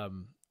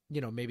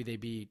 maybe they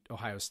beat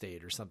Ohio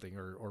State or something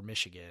or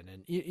Michigan.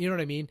 And you know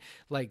what I mean?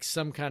 Like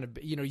some kind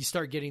of, you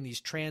start getting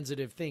these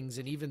transitive things.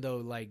 And even though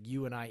like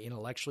you and I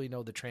intellectually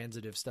know the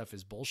transitive stuff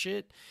is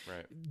bullshit,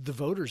 right? The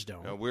voters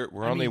don't. No, we're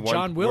only one.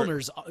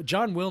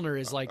 John Wilner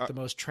is like the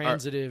most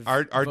transitive.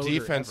 Our voter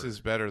defense ever. is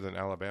better than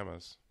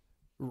Alabama's.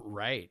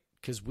 Right.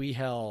 Because we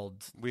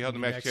held New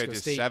Mexico to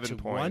State 7 to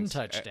points. 1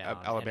 touchdown.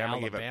 Alabama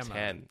and gave up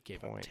 10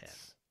 points. 10.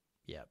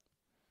 Yep.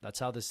 That's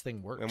how this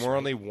thing works. And we're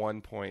only 1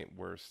 point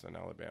worse than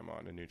Alabama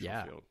on a neutral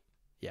field.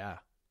 Yeah.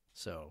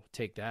 So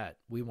take that.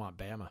 We want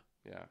Bama.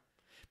 Yeah.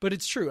 But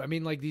it's true. I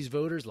mean, like a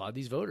lot of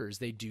these voters,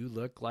 they do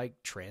look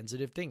like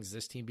transitive things.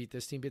 This team beat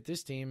this team, beat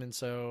this team. And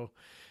so,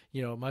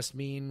 it must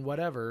mean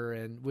whatever,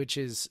 and which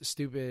is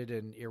stupid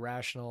and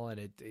irrational.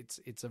 And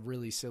it's a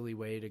really silly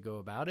way to go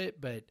about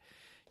it. But,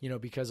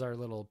 because our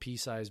little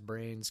pea-sized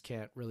brains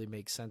can't really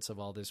make sense of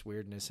all this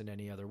weirdness in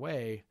any other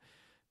way,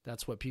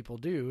 that's what people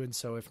do. And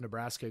so if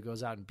Nebraska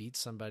goes out and beats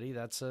somebody,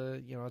 that's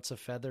it's a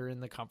feather in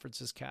the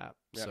conference's cap.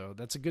 Yeah. So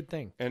that's a good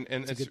thing. And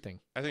it's a good thing.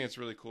 I think it's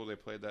really cool they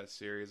played that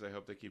series. I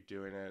hope they keep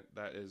doing it.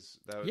 That's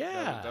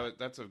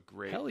a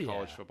great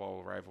college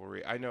football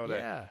rivalry. I know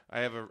that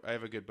I have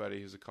a good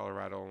buddy who's a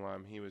Colorado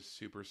alum. He was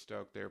super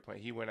stoked they were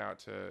playing. He went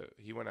out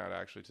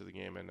actually to the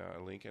game in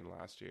Lincoln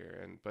last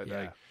year.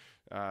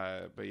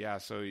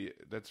 So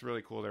that's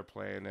really cool they're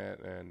playing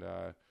it, and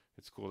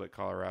it's cool that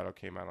Colorado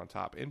came out on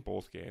top in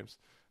both games.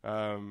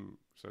 So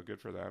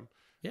good for them.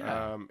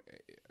 Yeah.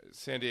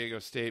 San Diego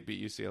State beat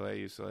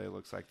UCLA. UCLA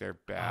looks like they're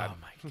bad. Oh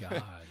my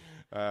God.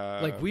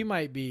 Like we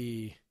might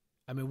be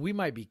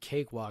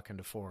cakewalking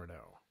to 4-0.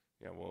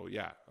 Yeah, well,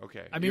 yeah,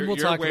 okay. I mean, we'll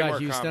talk about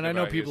Houston. I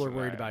know people are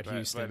worried about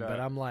Houston, but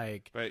I'm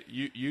like... But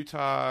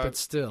Utah... But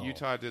still...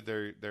 Utah did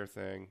their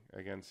thing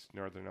against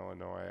Northern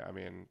Illinois. I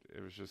mean,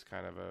 it was just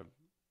kind of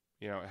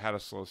it had a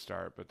slow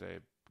start, but they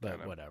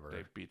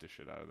beat the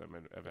shit out of them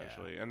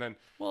eventually. Yeah. And then...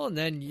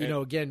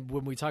 again,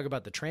 when we talk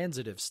about the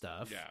transitive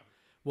stuff,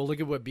 well, look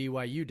at what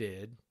BYU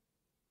did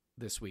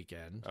this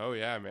weekend. Oh,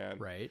 yeah, man.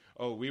 Right?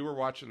 Oh, we were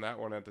watching that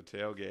one at the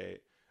tailgate.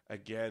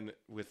 Again,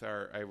 with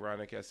our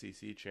ironic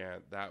SEC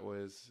chant, that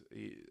was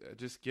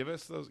just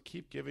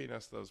keep giving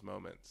us those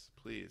moments,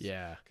 please.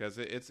 Yeah, because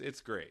it's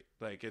great.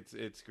 Like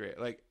it's great.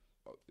 Like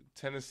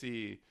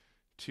Tennessee,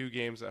 2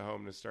 games at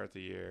home to start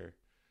the year.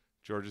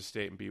 Georgia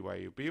State and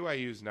BYU.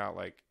 BYU's not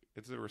like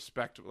it's a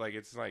respectable. Like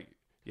it's like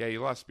you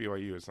lost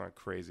BYU. It's not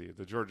crazy.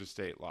 The Georgia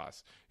State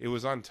loss. It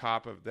was on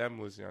top of them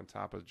losing on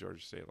top of the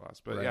Georgia State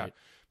loss. But right.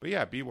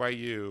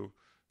 BYU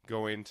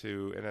going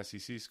to an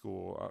SEC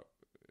school.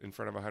 In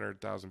front of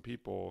 100,000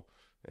 people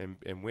and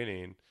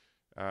winning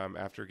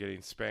after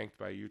getting spanked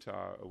by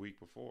Utah a week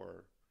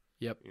before.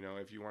 Yep.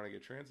 If you want to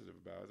get transitive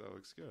about it, that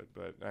looks good.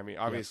 But I mean,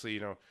 obviously,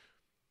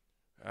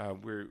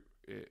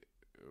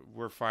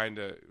 we're fine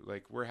to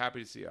we're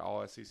happy to see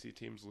all SEC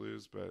teams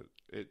lose, but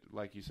it,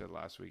 like you said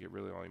last week, it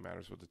really only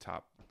matters what the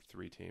top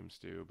 3 teams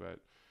do. But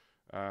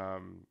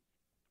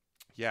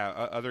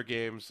other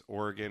games,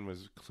 Oregon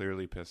was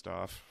clearly pissed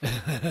off.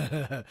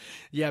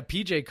 Yeah,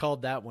 PJ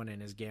called that one in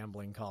his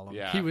gambling column.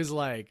 Yeah. He was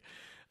like,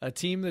 a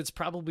team that's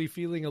probably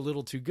feeling a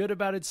little too good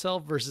about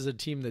itself versus a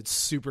team that's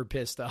super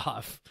pissed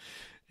off.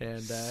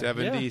 And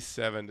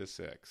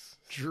 77-6.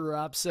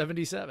 Drop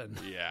 77.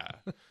 Yeah.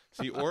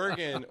 See,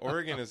 Oregon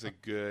is a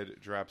good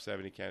drop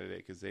 70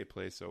 candidate because they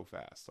play so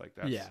fast. Like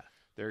that's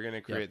they're going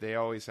to create. Yep. They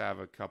always have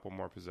a couple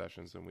more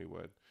possessions than we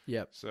would.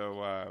 Yep.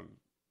 So,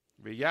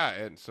 but yeah,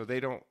 and so they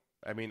don't.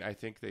 I mean, I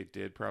think they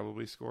did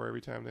probably score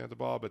every time they had the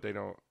ball, but they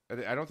don't.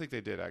 I don't think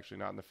they did actually.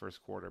 Not in the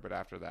first quarter, but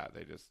after that,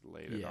 they just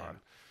laid it on.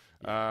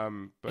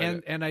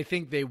 But and I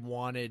think they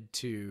wanted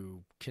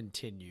to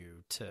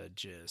continue to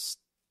just.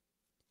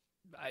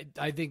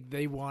 I think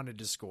they wanted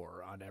to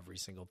score on every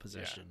single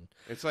possession.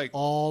 Yeah. It's like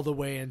all the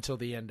way until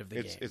the end of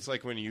the game. It's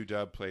like when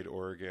UW played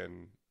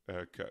Oregon,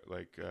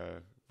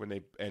 when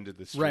they ended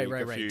the streak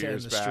right. a few to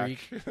years end the back.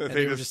 Streak, and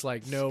they were just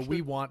like, no,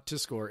 we want to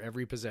score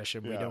every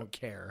possession. We don't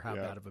care how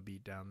bad of a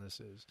beatdown this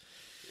is.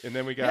 And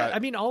then we got. I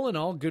mean, all in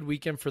all, good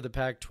weekend for the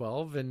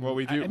Pac-12. And well,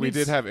 we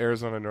did have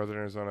Northern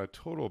Arizona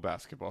total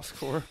basketball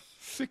score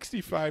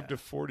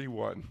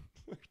 65-41.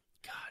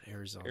 God,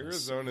 Arizona.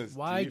 Arizona's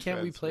why defense,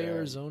 can't we play man.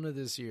 Arizona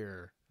this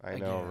year? I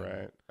know,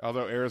 right?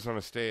 Although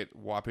Arizona State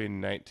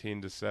whopping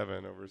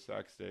 19-7 over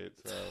Sac State.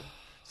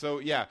 So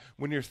yeah,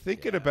 when you're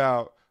thinking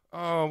about,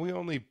 we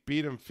only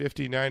beat them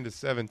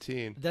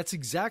 59-17. That's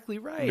exactly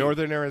right.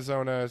 Northern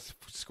Arizona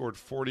scored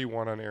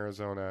 41 on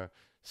Arizona.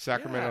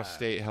 Sacramento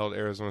State held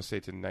Arizona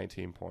State to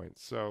 19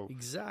 points. So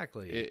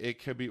exactly,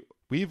 it could be.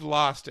 We've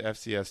lost to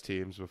FCS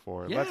teams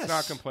before. Yes. Let's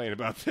not complain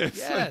about this.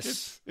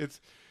 Yes, it's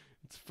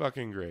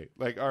fucking great.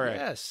 All right.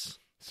 Yes.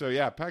 So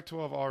yeah,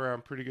 Pac-12 all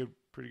around pretty good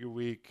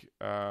week.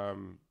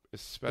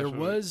 Especially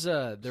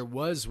there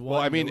was one. Well,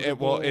 I mean,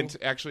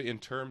 actually, in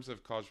terms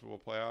of college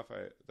football playoff,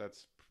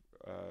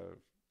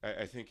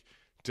 I think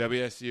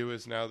WSU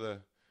is now the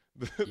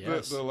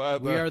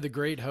we are the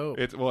great hope.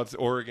 It's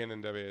Oregon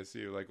and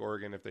WSU. Like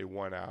Oregon, if they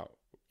won out,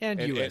 and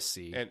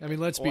USC. I mean,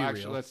 let's be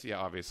real.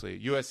 Obviously,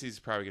 USC is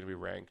probably going to be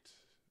ranked.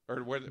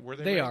 Or were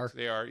they? They ranked? are.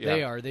 They are. Yeah.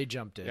 They are. They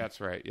jumped in. That's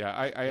right. Yeah,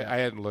 I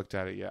hadn't looked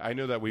at it yet. I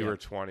knew that we were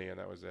 20 and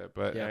that was it.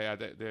 But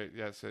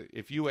so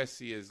if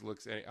USC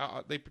looks any,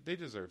 they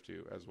deserve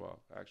to as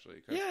well.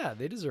 Actually, yeah,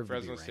 they deserve.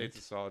 Fresno to be State's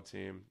a solid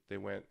team. They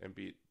went and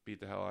beat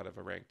the hell out of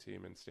a ranked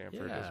team in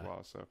Stanford as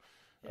well. So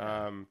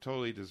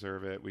totally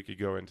deserve it. We could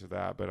go into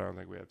that, but I don't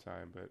think we have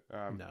time. But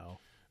no.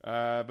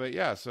 But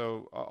yeah.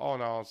 So all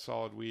in all,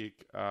 solid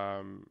week.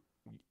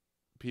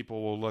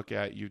 People will look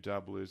at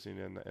UW losing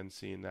and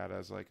seeing that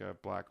as like a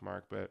black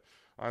mark, but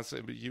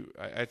honestly,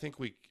 I think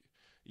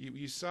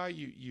you saw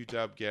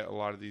UW get a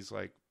lot of these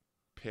like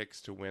picks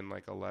to win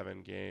like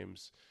 11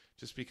 games,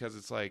 just because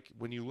it's like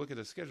when you look at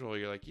the schedule,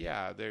 you're like,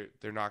 yeah,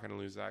 they're not going to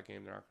lose that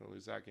game, they're not going to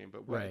lose that game,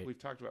 but we've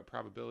talked about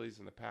probabilities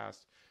in the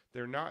past,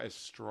 they're not as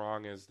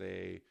strong as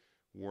they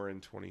were in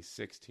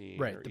 2016.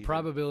 Right, the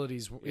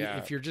probabilities.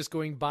 If you're just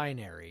going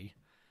binary.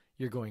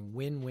 You're going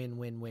win, win,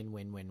 win, win,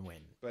 win, win, win.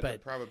 But the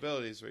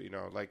probabilities,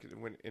 like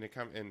when it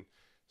comes in,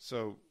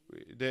 so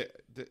they're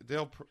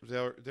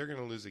going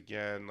to lose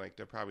again. Like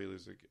they'll probably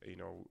lose.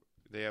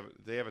 They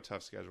have a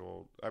tough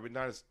schedule. I mean,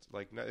 not as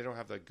they don't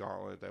have the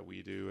gauntlet that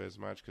we do as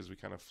much because we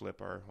kind of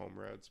flip our home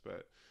roads.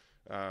 But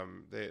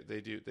they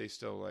do. They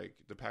still like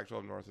the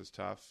Pac-12 North is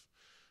tough.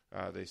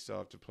 They still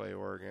have to play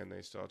Oregon.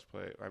 They still have to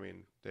play. I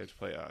mean, they have to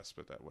play us,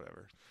 but that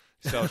whatever.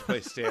 Still have to play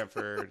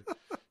Stanford.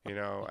 They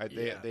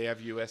have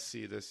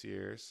USC this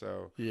year,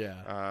 so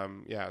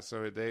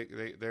So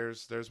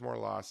there's more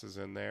losses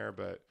in there,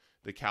 but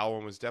the Cal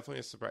one was definitely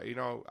a surprise.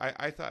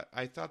 I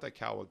thought that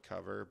Cal would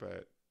cover,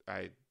 but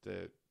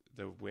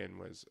the win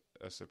was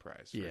a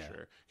surprise for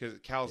sure because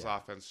Cal's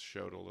offense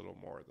showed a little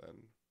more than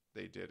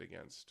they did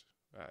against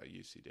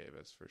UC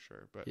Davis for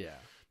sure. But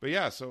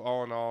so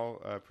all in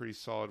all, a pretty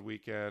solid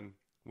weekend.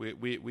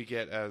 We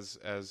get as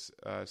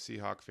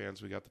Seahawk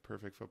fans, we got the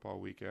perfect football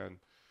weekend.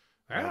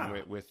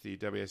 With the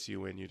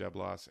WSU win, UW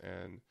loss,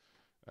 and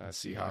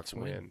Seahawks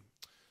win.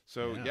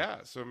 So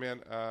so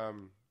man,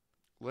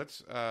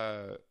 let's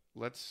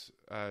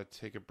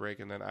take a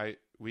break, and then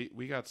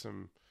we got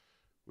some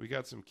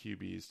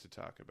QBs to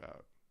talk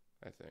about,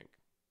 I think,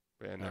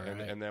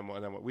 and then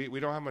we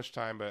don't have much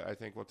time, but I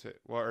think we'll take.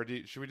 Well,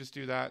 should we just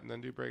do that and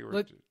then do break?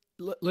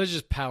 Let's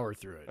just power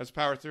through it. Let's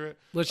power through it.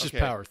 Let's just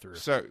power through.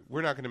 So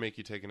we're not going to make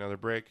you take another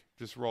break.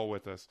 Just roll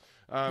with us.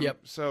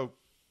 So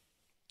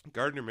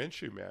Gardner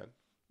Minshew, man.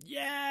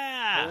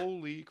 Yeah.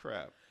 Holy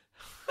crap.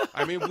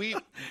 I mean,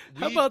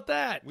 how about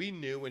that? We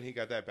knew when he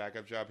got that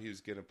backup job he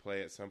was going to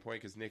play at some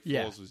point because Nick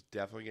Foles was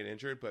definitely getting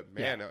injured. But,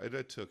 man,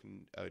 it took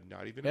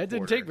not even a quarter. That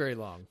didn't take very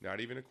long. Not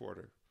even a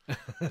quarter.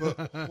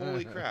 But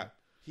holy crap.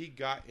 He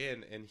got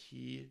in and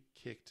he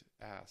kicked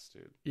ass,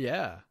 dude.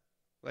 Yeah.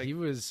 Like he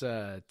was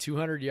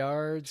 200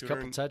 yards,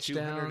 couple touchdowns.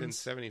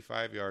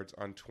 275 yards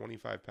on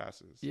 25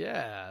 passes.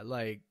 Yeah,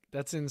 like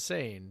that's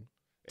insane.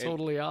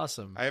 totally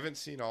awesome. I haven't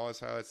seen all his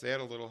highlights. They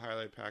had a little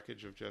highlight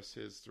package of just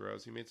his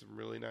throws. He made some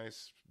really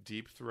nice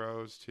deep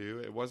throws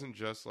too. It wasn't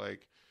just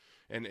like,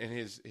 and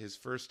his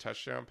first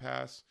touchdown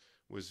pass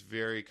was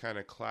very kind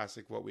of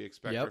classic what we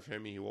expect of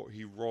him. He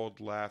rolled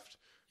left,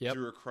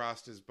 threw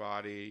across his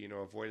body,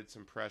 avoided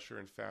some pressure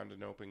and found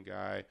an open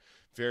guy.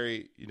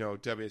 Very,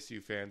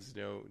 WSU fans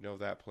know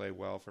that play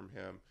well from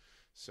him.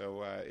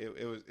 So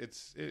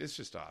it's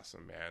just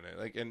awesome, man.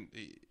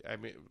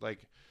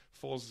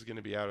 Foles is going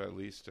to be out at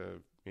least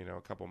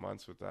a couple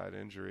months with that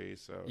injury.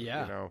 So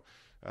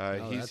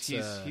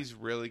he's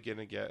really going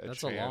to get a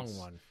chance. That's a long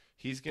one.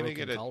 He's going to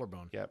get a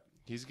collarbone. Yep.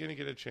 He's going to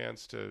get a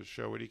chance to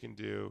show what he can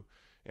do,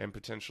 and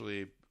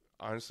potentially,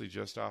 honestly,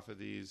 just off of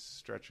these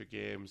stretch of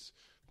games,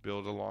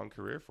 build a long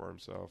career for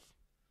himself.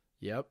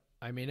 Yep.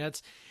 I mean,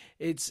 it's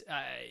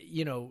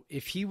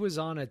if he was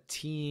on a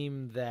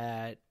team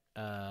that,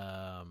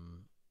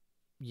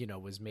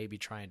 was maybe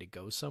trying to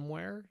go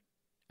somewhere,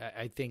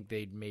 I think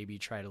they'd maybe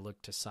try to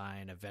look to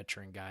sign a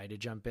veteran guy to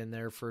jump in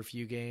there for a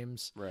few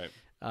games. Right.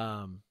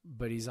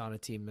 But he's on a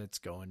team that's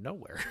going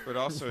nowhere. But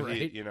also,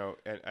 right?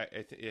 and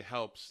I think it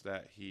helps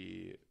that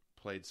he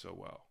played so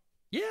well.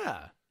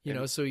 Yeah.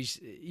 So he's,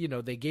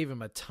 they gave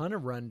him a ton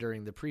of run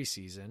during the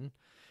preseason,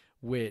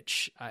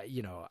 which,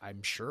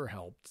 I'm sure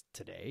helped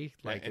today.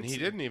 And he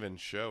didn't even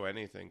show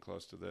anything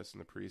close to this in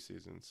the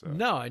preseason. So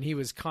no, and he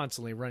was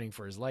constantly running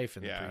for his life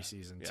in the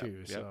preseason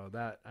too. So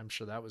that, I'm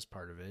sure that was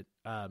part of it.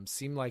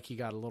 Seemed like he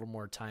got a little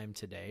more time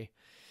today.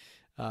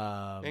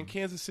 And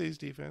Kansas City's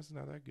defense is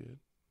not that good.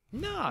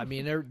 No, I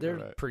mean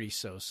they're pretty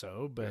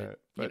so-so, but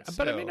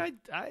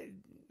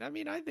I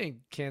mean I think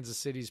Kansas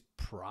City's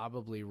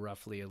probably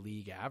roughly a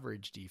league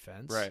average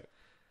defense, right?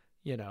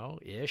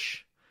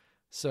 Ish.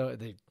 So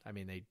they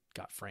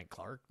got Frank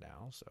Clark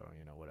now, so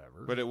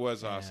whatever. But it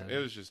was awesome. It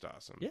was just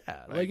awesome.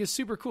 Yeah, like it's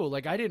super cool.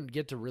 Like I didn't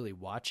get to really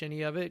watch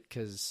any of it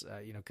because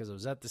I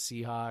was at the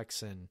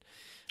Seahawks and.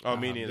 Oh,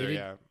 me neither.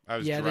 Yeah, I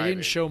was. Yeah, driving. They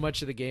didn't show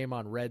much of the game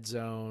on Red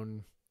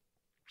Zone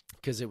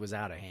because it was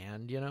out of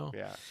hand.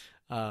 Yeah.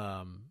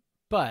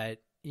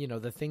 But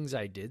the things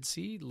I did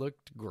see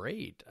looked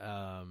great.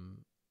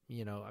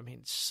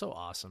 It's so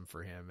awesome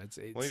for him. It's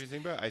well, if you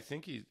think about it, I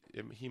think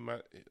he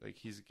might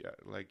he's got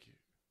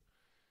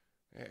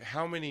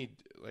how many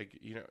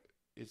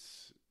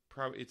it's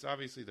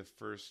obviously the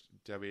first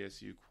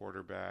WSU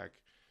quarterback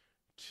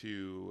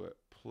to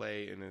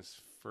play in his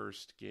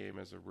first game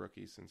as a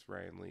rookie since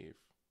Ryan Leaf.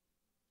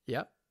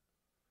 Yeah.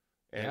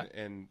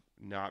 And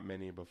not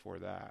many before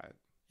that.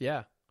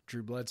 Yeah.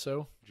 Drew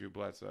Bledsoe.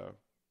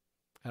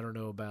 I don't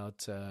know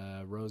about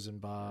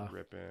Rosenbaugh,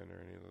 Rippin,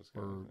 or any of those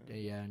guys.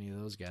 Any of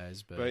those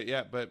guys. But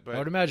I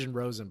would imagine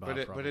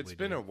Rosenbaugh. But it's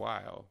been a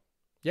while.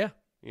 Yeah.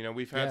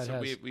 We've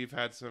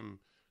had some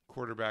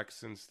quarterbacks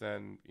since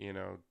then.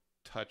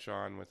 Touch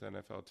on with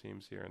NFL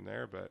teams here and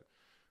there, but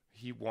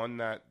he won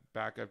that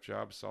backup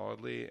job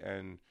solidly,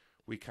 and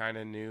we kind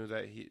of knew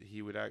that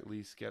he would at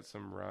least get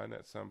some run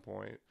at some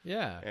point.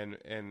 Yeah.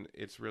 And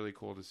it's really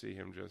cool to see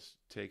him just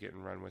take it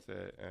and run with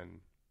it, and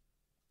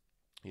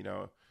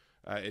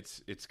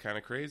it's kind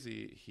of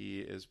crazy. He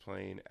is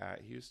playing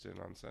at Houston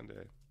on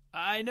Sunday.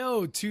 I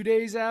know, 2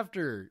 days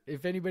after.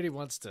 If anybody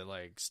wants to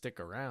stick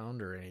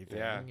around or anything,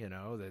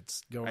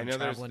 that's going. I know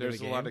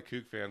there's a lot of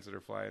Kook fans that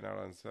are flying out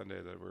on Sunday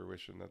that were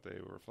wishing that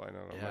they were flying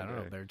out on Monday. I don't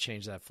know. Better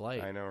change that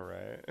flight. I know,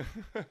 right?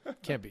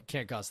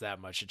 Can't cost that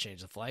much to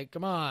change the flight.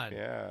 Come on.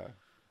 Yeah.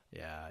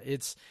 Yeah,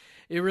 it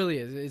really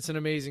is. It's an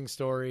amazing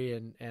story,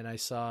 and I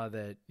saw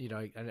that,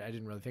 I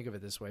didn't really think of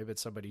it this way, but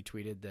somebody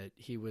tweeted that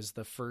he was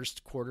the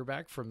first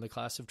quarterback from the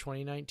class of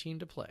 2019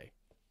 to play.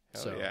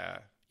 Hell yeah.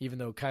 Even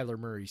though Kyler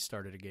Murray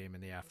started a game in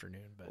the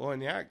afternoon. But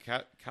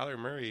Kyler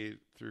Murray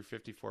threw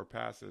 54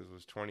 passes,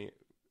 was 20,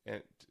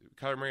 and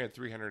Kyler Murray had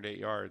 308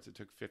 yards. It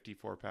took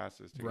 54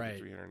 passes to get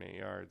 308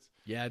 yards.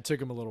 Yeah, it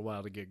took him a little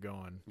while to get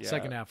going. Yeah.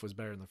 Second half was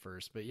better than the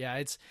first. But yeah,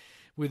 it's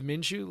with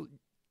Minshew.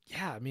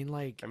 Yeah,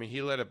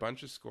 he led a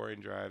bunch of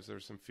scoring drives. There were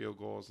some field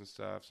goals and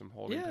stuff, some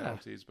holding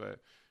penalties, but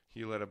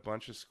he led a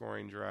bunch of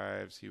scoring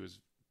drives. He was,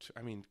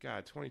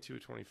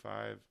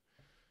 22-25.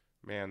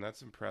 Man,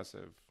 that's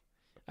impressive.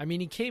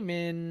 He came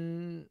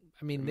in.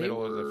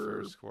 Middle of the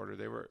first quarter,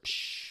 they were.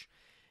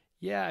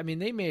 Yeah,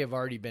 they may have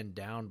already been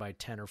down by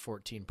 10 or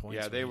 14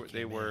 points. Yeah, they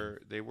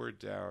were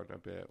down a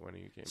bit when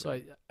he came.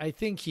 So I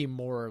think he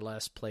more or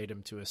less played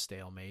him to a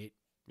stalemate.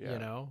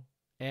 Yeah.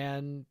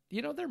 And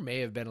there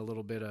may have been a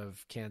little bit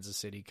of Kansas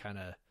City kind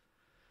of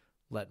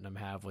letting them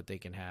have what they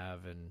can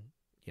have, and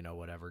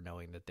whatever,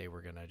 knowing that they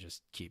were gonna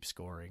just keep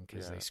scoring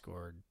because they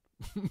scored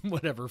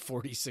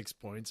 46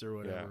 points or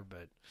whatever. Yeah.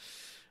 But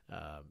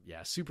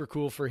super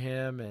cool for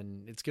him,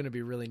 and it's going to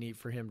be really neat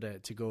for him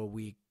to go a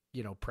week,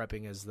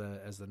 prepping as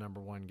the number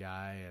one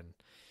guy, and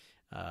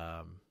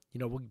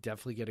we'll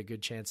definitely get a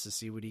good chance to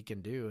see what he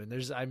can do. And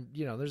there's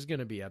going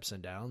to be ups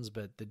and downs,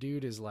 but the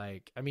dude is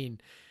I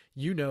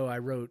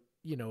wrote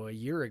a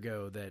year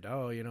ago that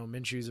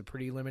Minshew's a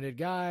pretty limited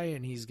guy,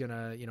 and he's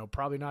gonna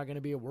probably not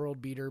gonna be a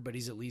world beater, but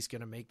he's at least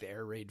gonna make the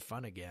air raid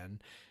fun again.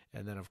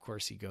 And then of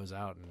course he goes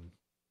out and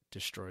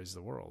destroys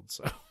the world.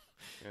 So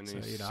And So,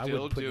 he's I still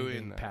wouldn't put doing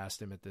anything that.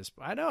 past him at this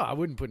point. I know. I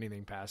wouldn't put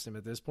anything past him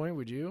at this point.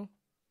 Would you?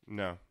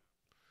 No.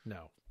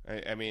 No.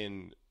 I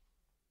mean,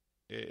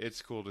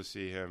 it's cool to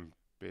see him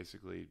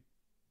basically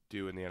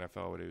do in the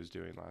NFL what he was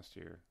doing last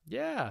year.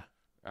 Yeah.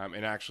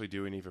 And actually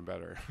doing even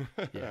better.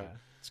 Yeah.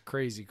 It's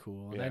crazy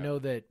cool. And I Yeah. know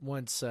that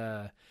once,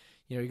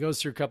 he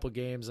goes through a couple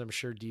games, I'm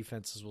sure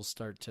defenses will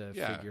start to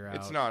figure out.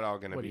 It's not all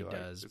going to what be he like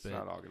does, It's but-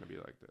 not all going to be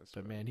like this.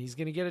 But man, he's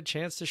going to get a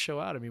chance to show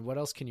out. I mean, what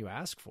else can you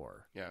ask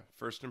for? Yeah,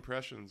 first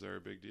impressions are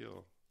a big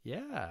deal.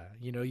 Yeah,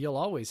 you'll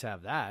always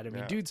have that. I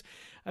mean,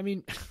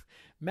 Yeah.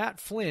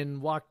 Matt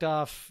Flynn walked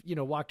out of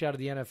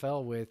the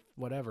NFL with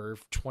whatever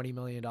 $20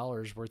 million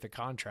worth of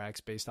contracts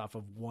based off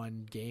of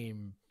one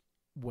game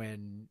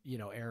when,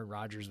 Aaron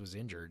Rodgers was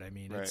injured. I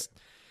mean, Right. it's,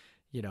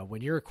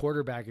 when you're a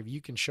quarterback, if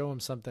you can show him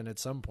something at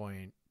some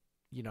point,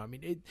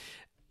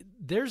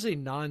 there's a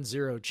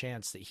non-zero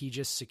chance that he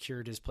just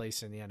secured his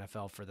place in the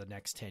NFL for the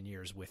next 10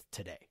 years with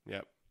today.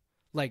 Yep.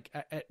 Like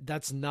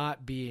that's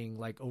not being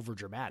like over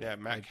dramatic. Yeah,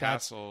 Matt Like,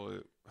 that's-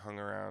 Castle hung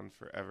around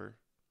forever.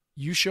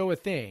 You show a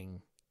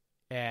thing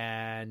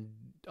and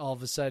all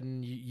of a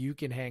sudden you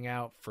can hang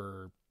out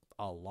for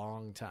a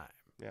long time.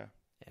 Yeah.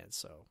 And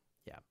so,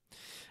 yeah.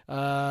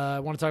 I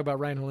want to talk about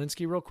Ryan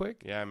Helinski real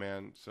quick. Yeah,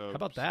 man. So How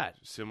about that?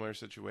 Similar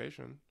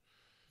situation.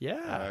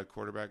 Yeah.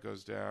 Quarterback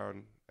goes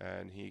down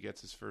and he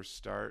gets his first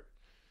start.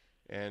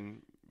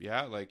 And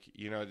yeah,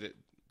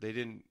 they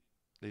didn't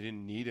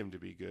need him to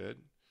be good.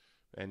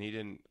 And he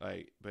didn't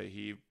but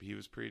he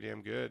was pretty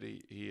damn good.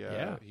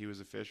 He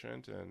was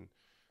efficient and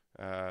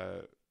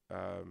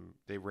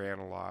they ran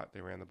a lot.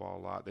 They ran the ball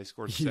a lot. They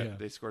scored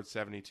they scored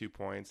 72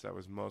 points. That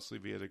was mostly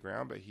via the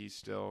ground, but he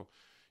still,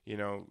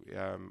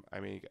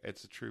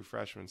 it's a true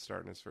freshman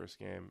starting his first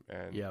game,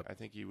 and I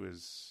think he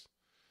was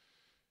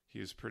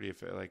pretty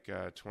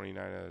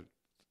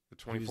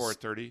 24 of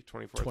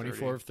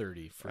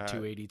 30 for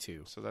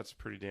 282. So that's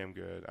pretty damn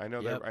good. I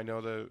know I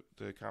know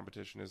the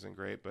competition isn't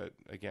great, but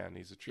again,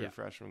 he's a true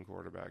freshman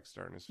quarterback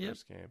starting his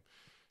first game.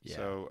 Yeah.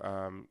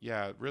 So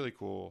really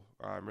cool.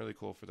 Really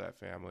cool for that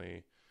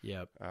family.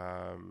 Yep.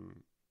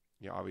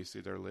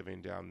 Obviously they're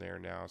living down there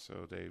now,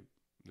 so they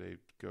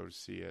go to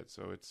see it.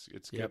 So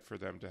it's good for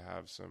them to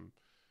have some,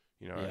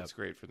 it's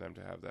great for them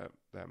to have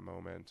that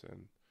moment.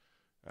 And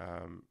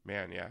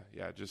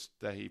just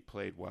that he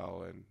played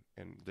well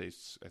and they,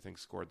 I think,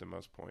 scored the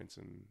most points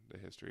in the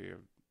history of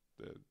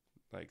the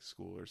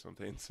school or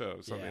something. So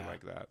something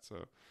like that.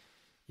 So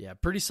yeah,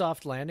 pretty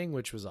soft landing,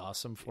 which was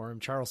awesome for him.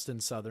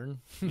 Charleston Southern.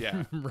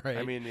 Yeah. Right.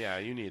 I mean, yeah,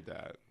 you need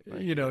that.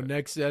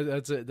 Next,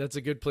 that's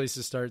a good place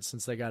to start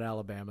since they got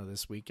Alabama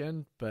this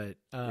weekend. But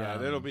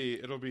it'll be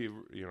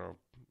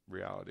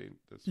reality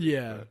this week.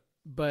 Yeah,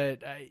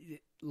 but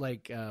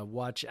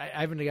watch. I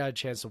haven't got a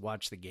chance to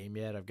watch the game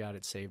yet. I've got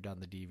it saved on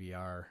the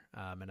DVR,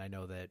 and I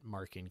know that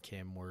Mark and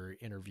Kim were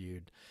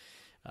interviewed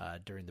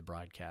during the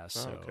broadcast.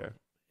 So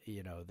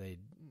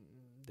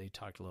they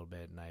talked a little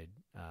bit, and I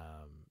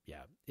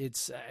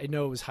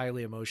know it was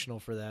highly emotional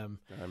for them.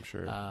 I'm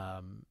sure.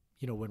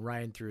 When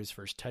Ryan threw his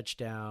first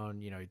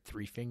touchdown, he had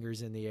three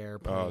fingers in the air,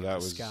 pointing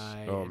at the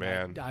sky. Oh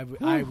man.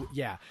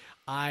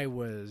 I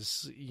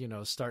was,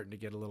 starting to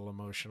get a little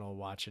emotional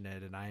watching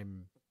it, and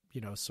I'm,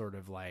 sort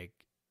of like,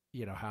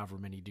 however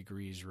many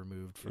degrees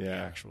removed from the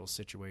actual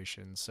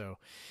situation. So,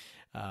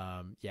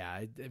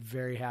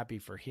 very happy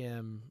for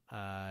him.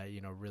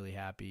 Really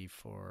happy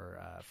for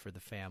the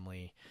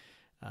family.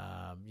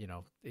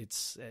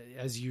 It's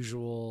as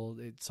usual.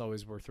 It's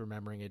always worth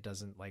remembering. It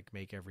doesn't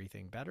make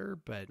everything better,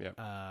 but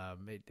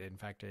in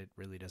fact, it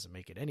really doesn't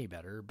make it any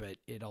better. But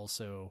it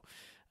also,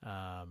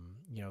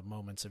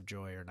 moments of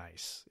joy are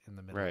nice in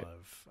the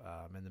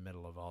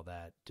middle of all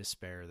that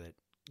despair that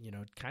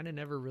kind of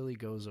never really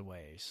goes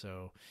away.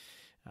 So.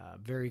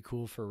 Very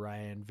cool for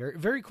Ryan. Very,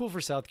 very cool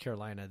for South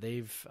Carolina.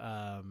 They've,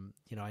 I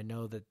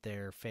know that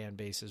their fan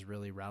base has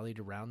really rallied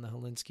around the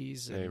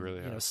Helinskis. They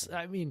really have.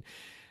 I mean,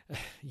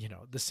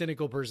 the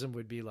cynical person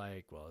would be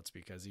like, well, it's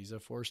because he's a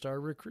 4-star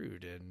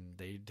recruit and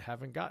they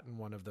haven't gotten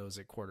one of those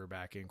at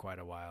quarterback in quite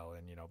a while,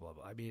 and blah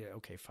blah. I mean,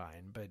 okay,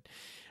 fine, but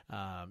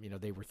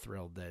they were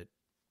thrilled that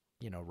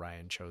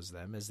Ryan chose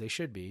them, as they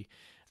should be.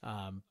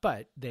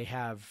 But they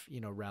have,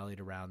 rallied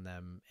around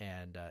them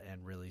and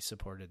really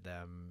supported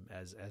them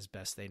as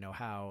best they know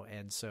how.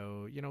 And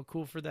so,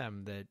 cool for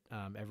them that,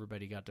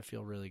 everybody got to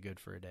feel really good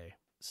for a day.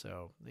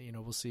 So,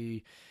 we'll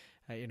see,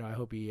 I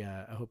hope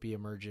he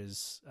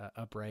emerges,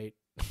 upright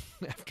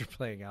after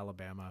playing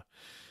Alabama.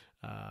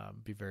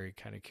 Be very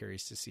kind of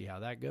curious to see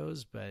how that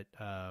goes. But,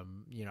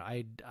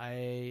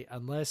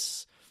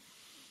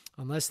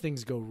 unless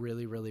things go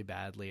really, really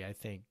badly, I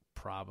think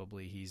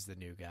probably he's the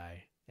new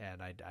guy.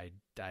 And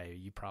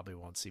you probably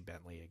won't see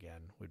Bentley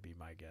again, would be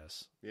my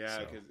guess. Yeah,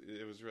 because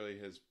it was really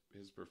his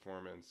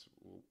performance.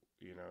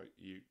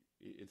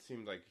 It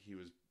seemed like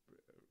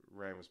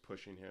Ryan was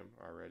pushing him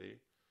already.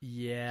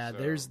 Yeah,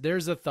 So-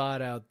 there's a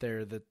thought out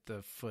there that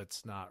the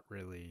foot's not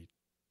really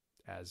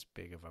as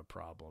big of a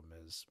problem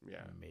as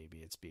maybe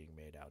it's being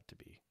made out to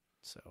be.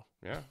 So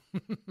Yeah.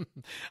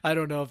 I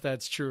don't know if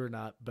that's true or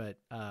not, but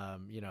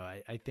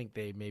I think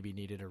they maybe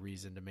needed a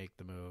reason to make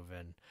the move,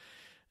 and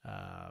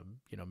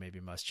maybe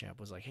Muschamp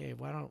was like, hey,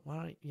 why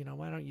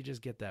don't you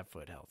just get that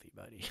foot healthy,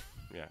 buddy?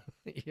 Yeah.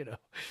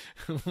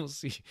 We'll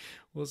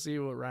see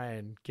what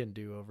Ryan can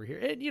do over here,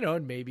 and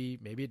and maybe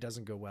it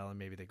doesn't go well, and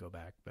maybe they go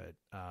back, but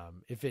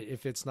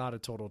if it's not a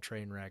total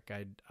train wreck,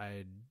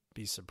 I'd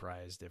be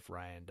surprised if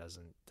Ryan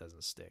doesn't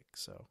stick.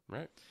 So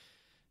Right.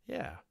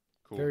 Yeah.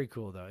 Cool. Very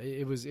cool though.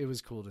 It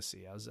was cool to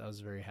see. I was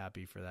very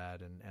happy for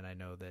that, and I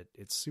know that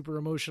it's super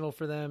emotional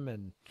for them,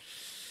 and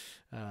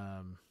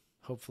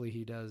hopefully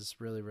he does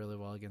really, really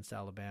well against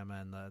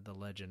Alabama, and the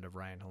legend of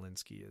Ryan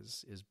Helinski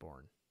is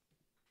born.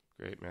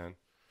 Great, man.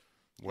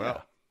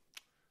 Well,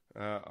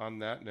 on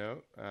that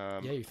note,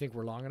 you think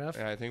we're long enough?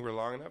 I think we're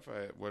long enough.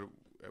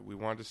 We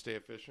wanted to stay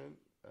efficient,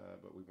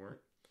 but we weren't.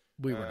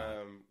 We were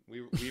not.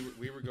 We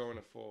were going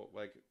a full,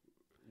 like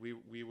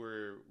we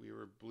were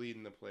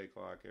bleeding the play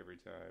clock every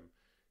time,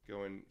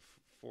 going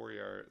 3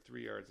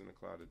 yards in a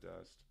cloud of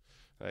dust.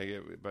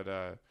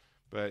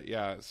 But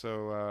yeah.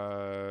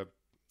 So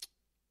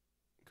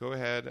go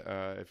ahead,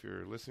 if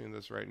you're listening to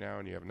this right now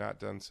and you have not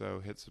done so,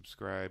 hit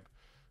subscribe.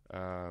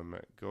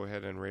 Go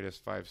ahead and rate us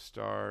 5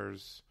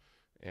 stars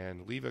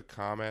and leave a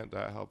comment.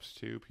 That helps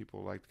too.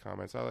 People like the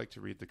comments. I like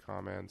to read the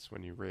comments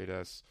when you rate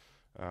us.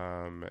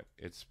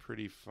 It's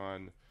pretty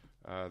fun.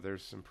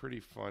 There's some pretty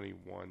funny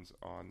ones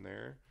on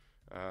there.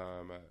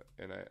 And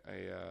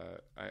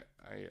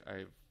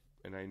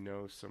I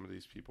know some of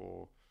these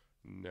people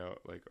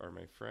are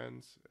my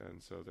friends,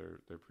 and so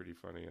they're pretty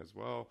funny as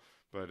well.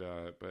 But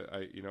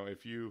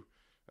if you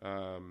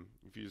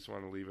just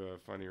want to leave a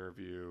funny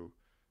review,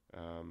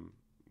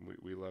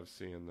 we love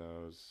seeing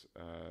those.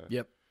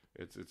 Yep.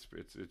 It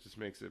just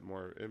makes it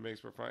more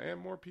fun,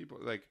 and more people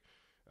like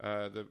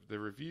the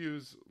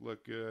reviews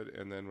look good,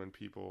 and then when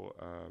people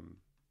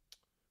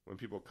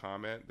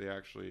comment,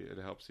 it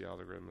helps the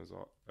algorithm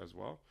as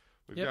well.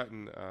 We've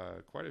gotten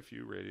quite a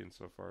few ratings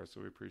so far,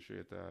 so we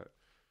appreciate that.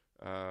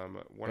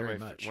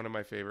 One of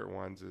my favorite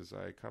ones is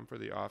I come for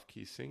the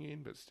off-key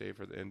singing, but stay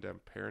for the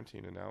in-depth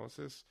parenting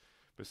analysis.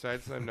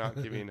 Besides them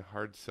not giving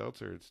hard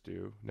seltzer its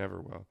due,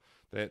 never will.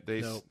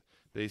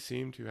 They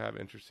seem to have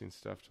interesting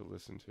stuff to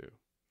listen to.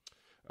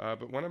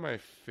 But one of my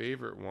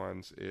favorite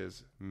ones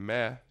is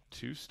Meh,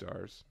 2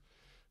 stars.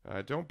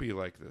 Don't be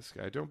like this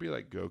guy. Don't be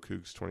like Go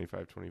Cougs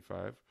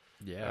 2525.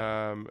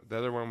 Yeah. The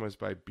other one was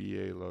by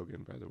B.A.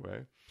 Logan, by the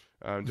way.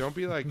 Don't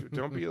be like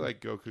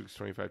Go Cougs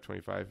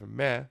 2525.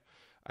 Meh.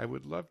 I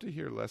would love to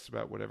hear less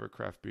about whatever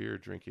craft beer you're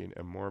drinking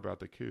and more about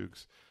the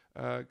Cougs.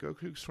 Go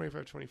Cougs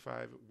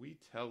 2525. We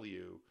tell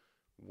you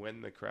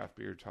when the craft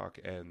beer talk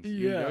ends.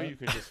 Yeah. You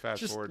can just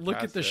fast forward.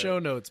 Look at the show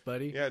notes,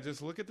 buddy. Yeah,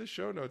 just look at the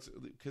show notes,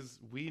 because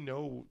we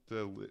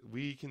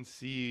can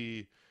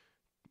see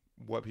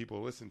what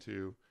people listen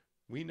to.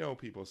 We know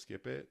people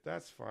skip it.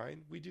 That's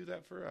fine. We do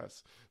that for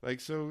us.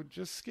 So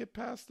just skip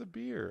past the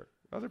beer.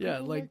 Other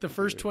people the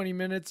first 20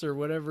 minutes or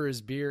whatever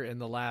is beer, and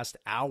the last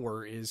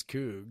hour is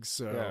Cougs.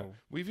 So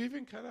we've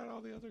even cut out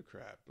all the other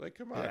crap.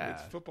 Come on,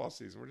 it's football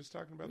season. We're just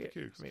talking about the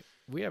Cougs. I mean,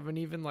 we haven't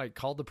even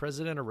called the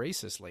president a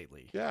racist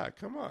lately. Yeah,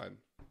 come on.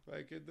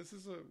 This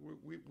is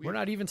we're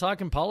not even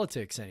talking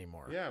politics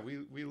anymore. Yeah,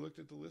 we looked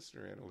at the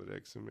listener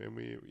analytics, and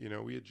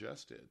we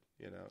adjusted.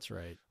 That's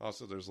right.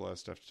 Also, there's a lot of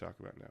stuff to talk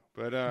about now.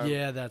 But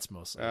that's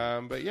mostly.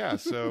 But yeah,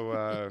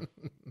 so.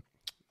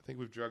 I think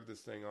we've drugged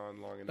this thing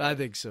on long enough. I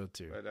think so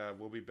too. But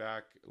we'll be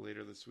back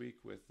later this week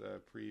with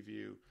a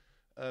preview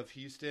of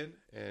Houston,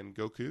 and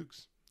Go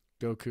Cougs.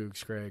 Go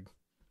Cougs, Craig.